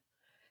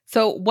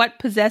 So what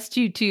possessed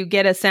you to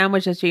get a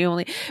sandwich that you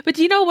only, but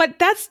you know what?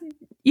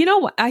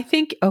 I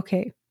think,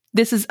 okay,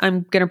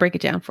 I'm going to break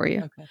it down for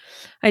you.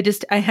 Okay.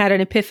 I had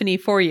an epiphany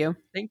for you.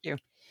 Thank you.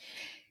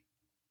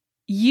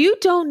 You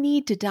don't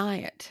need to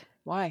diet.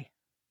 Why?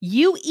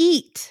 You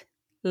eat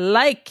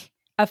like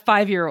a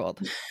 5-year-old.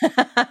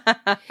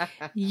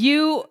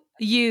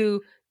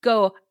 You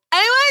go, I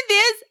want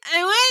this,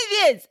 I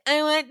want this,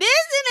 I want this,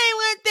 and I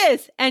want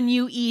this. And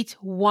you eat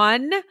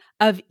one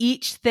of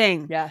each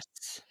thing. Yes.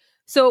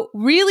 So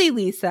really,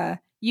 Lisa,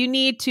 you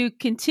need to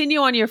continue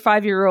on your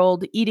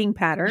 5-year-old eating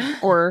pattern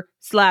or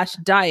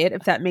 / diet,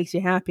 if that makes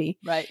you happy.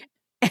 Right.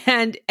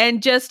 And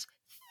just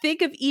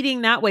think of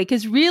eating that way.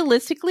 Because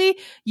realistically,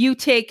 you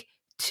take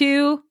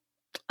 2,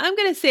 I'm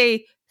going to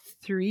say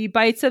 3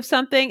 bites of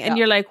something and Yeah.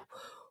 you're like,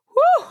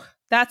 whew,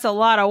 that's a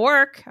lot of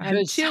work. I'm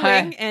It's chewing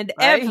hard, and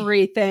right?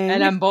 everything.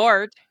 And I'm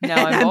bored.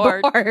 Now and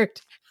I'm bored.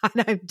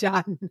 and I'm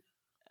done.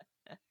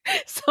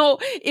 So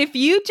if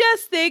you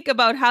just think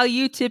about how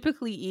you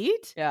typically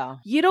eat, Yeah.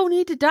 you don't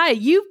need to diet.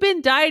 You've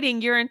been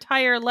dieting your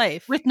entire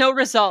life. With no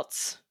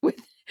results. With-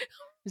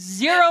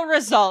 0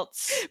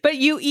 results. But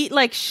you eat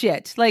like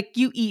shit. Like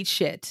you eat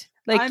shit.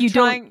 Like I'm you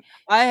trying,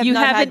 I have you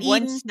not haven't had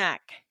one eaten-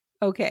 snack.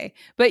 don't. Okay.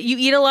 But you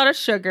eat a lot of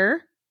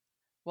sugar.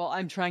 Well,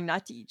 I'm trying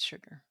not to eat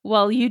sugar.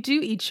 Well, you do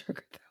eat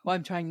sugar. Well,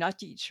 I'm trying not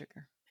to eat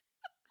sugar.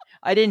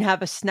 I didn't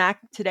have a snack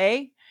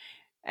today.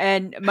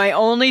 And my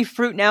only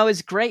fruit now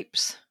is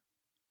grapes.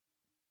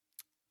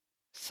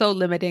 So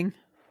limiting.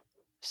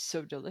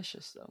 So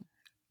delicious, though.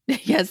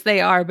 Yes,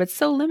 they are, but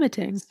so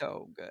limiting.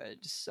 So good.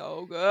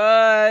 So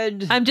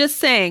good. I'm just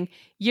saying,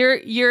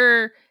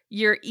 your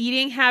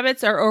eating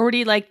habits are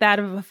already like that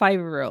of a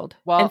 5-year-old.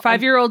 Well, and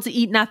 5-year-olds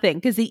eat nothing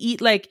because they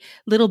eat like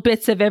little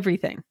bits of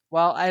everything.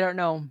 Well, I don't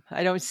know.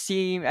 I don't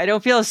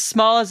feel as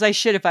small as I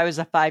should if I was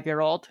a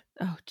 5-year-old.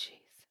 Oh, jeez.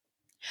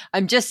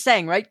 I'm just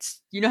saying, right?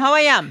 You know how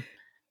I am.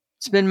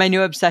 It's been my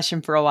new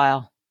obsession for a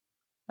while.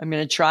 I'm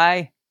going to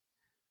try.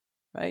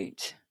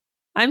 Right?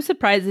 I'm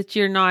surprised that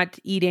you're not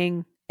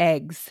eating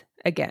eggs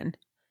again.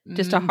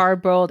 Just a Mm,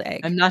 hard-boiled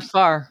egg. I'm not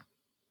far.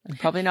 I'm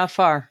probably not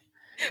far.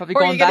 Probably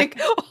Or going you're back.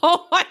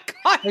 oh my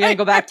God. We're going to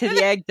go back to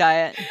the egg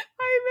diet.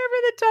 I remember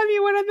the time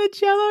you went on the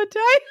Jell-O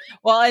diet.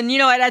 Well, and you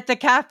know what? At the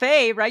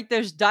cafe, right,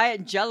 there's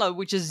Diet Jell-O,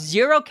 which is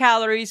 0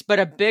 calories, but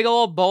a big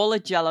old bowl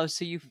of Jell-O,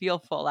 so you feel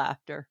full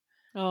after.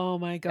 Oh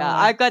my God. Yeah,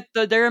 I've got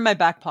they're in my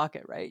back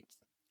pocket, right?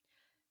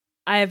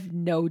 I have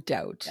no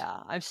doubt.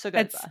 Yeah, I've still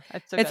got.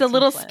 It's a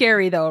little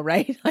scary though,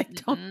 right? Like,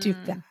 don't do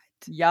Mm. that.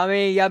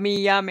 Yummy,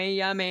 yummy, yummy,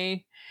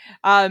 yummy.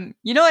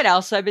 You know what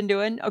else I've been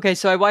doing? Okay,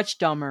 so I watched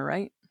Dahmer,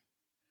 right?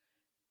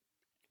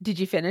 Did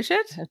you finish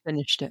it? I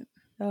finished it.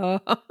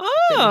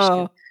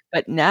 Oh.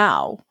 But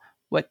now,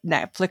 what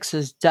Netflix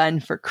has done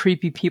for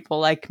creepy people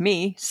like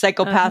me,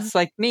 psychopaths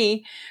like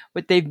me,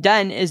 what they've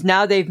done is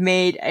now they've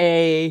made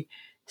a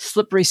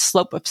slippery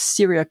slope of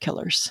serial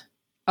killers.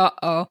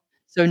 Uh-oh.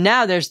 So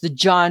now there's the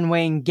John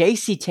Wayne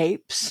Gacy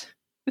tapes.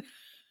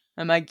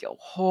 I'm like,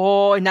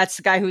 oh, and that's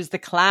the guy who's the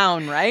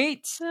clown,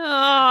 right?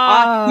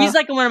 Oh. He's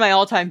like one of my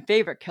all-time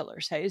favorite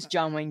killers. Hey, is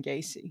John Wayne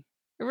Gacy.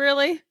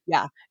 Really?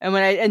 Yeah.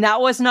 And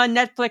that wasn't on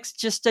Netflix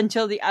just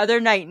until the other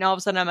night. And all of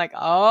a sudden I'm like,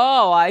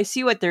 oh, I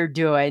see what they're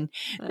doing.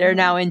 They're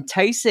now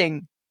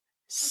enticing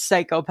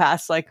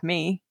psychopaths like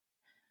me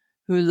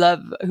who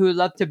love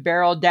to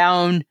barrel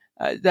down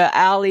the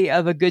alley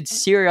of a good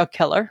serial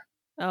killer.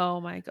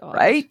 Oh my God.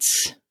 Right?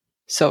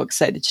 So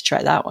excited to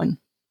try that one.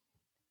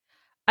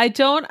 I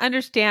don't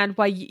understand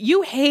why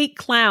you hate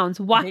clowns.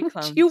 Why hate would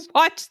clowns. you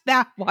watch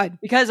that one?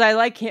 Because I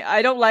like him.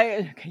 I don't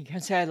like, okay, you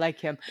can say I like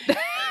him.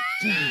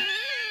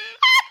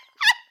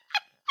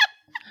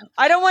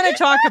 I don't want to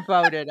talk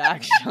about it,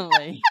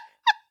 actually.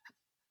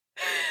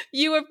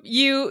 You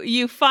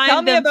Tell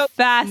find me them about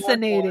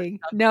fascinating.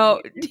 more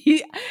No,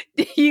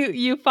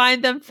 you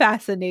find them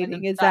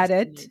fascinating. Is that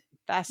it?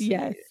 Fascinating.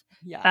 Yes.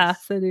 Yes.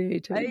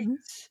 Fascinating.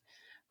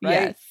 Right?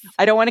 Yes.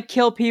 I don't want to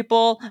kill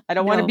people. I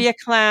don't want to No. be a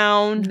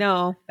clown.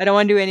 No. I don't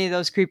want to do any of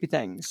those creepy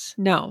things.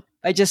 No.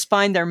 I just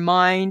find their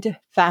mind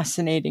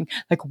fascinating.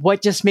 Like,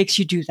 what just makes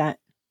you do that?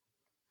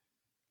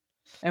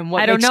 And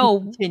what I don't makes you know.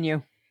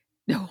 continue?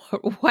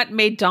 What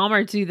made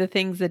Dahmer do the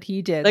things that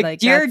he did? Like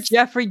dear that's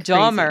Jeffrey crazy.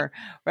 Dahmer,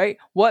 right?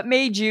 What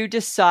made you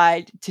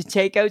decide to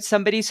take out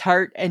somebody's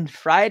heart and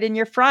fry it in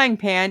your frying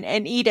pan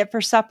and eat it for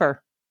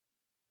supper?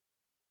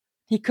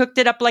 He cooked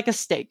it up like a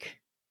steak.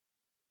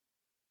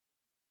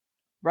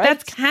 Right?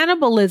 That's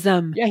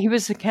cannibalism. Yeah, he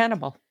was a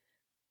cannibal.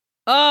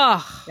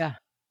 Oh. Yeah.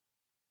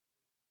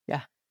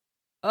 Yeah.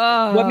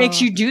 Oh. What makes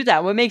you do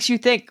that? What makes you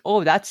think,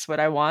 oh, that's what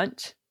I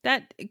want?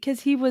 that?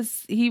 Because he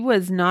was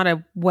not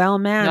a well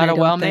man. Not I a don't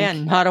well think.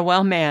 man. Not a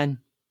well man.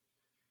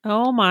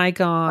 Oh my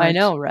God. I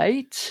know,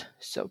 right?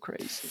 So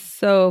crazy.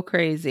 So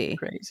crazy.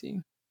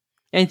 Crazy.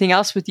 Anything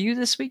else with you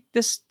this week?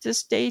 This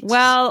date?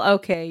 Well,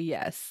 okay,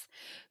 yes.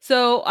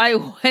 So I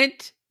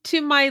went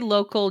to my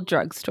local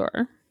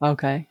drugstore.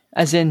 Okay.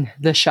 As in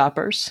the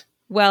Shoppers.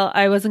 Well,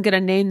 I wasn't going to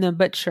name them,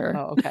 but sure.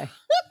 Oh, okay.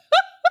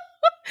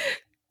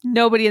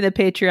 Nobody in the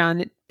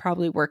Patreon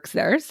probably works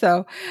there.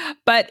 So,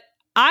 but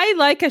I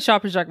like a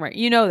Shoppers Drug Mart.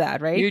 You know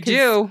that, right? You 'Cause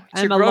do.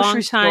 It's I'm your a long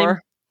grocery time.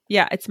 store.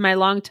 Yeah, it's my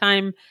long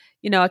time.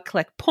 I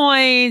collect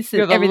points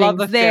You and have a love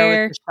everything's affair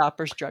there. with the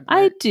Shoppers Drug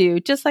I Mart. do,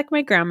 just like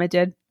my grandma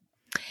did.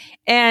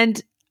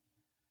 And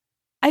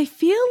I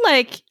feel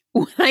like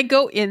when I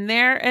go in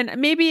there, and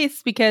maybe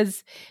it's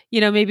because,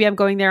 maybe I'm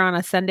going there on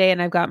a Sunday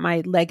and I've got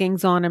my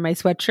leggings on and my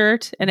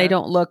sweatshirt and I Uh-huh.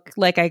 don't look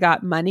like I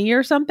got money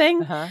or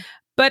something. Uh-huh.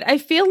 But I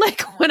feel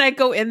like when I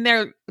go in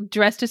there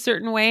dressed a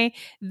certain way,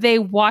 they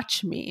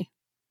watch me.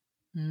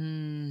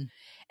 Mm.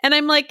 And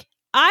I'm like,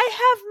 I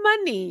have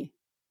money.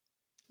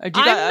 I'm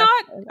not.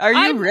 Are you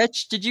I'm-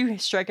 rich? Did you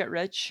strike it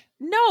rich?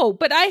 No,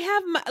 but I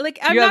have like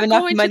I'm You have not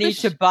enough going money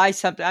to to buy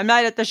something. I'm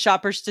not at the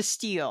Shoppers to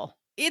steal.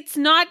 It's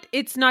not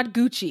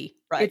Gucci.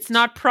 Right. It's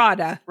not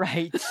Prada.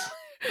 Right.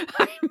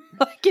 I'm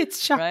like,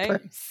 it's Right.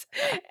 Shoppers.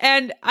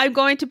 And I'm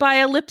going to buy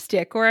a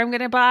lipstick, or I'm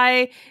going to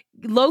buy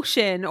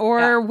lotion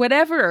or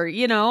whatever,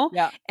 you know?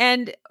 Yeah.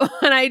 And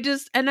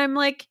I'm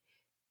like,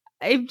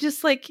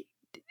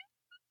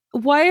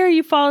 why are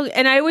you following?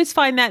 And I always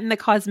find that in the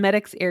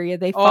cosmetics area,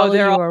 they follow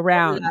you all over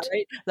around. that,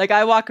 right? Like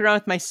I walk around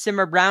with my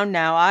Simmer Brown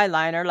now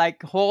eyeliner,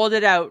 like hold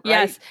it out, right?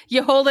 Yes,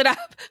 you hold it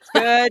up. It's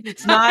good.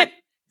 It's not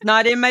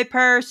in my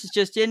purse. It's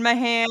just in my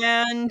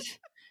hand.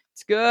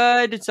 It's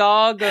good. It's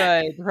all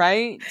good,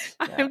 right?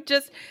 I'm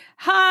just,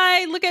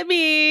 hi, look at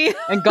me.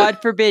 And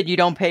God forbid you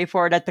don't pay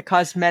for it at the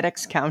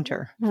cosmetics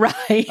counter.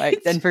 Right.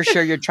 Right. Then for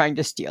sure you're trying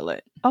to steal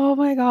it. Oh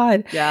my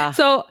God. Yeah.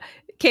 So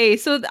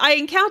I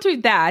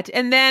encountered that,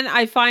 and then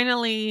I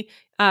finally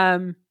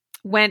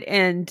went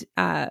and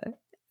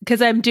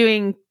because I'm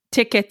doing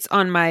tickets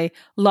on my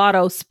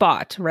Lotto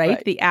Spot,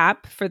 right? The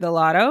app for the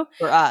Lotto.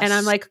 For us. And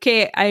I'm like,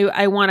 okay,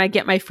 I want to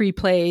get my free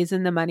plays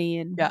and the money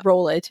and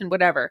roll it and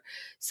whatever.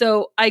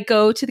 So I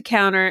go to the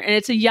counter, and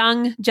it's a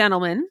young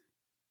gentleman,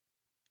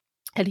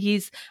 and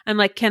I'm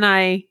like, can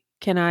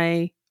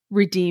I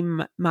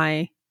redeem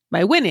my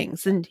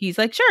winnings? And he's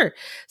like, sure.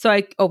 So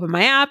I open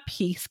my app,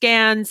 he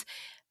scans.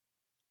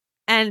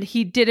 And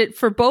he did it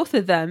for both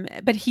of them,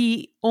 but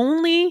he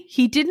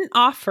didn't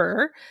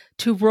offer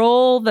to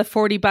roll the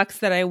 $40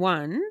 that I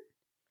won.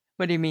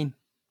 What do you mean?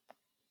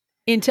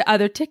 Into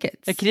other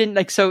tickets. Like he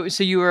didn't so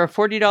you were a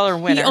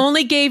 $40 winner. He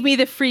only gave me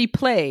the free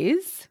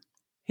plays.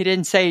 He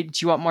didn't say, do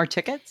you want more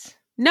tickets?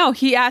 No,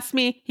 he asked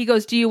me, he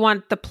goes, do you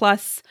want the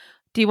plus?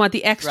 Do you want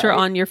the extra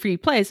on your free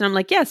plays? And I'm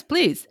like, yes,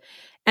 please.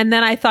 And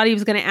then I thought he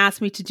was going to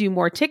ask me to do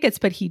more tickets,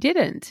 but he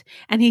didn't.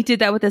 And he did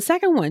that with the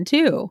second one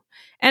too.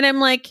 And I'm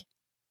like,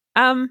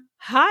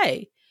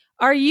 hi,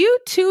 are you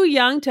too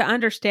young to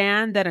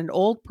understand that an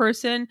old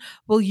person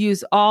will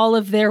use all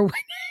of their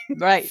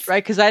winnings? Right.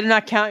 Because I did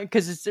not count,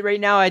 because it's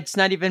right now, it's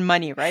not even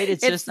money, right?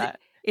 It's just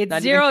that. It's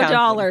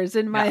 $0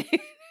 in my.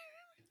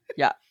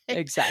 Yeah,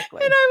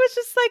 exactly. And I was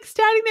just like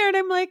standing there, and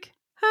I'm like,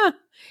 huh,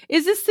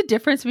 is this the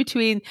difference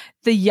between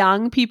the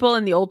young people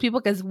and the old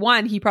people? Because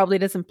one, he probably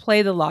doesn't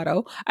play the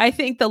Lotto. I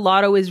think the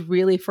Lotto is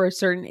really for a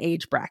certain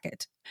age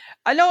bracket.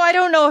 I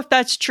don't know if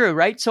that's true,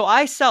 right? So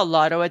I sell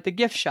Lotto at the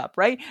gift shop,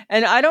 right?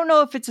 And I don't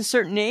know if it's a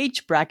certain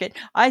age bracket.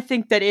 I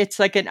think that it's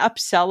like an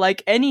upsell,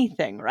 like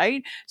anything,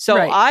 right? So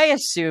I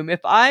assume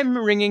if I'm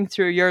ringing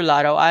through your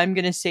Lotto, I'm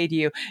going to say to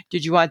you,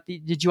 did you want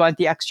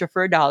the extra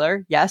for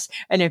 $1? Yes.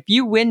 And if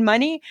you win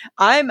money,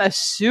 I'm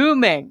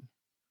assuming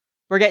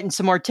we're getting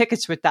some more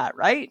tickets with that,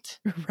 right?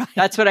 Right.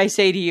 That's what I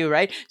say to you,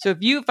 right? So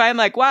if I'm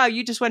like, wow,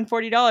 you just won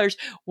 $40,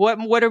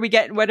 what are we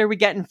getting? What are we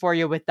getting for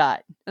you with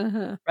that?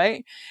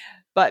 Right?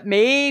 But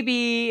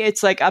maybe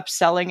it's like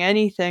upselling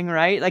anything,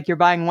 right? Like you're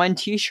buying one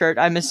t-shirt.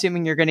 I'm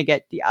assuming you're going to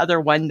get the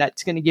other one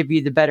that's going to give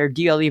you the better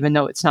deal, even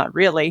though it's not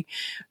really,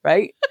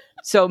 right?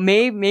 So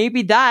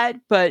maybe that,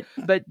 but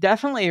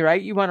definitely,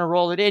 right? You want to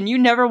roll it in. You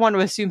never want to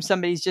assume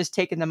somebody's just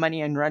taking the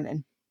money and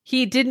running.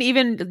 He didn't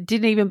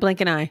even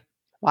blink an eye.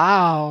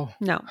 Wow.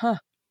 No. Huh.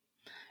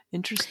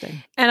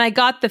 Interesting. And I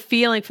got the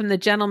feeling from the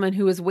gentleman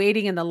who was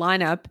waiting in the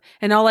lineup,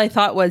 and all I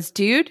thought was,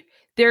 dude,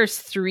 there's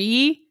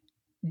 3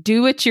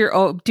 do it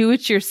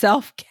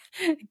yourself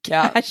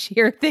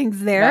cashier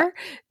things there. Yeah.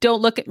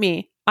 Don't look at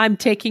me. I'm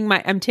taking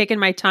my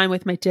time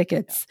with my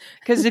tickets.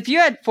 Because if you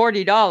had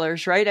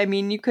 $40, right? I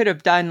mean, you could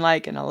have done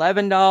like an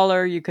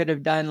 $11. You could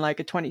have done like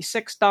a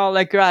 $26.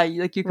 Like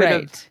you could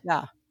have.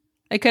 Yeah.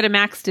 I could have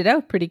maxed it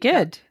out pretty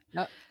good.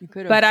 Yeah, you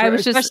could have. But I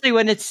was especially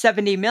when it's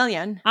 70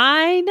 million.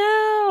 I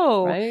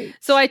know. Right.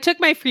 So I took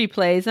my free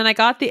plays and I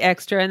got the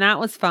extra, and that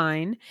was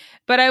fine.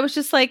 But I was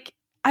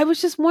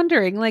just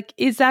wondering, like,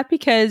 is that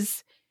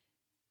because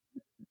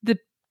the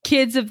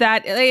kids of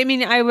that? I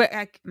mean,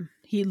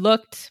 he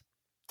looked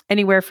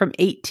anywhere from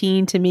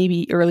 18 to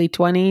maybe early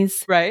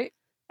 20s. Right.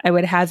 I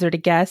would hazard a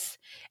guess.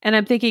 And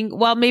I'm thinking,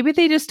 well, maybe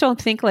they just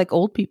don't think like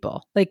old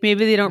people. Like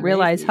maybe they don't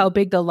realize how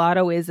big the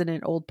Lotto is in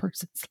an old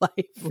person's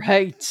life.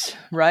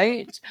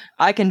 Right.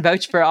 I can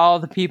vouch for all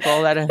the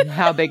people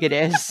how big it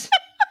is.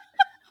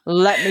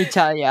 Let me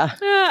tell you.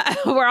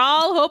 We're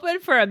all hoping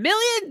for $1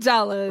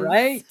 million.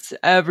 Right.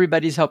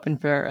 Everybody's hoping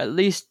for at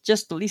least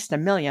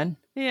 $1 million.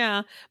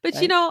 Yeah. But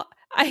you know,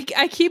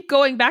 I keep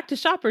going back to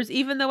Shoppers,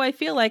 even though I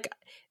feel like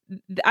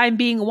I'm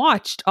being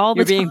watched all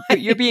the time.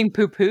 You're being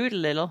poo-pooed a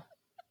little.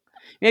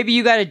 Maybe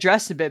you got to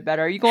dress a bit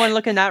better. Are you going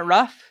looking that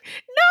rough?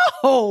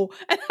 No.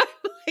 And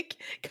I'm like,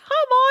 come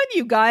on,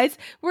 you guys.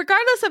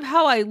 Regardless of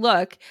how I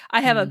look,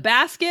 I have a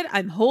basket.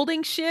 I'm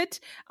holding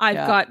shit. I've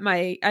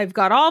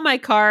got all my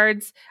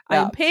cards.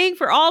 Yeah. I'm paying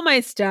for all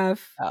my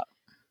stuff. Yeah.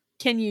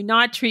 Can you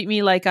not treat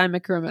me like I'm a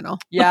criminal?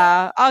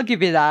 Yeah, I'll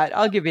give you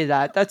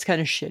that. That's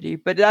kind of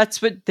shitty, but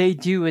that's what they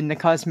do in the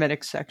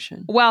cosmetics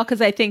section. Well,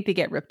 because I think they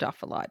get ripped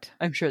off a lot.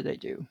 I'm sure they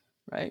do.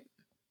 Right.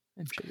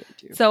 I'm sure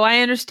they do. So I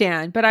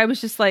understand, but I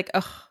was just like,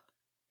 ugh,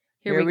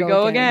 Here we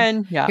go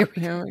again. Yeah. Here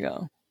we Here we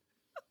go.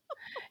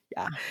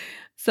 Yeah.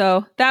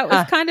 So that was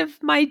Ah. kind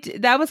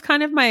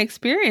of my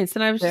experience,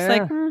 and I was just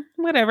Yeah. like,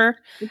 whatever.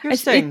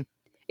 Interesting.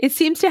 It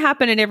seems to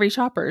happen in every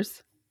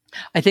Shoppers.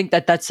 I think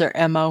that's their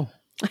MO,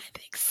 I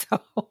think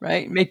so.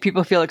 right? Make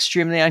people feel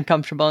extremely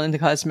uncomfortable in the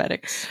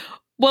cosmetics.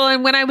 Well,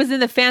 and when I was in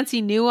the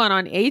fancy new one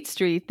on 8th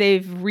Street,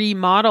 they've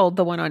remodeled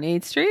the one on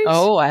 8th Street.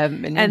 Oh, I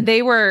haven't been in. And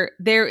they were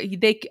there.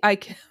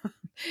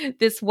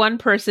 This one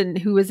person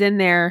who was in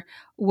there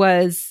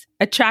was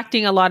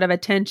attracting a lot of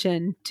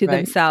attention to Right.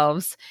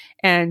 themselves,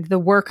 and the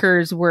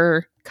workers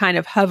were kind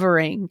of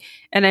hovering.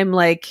 And I'm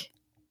like,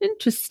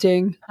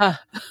 interesting.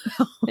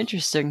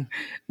 Interesting.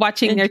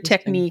 Watching their Interesting.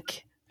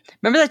 technique.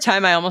 Remember that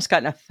time I almost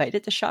got in a fight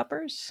at the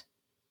Shoppers?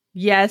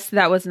 Yes,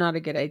 that was not a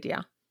good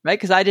idea. Right?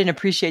 Because I didn't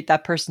appreciate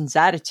that person's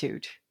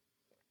attitude.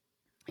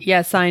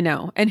 Yes, I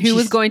know. And who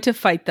was She's- going to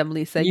fight them,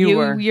 Lisa? You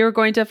were. You were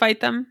going to fight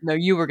them? No,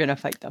 you were going to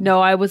fight them.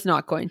 No, I was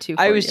not going to.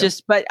 I for was you.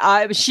 just, but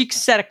she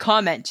said a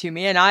comment to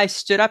me and I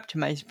stood up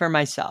to for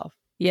myself.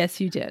 Yes,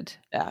 you did.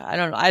 Yeah,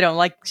 I don't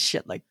like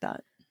shit like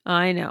that.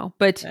 I know.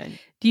 But And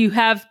do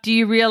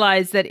you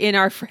realize that in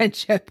our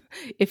friendship,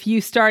 if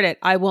you start it,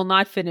 I will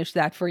not finish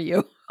that for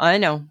you. I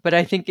know, but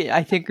I think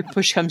if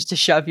push comes to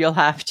shove, you'll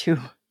have to.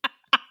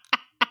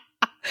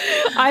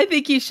 I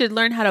think you should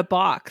learn how to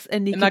box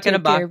and you I'm can not gonna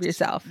take care of box.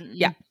 yourself. Mm-mm.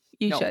 Yeah,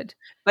 you No. should.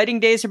 Fighting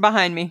days are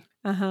behind me.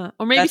 Or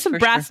maybe That's some for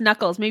brass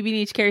knuckles. Maybe you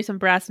need to carry some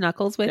brass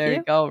knuckles with There you.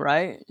 you go,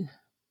 right?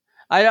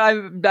 I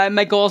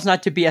my goal is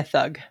not to be a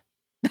thug,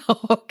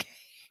 Okay.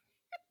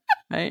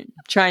 right?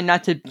 Trying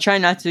not to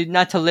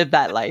live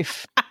that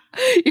life.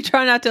 You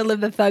try not to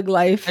live the thug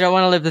life. I don't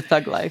want to live the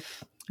thug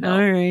life. No.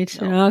 All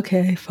right. No.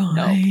 Okay,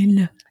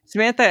 fine.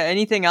 Samantha,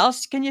 anything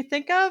else can you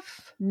think of?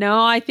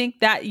 No, I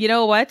think that, you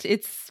know what?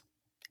 It's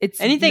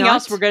Anything not-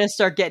 else, we're going to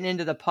start getting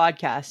into the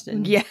podcast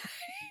and Yeah,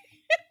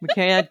 we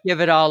can't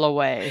give it all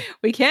away.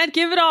 we can't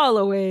give it all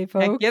away,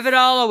 folks. Can't give it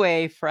all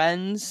away,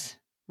 friends.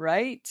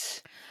 Right?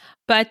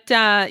 But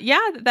yeah,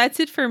 that's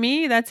it for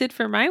me. That's it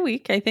for my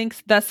week, I think,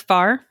 thus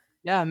far.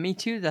 Yeah, me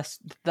too.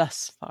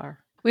 Thus far.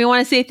 We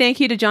want to say thank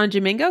you to John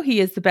Domingo. He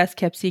is the best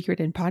kept secret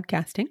in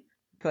podcasting.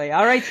 Okay.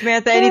 All right,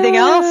 Samantha, anything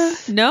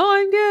else? No,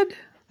 I'm good.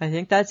 I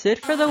think that's it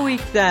for the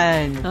week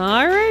then.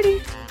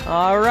 Alrighty.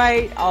 All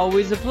right.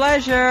 Always a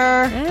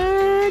pleasure.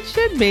 It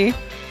should be.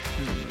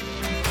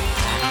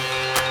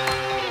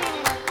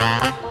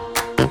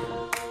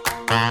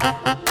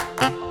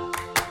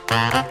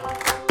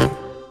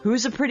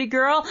 Who's a pretty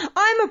girl?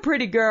 I'm a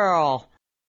pretty girl.